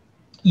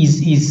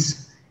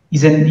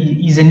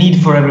need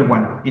for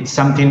everyone. It's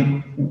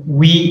something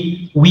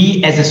we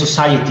as a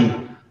society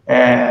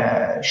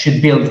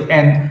should build,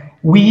 and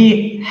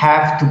we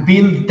have to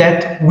build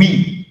that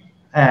we.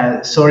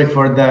 Sorry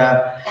for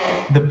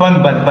the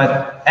pun,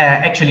 but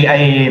actually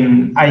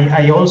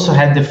I also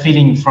had the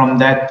feeling from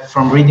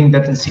reading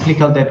that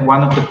encyclical that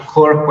one of the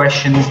core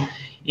questions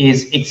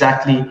is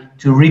exactly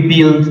to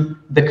rebuild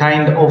the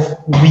kind of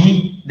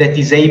we that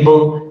is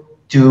able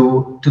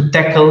to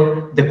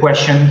tackle the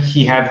question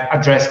he have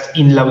addressed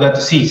in Laudato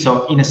Si.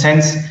 So in a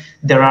sense,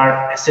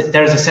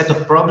 there's a set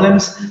of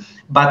problems,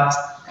 but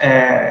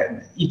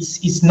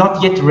it's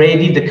not yet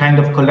ready the kind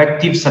of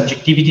collective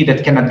subjectivity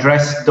that can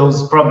address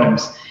those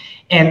problems.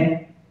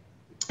 And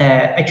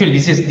actually,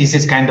 this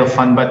is kind of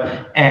fun,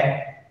 but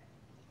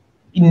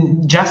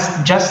in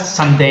just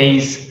some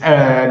days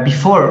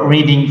before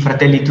reading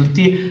Fratelli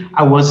Tutti,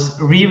 I was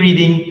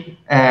rereading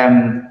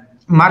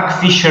Mark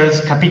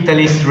Fisher's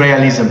Capitalist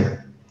Realism.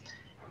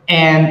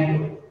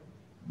 And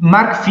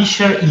Mark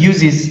Fisher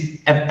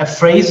uses a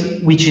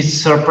phrase which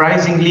is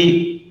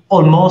surprisingly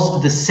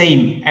almost the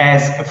same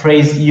as a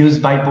phrase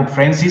used by Pope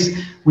Francis,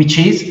 which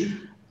is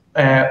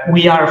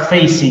we are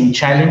facing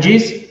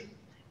challenges,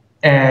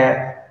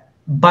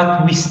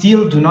 but we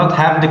still do not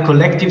have the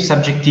collective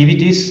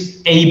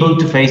subjectivities able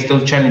to face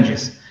those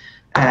challenges.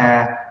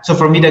 So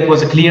for me, that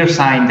was a clear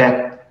sign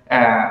that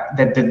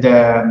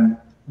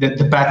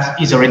the path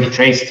is already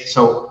traced.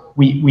 So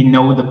we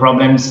know the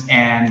problems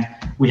and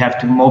we have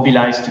to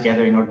mobilize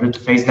together in order to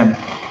face them.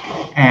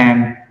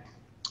 And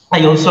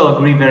I also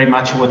agree very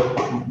much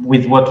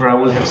with what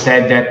Raul has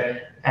said,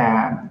 that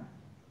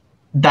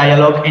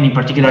dialogue, and in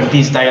particular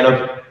this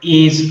dialogue,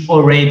 is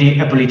already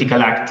a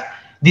political act.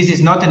 This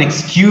is not an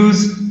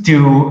excuse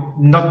to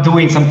not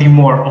doing something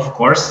more, of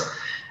course,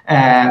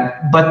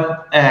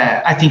 but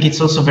I think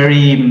it's also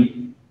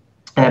very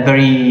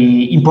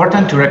very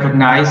important to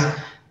recognize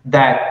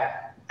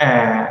that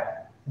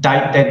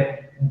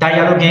that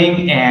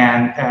dialoguing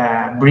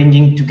and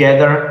bringing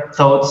together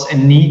thoughts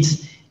and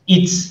needs,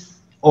 it's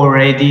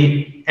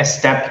already a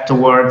step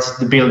towards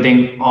the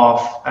building of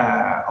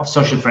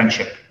social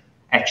friendship.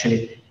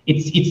 Actually,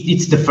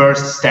 it's the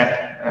first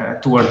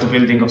step towards the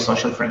building of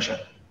social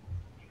friendship.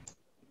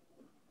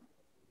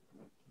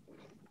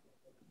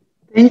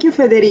 Thank you,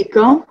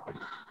 Federico.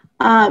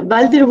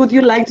 Walter, would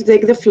you like to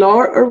take the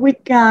floor, or we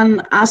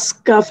can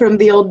ask from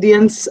the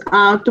audience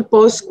to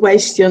pose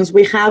questions?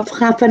 We have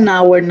half an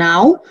hour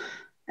now,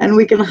 and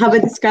we can have a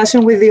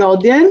discussion with the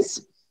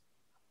audience.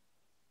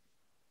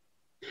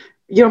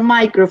 Your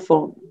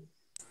microphone.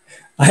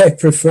 I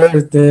prefer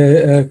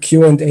the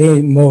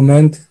Q&A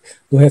moment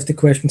to have the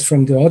questions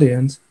from the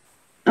audience.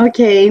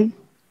 Okay.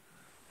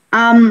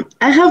 I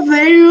have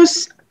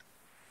various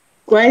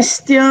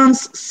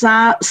questions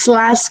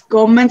 /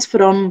 comments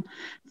from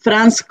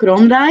Franz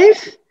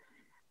Kronreif.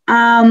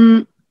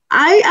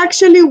 I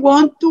actually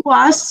want to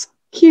ask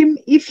him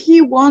if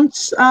he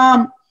wants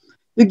to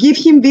give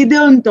him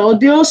video and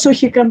audio so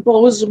he can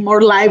pose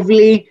more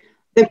lively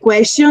the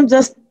question.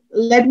 Just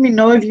let me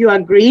know if you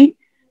agree.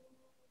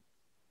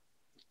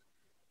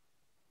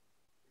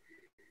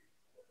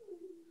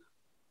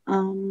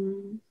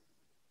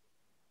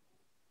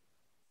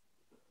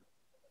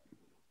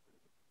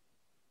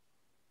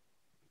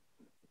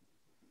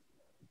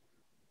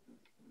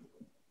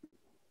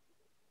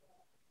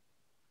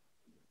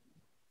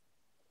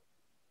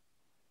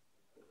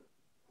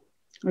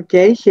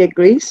 Okay, he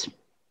agrees.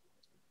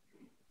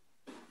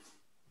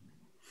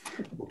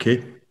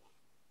 Okay.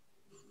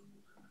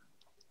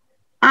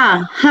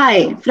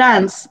 Hi,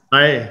 Franz.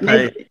 Hi.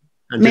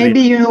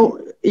 Maybe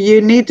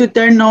you need to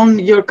turn on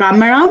your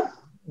camera.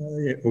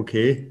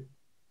 Okay.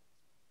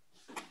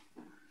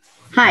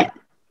 Hi.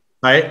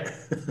 Hi.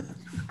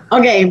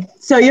 Okay,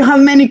 so you have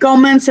many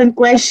comments and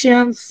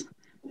questions.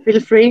 Feel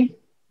free.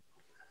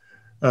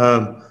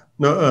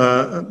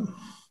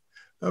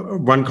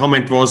 One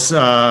comment was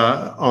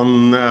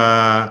on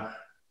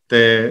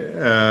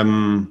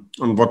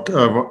what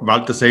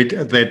Walter said,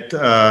 that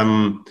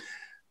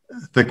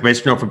the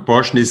question of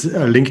abortion is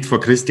linked for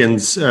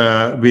Christians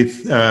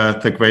with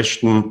the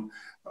question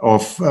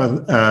of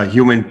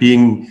human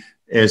being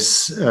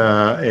as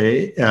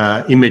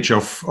an image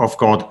of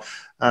God.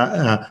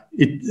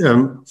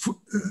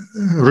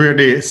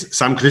 Really,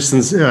 some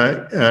Christians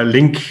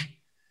link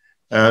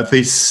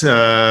this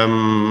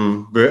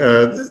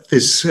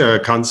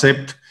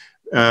concept,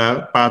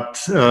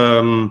 but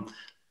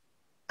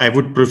I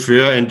would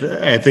prefer, and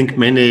I think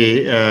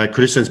many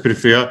Christians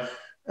prefer,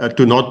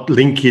 to not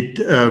link it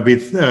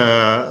with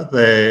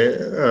the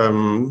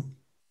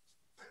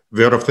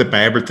word of the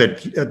Bible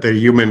that the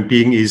human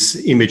being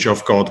is image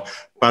of God.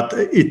 But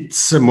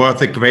it's more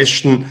the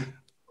question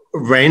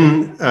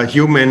when a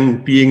human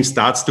being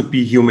starts to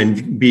be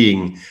human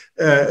being.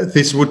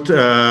 This would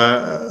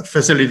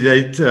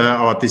facilitate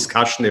our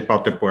discussion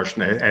about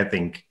abortion, I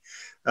think.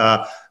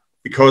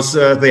 Because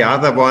the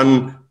other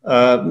one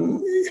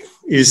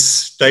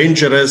is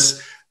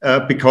dangerous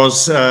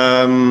because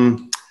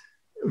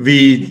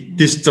we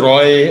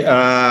destroy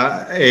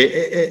a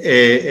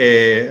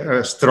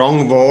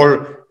strong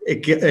wall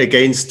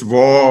against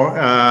war,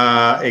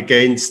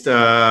 against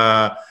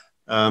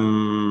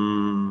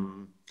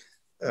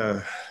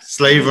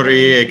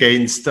slavery,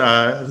 against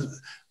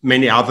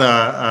many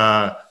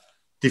other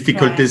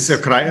difficulties,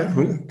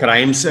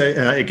 crimes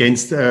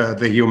against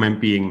the human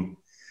being.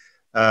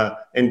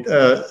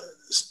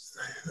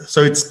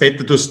 So it's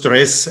better to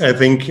stress, I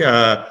think,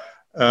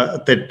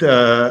 that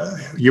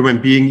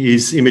human being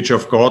is image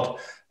of God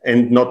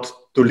and not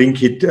to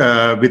link it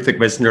with the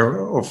question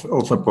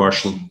of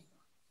abortion.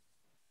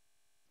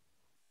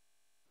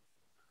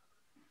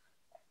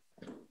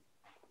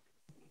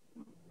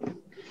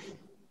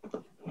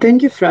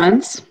 Thank you,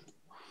 Franz.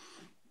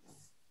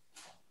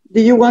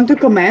 Do you want to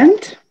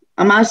comment?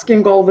 I'm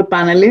asking all the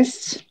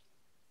panelists.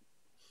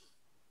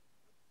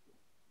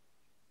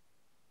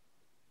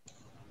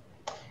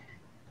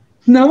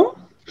 No?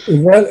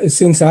 Well,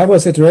 since I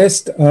was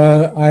addressed,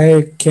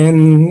 I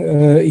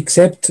can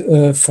accept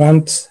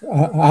Franz's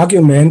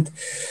argument.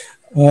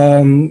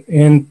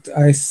 And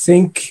I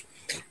think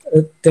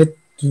that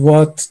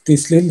what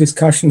this little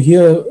discussion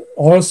here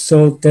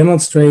also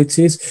demonstrates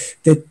is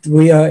that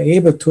we are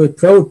able to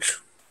approach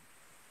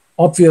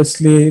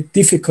obviously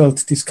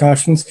difficult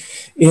discussions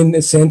in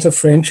a sense of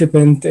friendship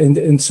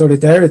and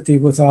solidarity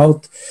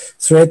without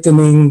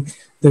threatening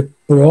the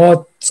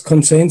broad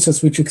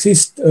consensus which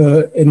exists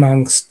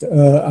amongst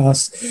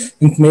us.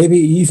 And maybe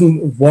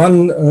even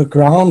one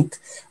ground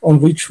on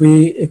which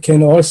we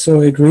can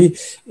also agree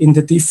in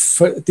the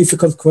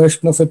difficult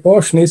question of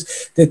abortion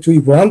is that we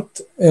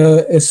want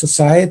a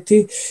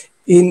society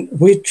in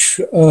which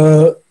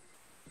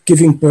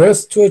giving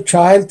birth to a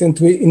child and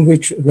in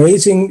which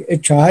raising a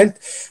child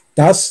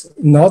does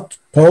not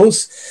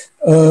pose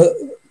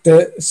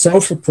the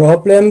social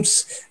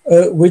problems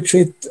which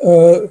it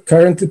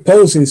currently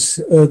poses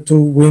to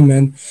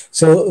women,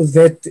 so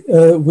that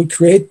we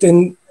create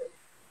an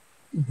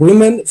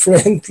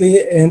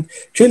women-friendly and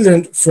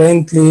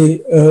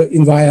children-friendly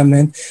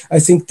environment. I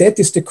think that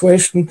is the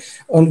question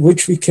on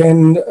which we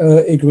can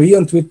agree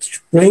and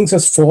which brings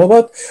us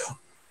forward.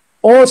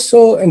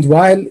 Also, and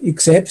while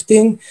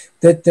accepting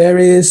that there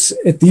is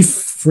a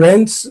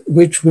difference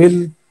which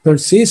will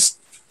persist,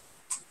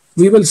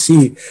 we will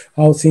see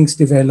how things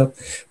develop.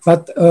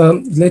 But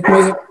let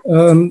me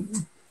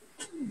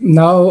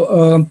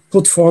now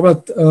put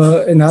forward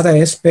another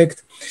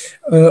aspect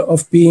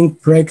of being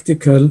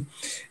practical.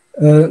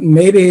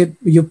 Maybe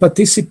you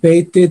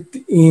participated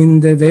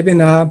in the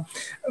webinar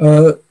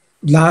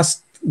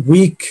last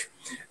week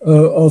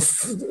of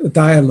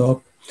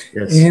DIALOP.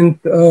 Yes. And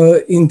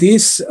in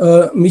this,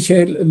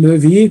 Michael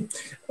Levy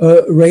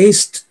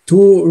raised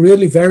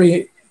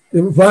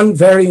one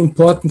very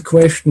important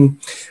question.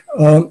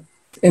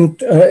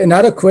 And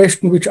another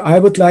question which I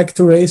would like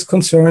to raise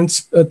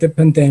concerns the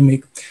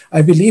pandemic.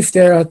 I believe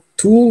there are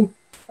two,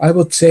 I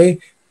would say,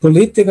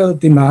 political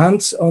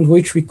demands on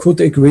which we could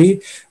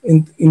agree,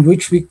 in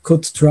which we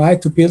could try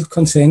to build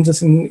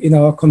consensus in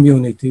our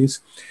communities.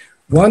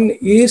 One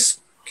is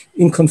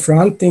in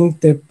confronting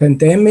the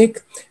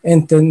pandemic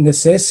and the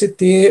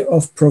necessity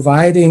of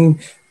providing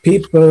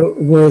people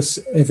with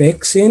a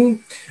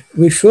vaccine.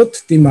 We should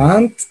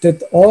demand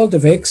that all the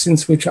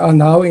vaccines which are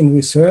now in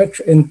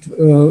research and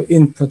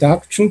in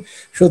production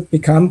should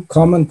become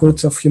common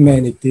goods of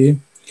humanity.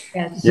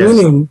 Yes.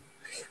 Meaning,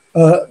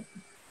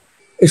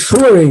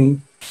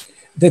 assuring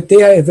that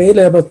they are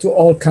available to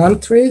all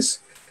countries,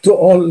 to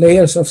all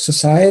layers of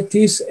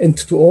societies, and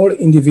to all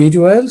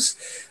individuals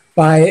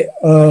by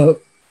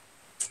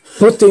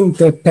putting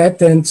the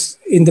patents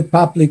in the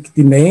public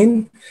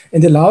domain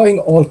and allowing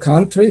all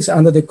countries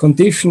under the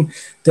condition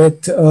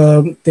that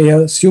they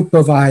are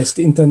supervised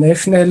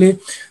internationally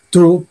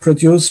to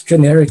produce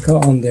generica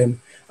on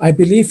them. I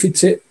believe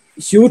it's a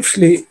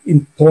hugely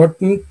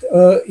important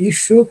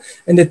issue,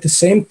 and at the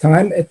same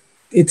time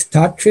it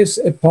touches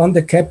upon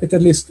the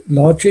capitalist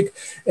logic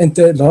and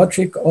the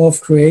logic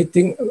of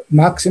creating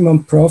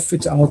maximum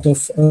profits out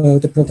of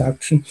the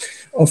production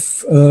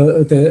of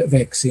the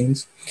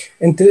vaccines.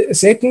 And the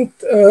second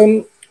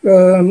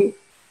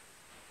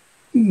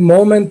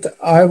moment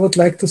I would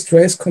like to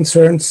stress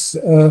concerns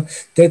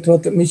that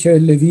what Michael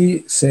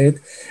Levy said.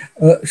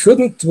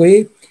 Shouldn't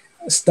we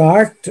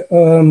start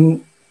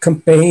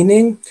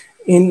campaigning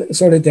in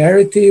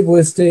solidarity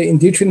with the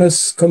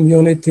indigenous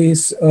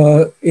communities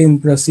in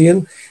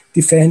Brazil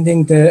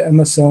defending the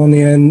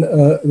Amazonian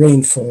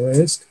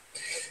rainforest?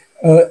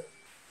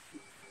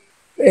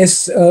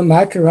 As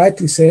Michael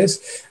rightly says,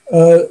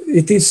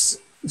 it is,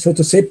 so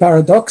to say,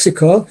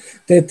 paradoxical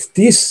that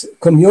these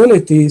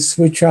communities,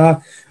 which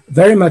are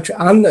very much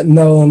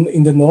unknown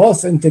in the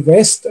north and the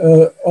west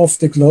of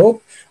the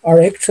globe, are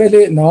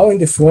actually now in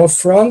the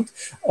forefront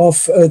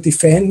of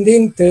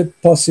defending the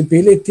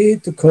possibility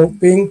to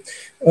coping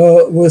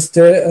with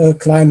the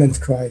climate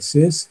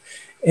crisis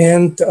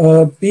and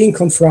being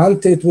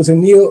confronted with a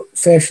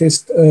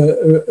neo-fascist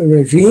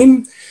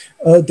regime.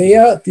 They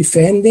are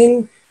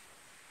defending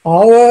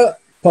our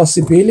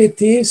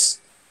possibilities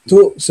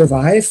to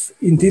survive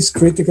in this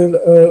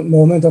critical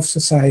moment of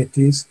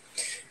societies.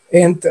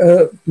 And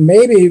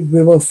maybe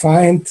we will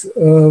find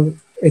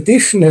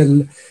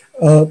additional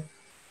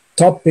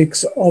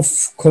topics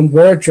of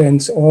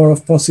convergence or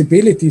of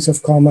possibilities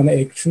of common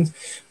actions.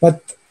 But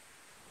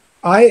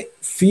I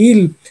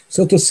feel,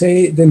 so to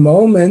say, the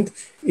moment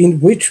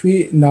in which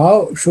we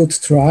now should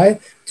try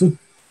to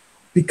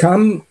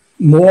become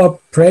more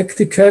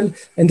practical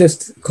and,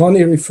 as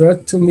Connie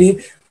referred to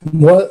me,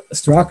 more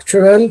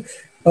structural,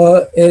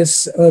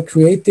 as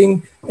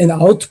creating an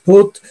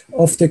output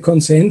of the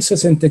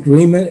consensus and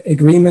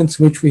agreements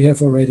which we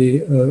have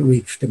already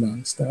reached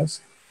amongst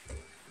us.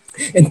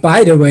 And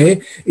by the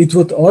way, it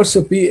would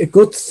also be a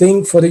good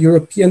thing for the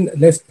European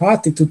Left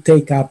Party to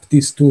take up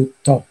these two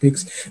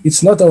topics.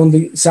 It's not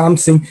only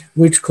something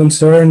which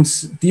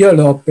concerns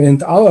DIALOP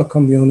and our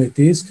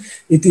communities,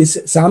 it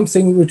is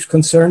something which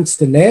concerns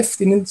the left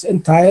in its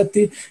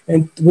entirety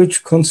and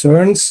which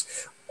concerns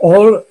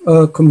all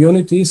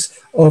communities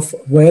of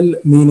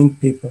well-meaning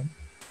people.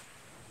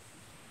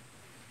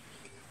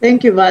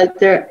 Thank you,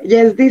 Walter.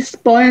 Yes, this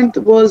point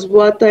was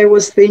what I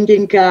was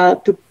thinking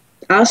to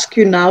ask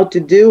you now to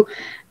do.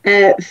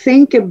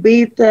 Think a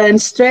bit and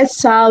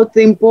stress out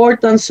the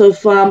importance of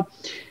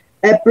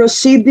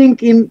proceeding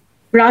in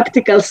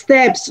practical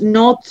steps,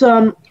 not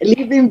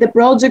leaving the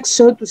project,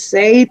 so to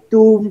say,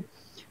 to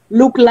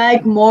look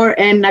like more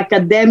an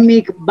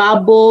academic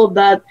bubble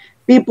that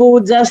people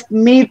would just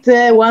meet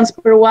once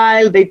per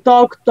while, they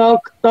talk,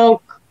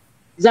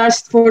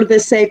 just for the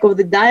sake of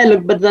the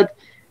dialogue, but that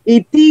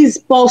it is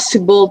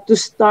possible to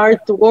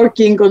start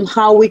working on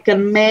how we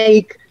can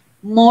make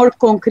more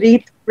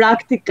concrete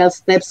practical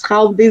steps,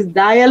 how this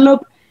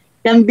dialogue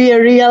can be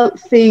a real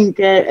thing,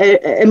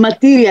 a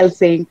material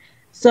thing.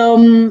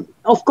 So,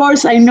 of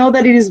course, I know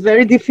that it is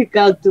very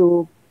difficult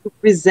to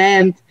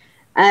present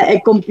a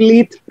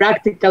complete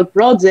practical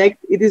project.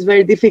 It is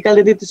very difficult,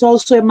 and it is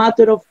also a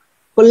matter of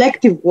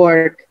collective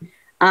work.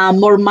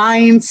 More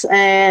minds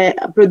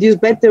produce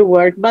better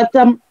work. But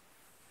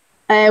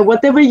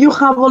whatever you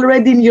have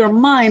already in your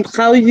mind,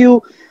 how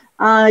you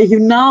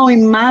now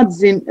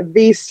imagine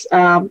these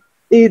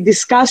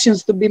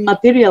discussions to be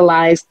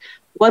materialized,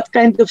 what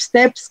kind of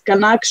steps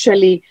can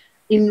actually,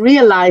 in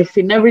real life,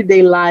 in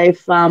everyday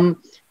life,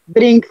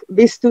 bring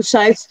these two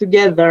sides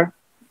together?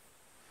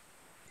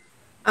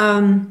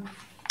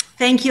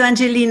 Thank you,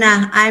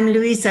 Angelina. I'm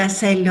Luisa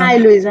Cello. Hi,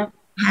 Luisa.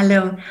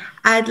 Hello.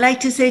 I'd like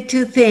to say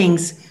two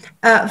things.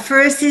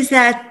 First is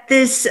that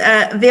this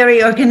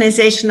very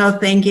organizational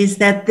thing is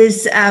that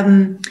this,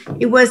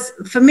 it was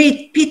for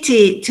me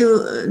pity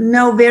to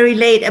know very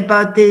late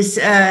about this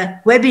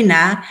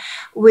webinar,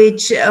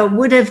 which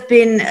would have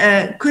been,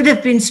 could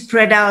have been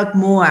spread out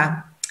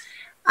more.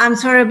 I'm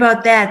sorry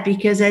about that,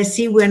 because I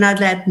see we're not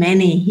that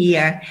many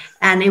here,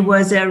 and it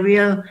was a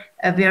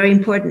very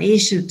important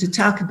issue to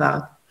talk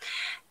about.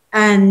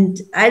 And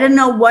I don't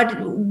know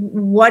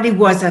what it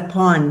was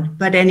upon,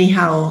 but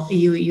anyhow,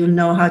 you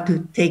know how to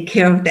take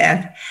care of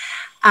that.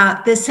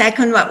 The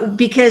second one,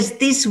 because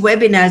these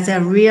webinars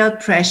are real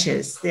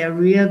precious, they're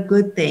real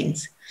good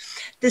things.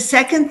 The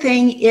second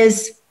thing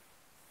is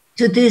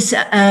to this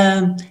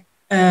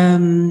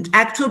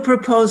actual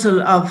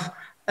proposal of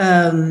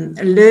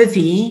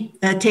Levy,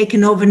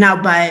 taken over now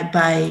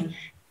by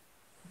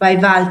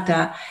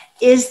Walter,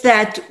 is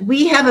that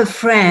we have a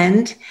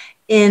friend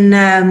in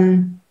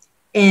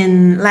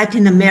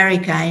Latin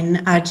America,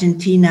 in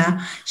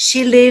Argentina.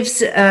 She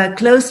lives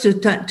close to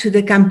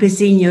the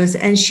campesinos,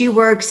 and she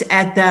works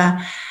at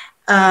the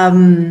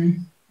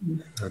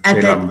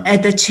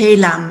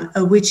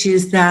CELAM, which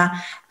is the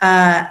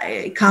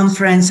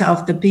conference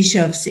of the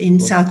bishops in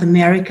South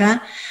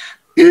America.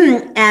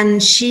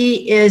 And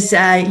she is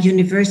a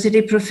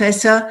university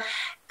professor,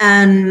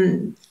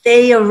 and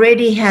they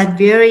already had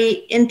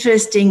very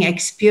interesting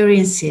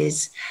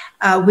experiences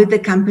with the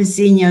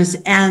campesinos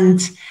and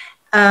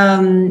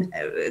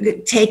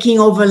taking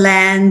over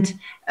land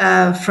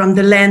from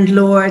the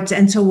landlords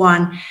and so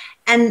on.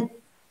 And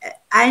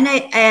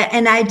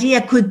an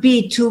idea could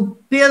be to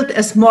build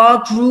a small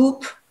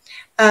group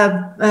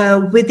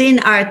within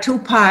our two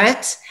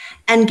parts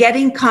and get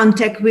in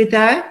contact with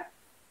her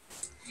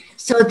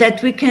so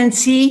that we can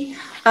see,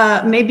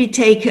 maybe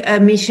take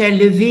Michel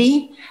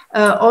Levy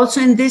also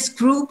in this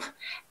group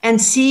and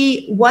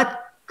see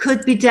what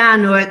could be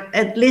done, or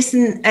at least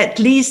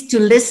to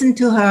listen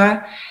to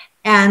her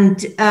and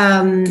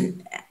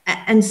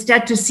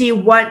start to see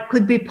what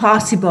could be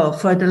possible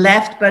for the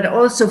left, but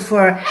also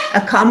for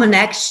a common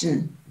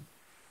action.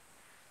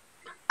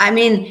 I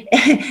mean,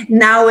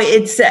 now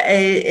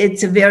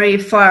it's very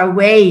far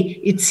away.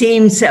 It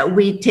seems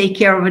we take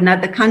care of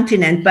another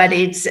continent, but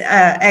it's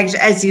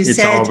as you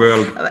said, our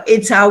world.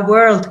 It's our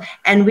world,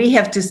 and we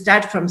have to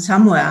start from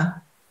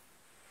somewhere.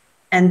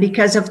 And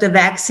because of the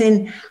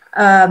vaccine.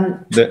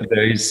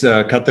 There is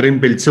Catherine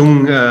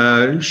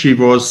Belzung. She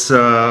was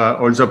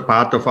also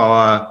part of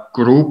our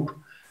group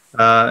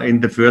in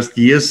the first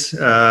years.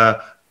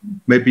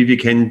 Maybe we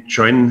can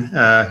join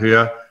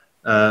her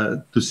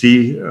to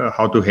see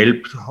how to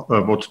help,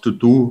 what to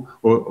do,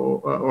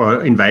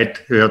 or invite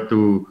her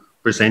to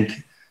present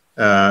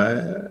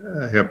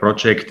her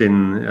project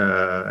in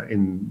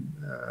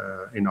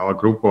our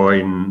group or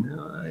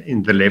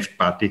in the left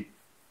party.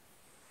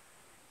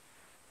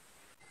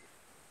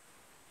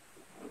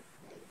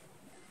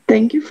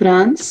 Thank you,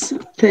 Franz.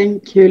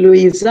 Thank you,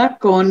 Luisa.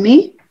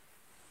 Connie?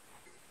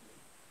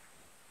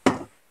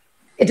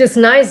 It is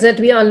nice that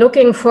we are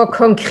looking for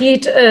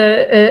concrete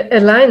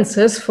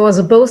alliances for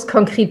the both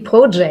concrete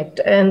project.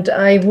 And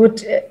I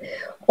would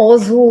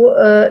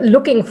also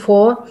looking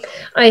for,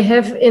 I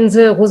have in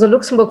the Rosa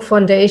Luxemburg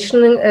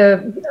Foundation,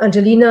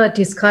 Angelina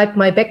described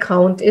my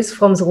background is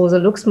from the Rosa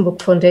Luxemburg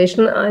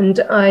Foundation, and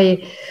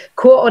I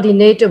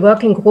coordinate a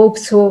working group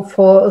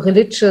for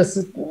religious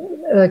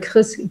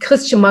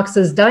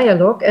Christian-Marxist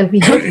dialogue, and we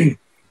have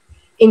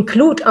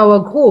include our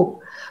group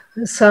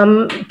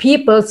some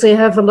people, they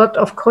have a lot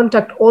of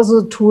contact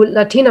also to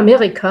Latin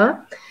America.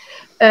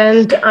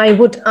 And I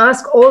would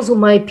ask also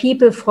my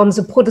people from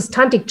the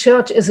Protestant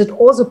Church, is it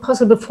also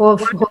possible for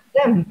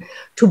them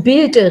to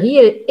build a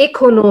real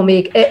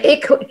economic,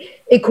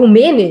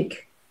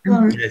 ecumenic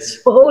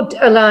broad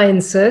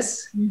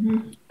alliances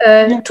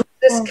to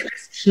these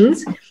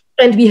Christians?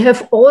 And we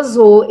have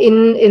also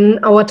in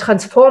our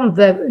Transform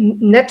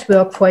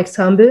network, for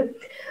example,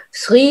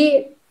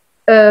 3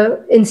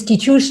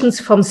 institutions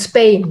from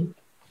Spain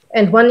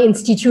and 1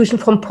 institution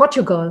from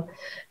Portugal.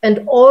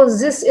 And all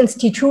these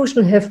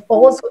institutions have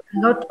also a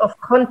lot of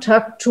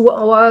contact to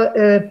our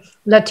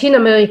Latin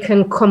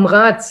American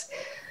comrades.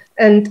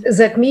 And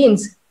that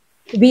means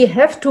we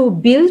have to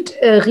build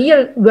a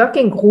real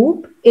working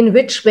group in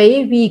which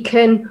way we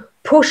can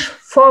push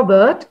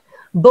forward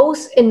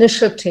both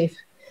initiatives.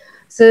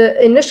 The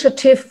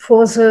initiative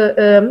for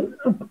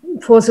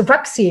the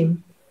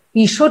vaccine,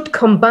 we should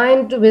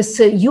combine with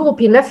the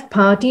European Left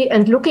Party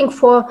and looking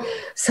for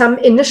some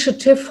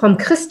initiative from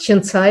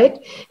Christian side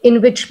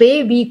in which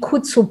way we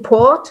could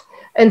support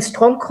and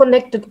strong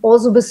connected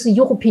also with the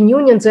European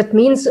Union. That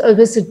means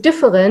with the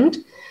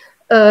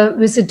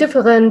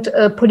different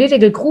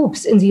political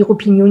groups in the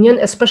European Union,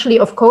 especially,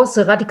 of course,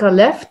 the radical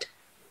left.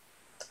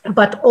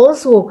 But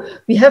also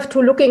we have to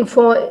looking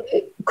for,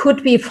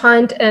 could we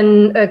find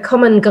a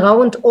common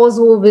ground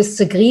also with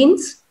the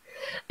Greens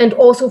and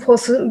also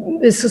with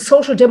the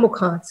Social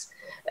Democrats.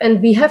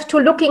 And we have to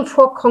looking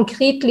for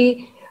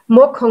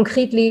more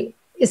concretely,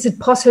 is it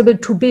possible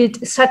to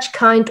build such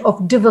kind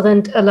of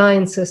different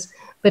alliances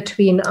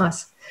between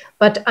us?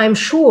 But I'm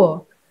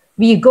sure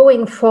we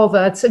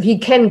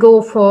can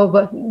go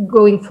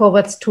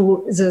forwards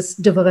to this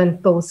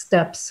different both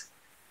steps.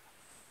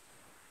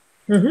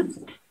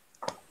 Mm-hmm.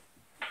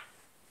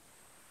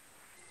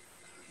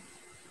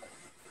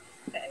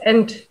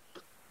 And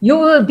you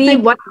will be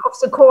one of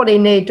the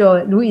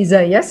coordinator,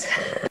 Luisa, yes?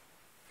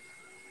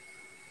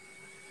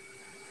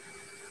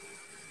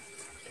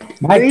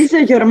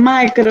 Luisa, your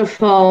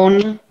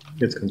microphone.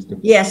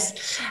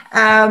 Yes.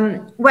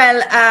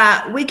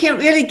 Well, we can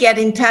really get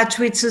in touch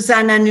with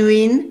Susanna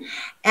Nguyen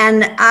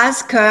and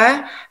ask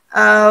her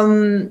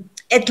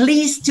at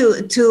least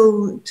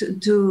to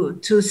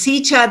see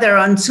each other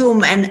on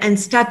Zoom and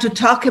start to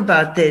talk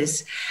about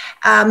this.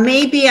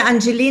 Maybe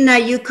Angelina,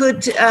 you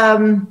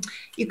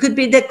could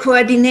be the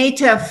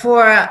coordinator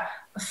for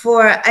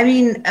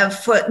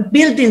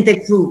building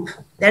the group.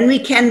 Then we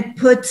can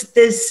put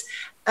this.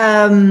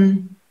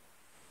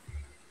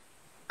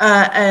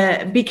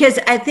 Because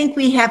I think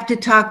we have to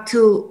talk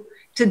to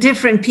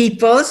different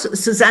people.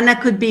 Susanna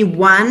could be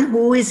one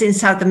who is in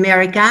South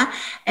America,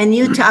 and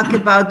you talk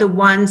about the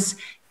ones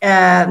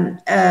in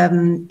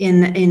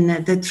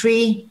the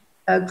three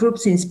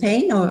groups in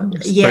Spain, or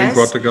Spain, yes,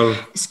 Portugal.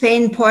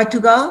 Spain,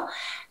 Portugal.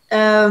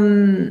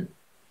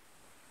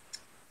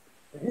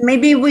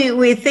 Maybe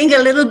we think a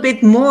little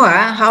bit more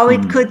how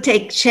it could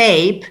take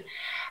shape,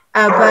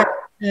 but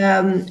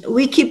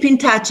we keep in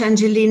touch,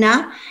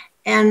 Angelina.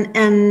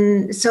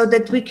 And so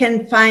that we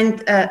can find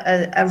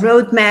a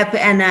roadmap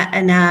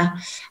and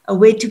a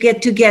way to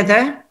get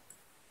together.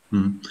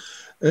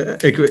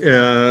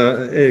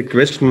 A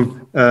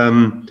question: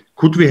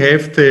 could we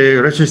have the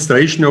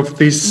registration of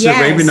this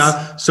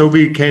webinar so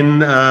we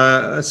can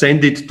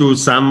send it to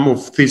some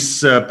of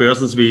these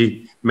persons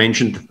we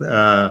mentioned?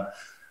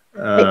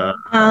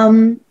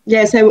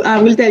 Yes,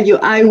 I will tell you.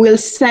 I will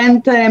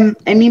send an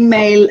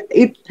email.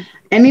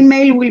 An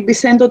email will be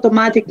sent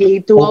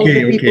automatically to all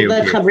the people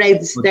that have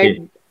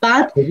registered.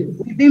 But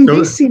within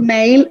this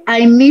email,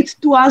 I need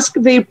to ask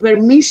their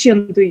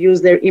permission to use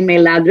their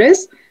email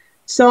address.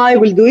 So I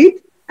will do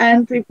it.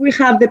 And if we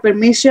have the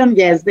permission,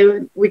 yes,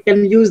 we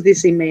can use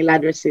these email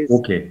addresses.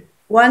 Okay.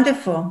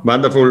 Wonderful.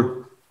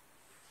 Wonderful.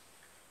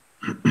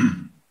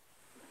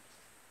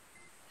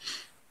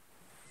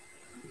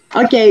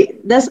 Okay.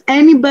 Does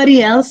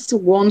anybody else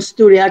wants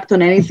to react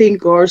on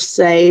anything or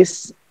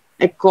says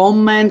a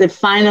comment, a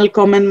final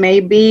comment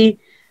maybe?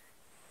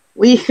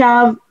 We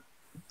have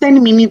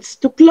 10 minutes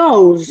to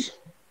close.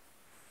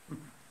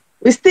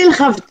 We still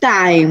have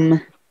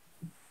time.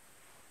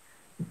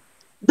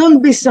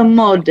 Don't be so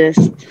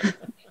modest.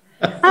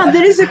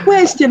 There is a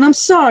question. I'm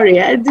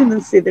sorry, I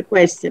didn't see the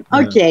question.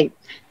 Okay,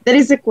 there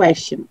is a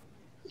question.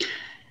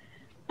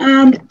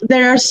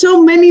 There are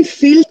so many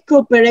field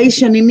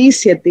cooperation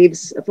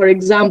initiatives. For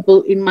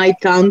example, in my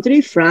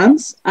country,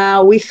 France,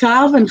 we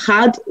have and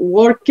had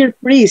worker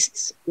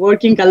priests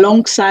working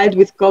alongside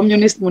with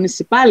communist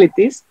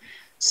municipalities,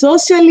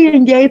 socially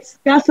engaged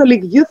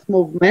Catholic youth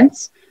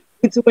movements,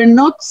 which were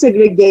not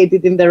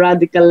segregated in the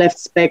radical left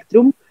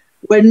spectrum,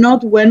 were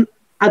not when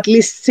at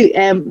least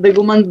the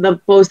woman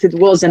that posted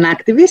was an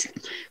activist,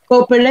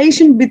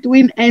 cooperation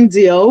between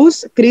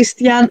NGOs,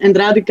 Christian and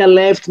radical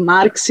left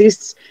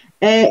Marxists,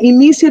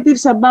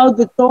 initiatives about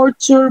the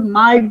torture,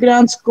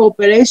 migrants,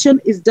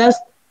 cooperation is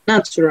just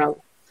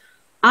natural.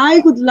 I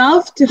would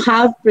love to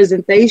have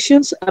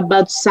presentations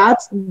about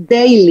such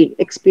daily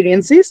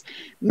experiences.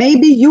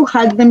 Maybe you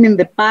had them in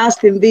the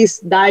past in this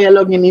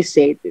dialogue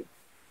initiative.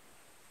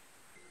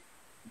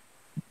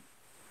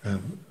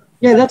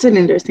 Yeah, that's an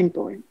interesting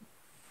point.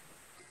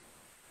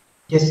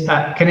 Yes,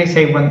 can I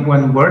say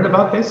one word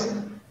about this?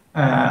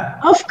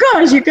 Of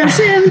course, you can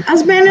say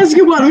as many as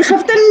you want. We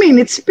have 10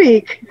 minutes,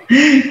 speak.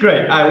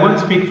 Great, I won't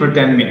speak for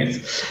 10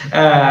 minutes.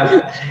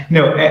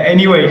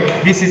 Anyway,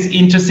 this is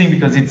interesting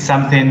because it's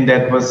something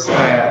that was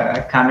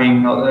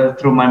coming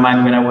through my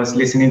mind when I was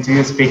listening to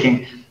you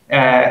speaking.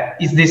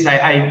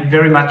 I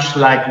very much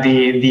like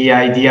the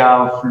idea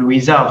of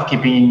Luisa of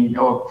keeping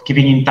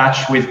in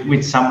touch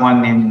with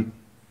someone in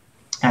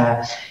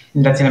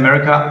Latin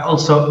America,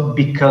 also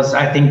because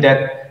I think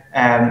that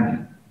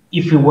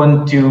if we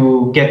want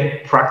to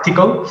get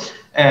practical,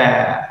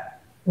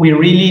 we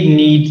really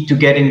need to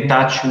get in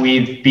touch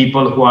with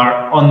people who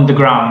are on the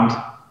ground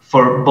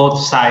for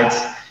both sides,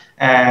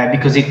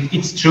 because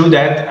it's true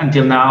that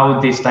until now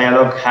this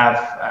dialogue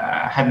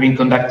have been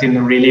conducted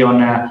really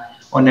on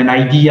on an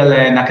ideal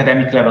and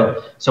academic level.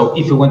 So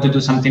if we want to do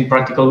something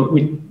practical,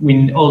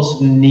 we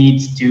also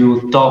need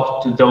to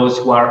talk to those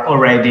who are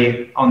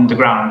already on the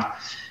ground.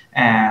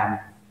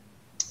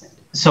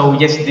 So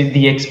yes,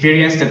 the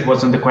experience that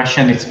was on the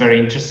question, it's very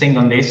interesting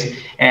on this.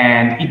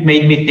 And it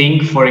made me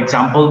think, for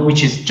example,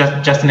 which is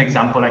just an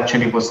example,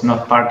 actually was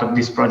not part of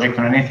this project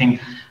or anything,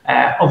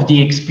 of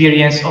the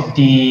experience of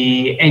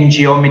the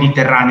NGO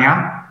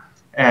Mediterranea,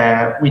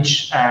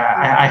 which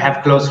I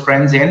have close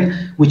friends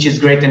in, which is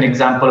great an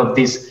example of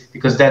this,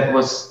 because that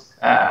was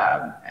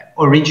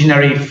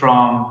originally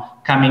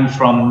coming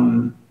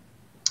from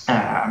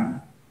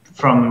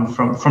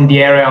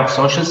the area of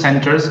social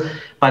centers,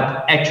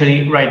 but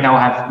actually right now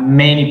have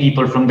many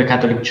people from the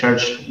Catholic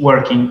Church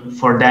working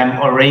for them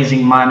or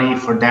raising money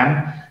for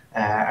them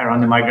around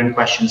the migrant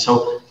question.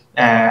 So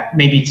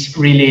maybe it's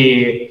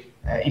really,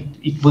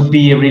 it would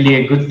be really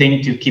a good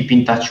thing to keep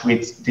in touch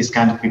with this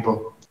kind of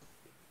people.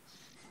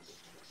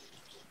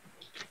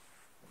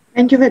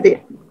 Thank you,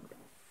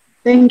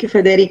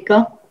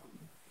 Federico.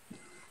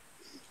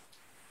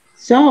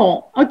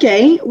 So,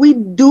 okay, we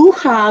do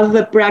have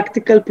a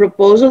practical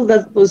proposal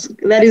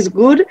that is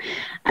good.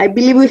 I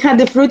believe we had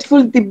a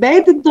fruitful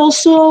debate, and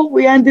also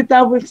we ended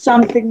up with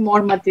something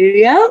more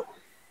material.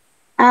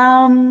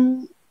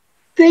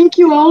 Thank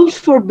you all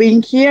for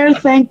being here.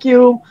 Thank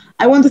you.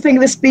 I want to thank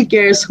the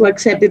speakers who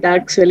accepted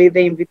actually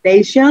the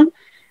invitation,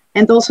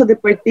 and also the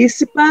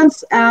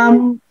participants.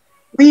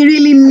 We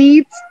really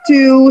need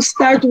to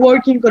start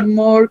working on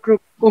more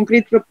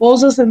concrete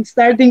proposals and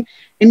starting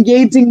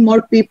engaging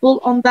more people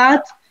on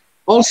that,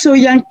 also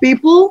young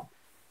people.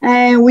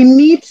 We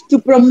need to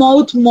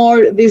promote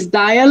more this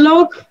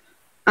dialogue.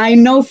 I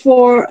know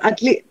for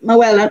at least,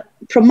 well,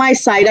 from my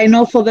side, I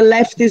know for the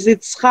leftists,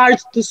 it's hard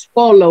to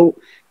swallow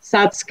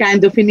such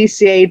kind of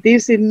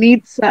initiatives. It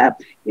needs,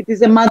 it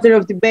is a matter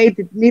of debate.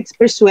 It needs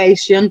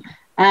persuasion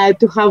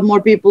to have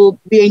more people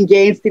be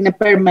engaged in a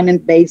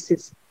permanent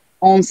basis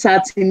on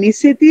such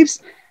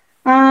initiatives.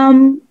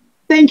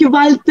 Thank you,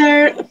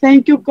 Walter.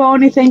 Thank you,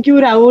 Connie. Thank you,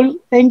 Raul.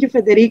 Thank you,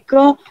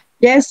 Federico.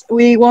 Yes,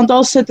 we want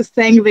also to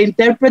thank the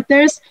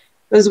interpreters,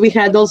 because we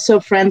had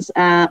also French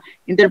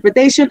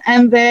interpretation,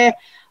 and the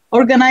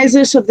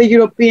organizers of the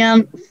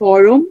European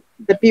Forum,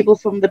 the people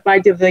from the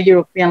Party of the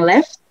European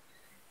Left.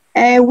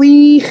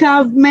 We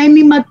have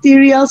many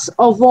materials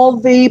of all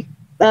the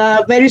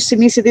various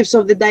initiatives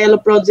of the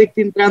DIALOP project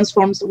in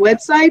Transform's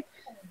website.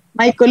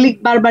 My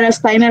colleague Barbara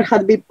Steiner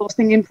had been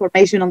posting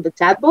information on the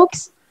chat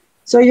box,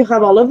 so you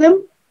have all of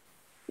them.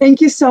 Thank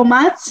you so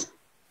much.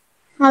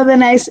 Have a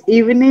nice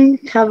evening.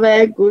 Have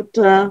a good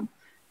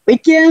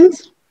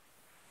weekend.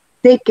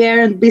 Take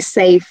care and be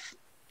safe.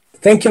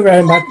 Thank you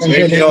very much,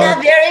 Angelina.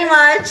 Thank you very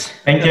much.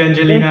 Thank you,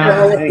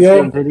 Angelina. Thank you,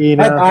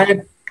 Angelina.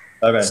 Bye-bye.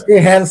 Bye-bye. Stay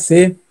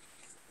healthy.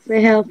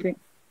 Stay healthy.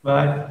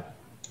 Bye.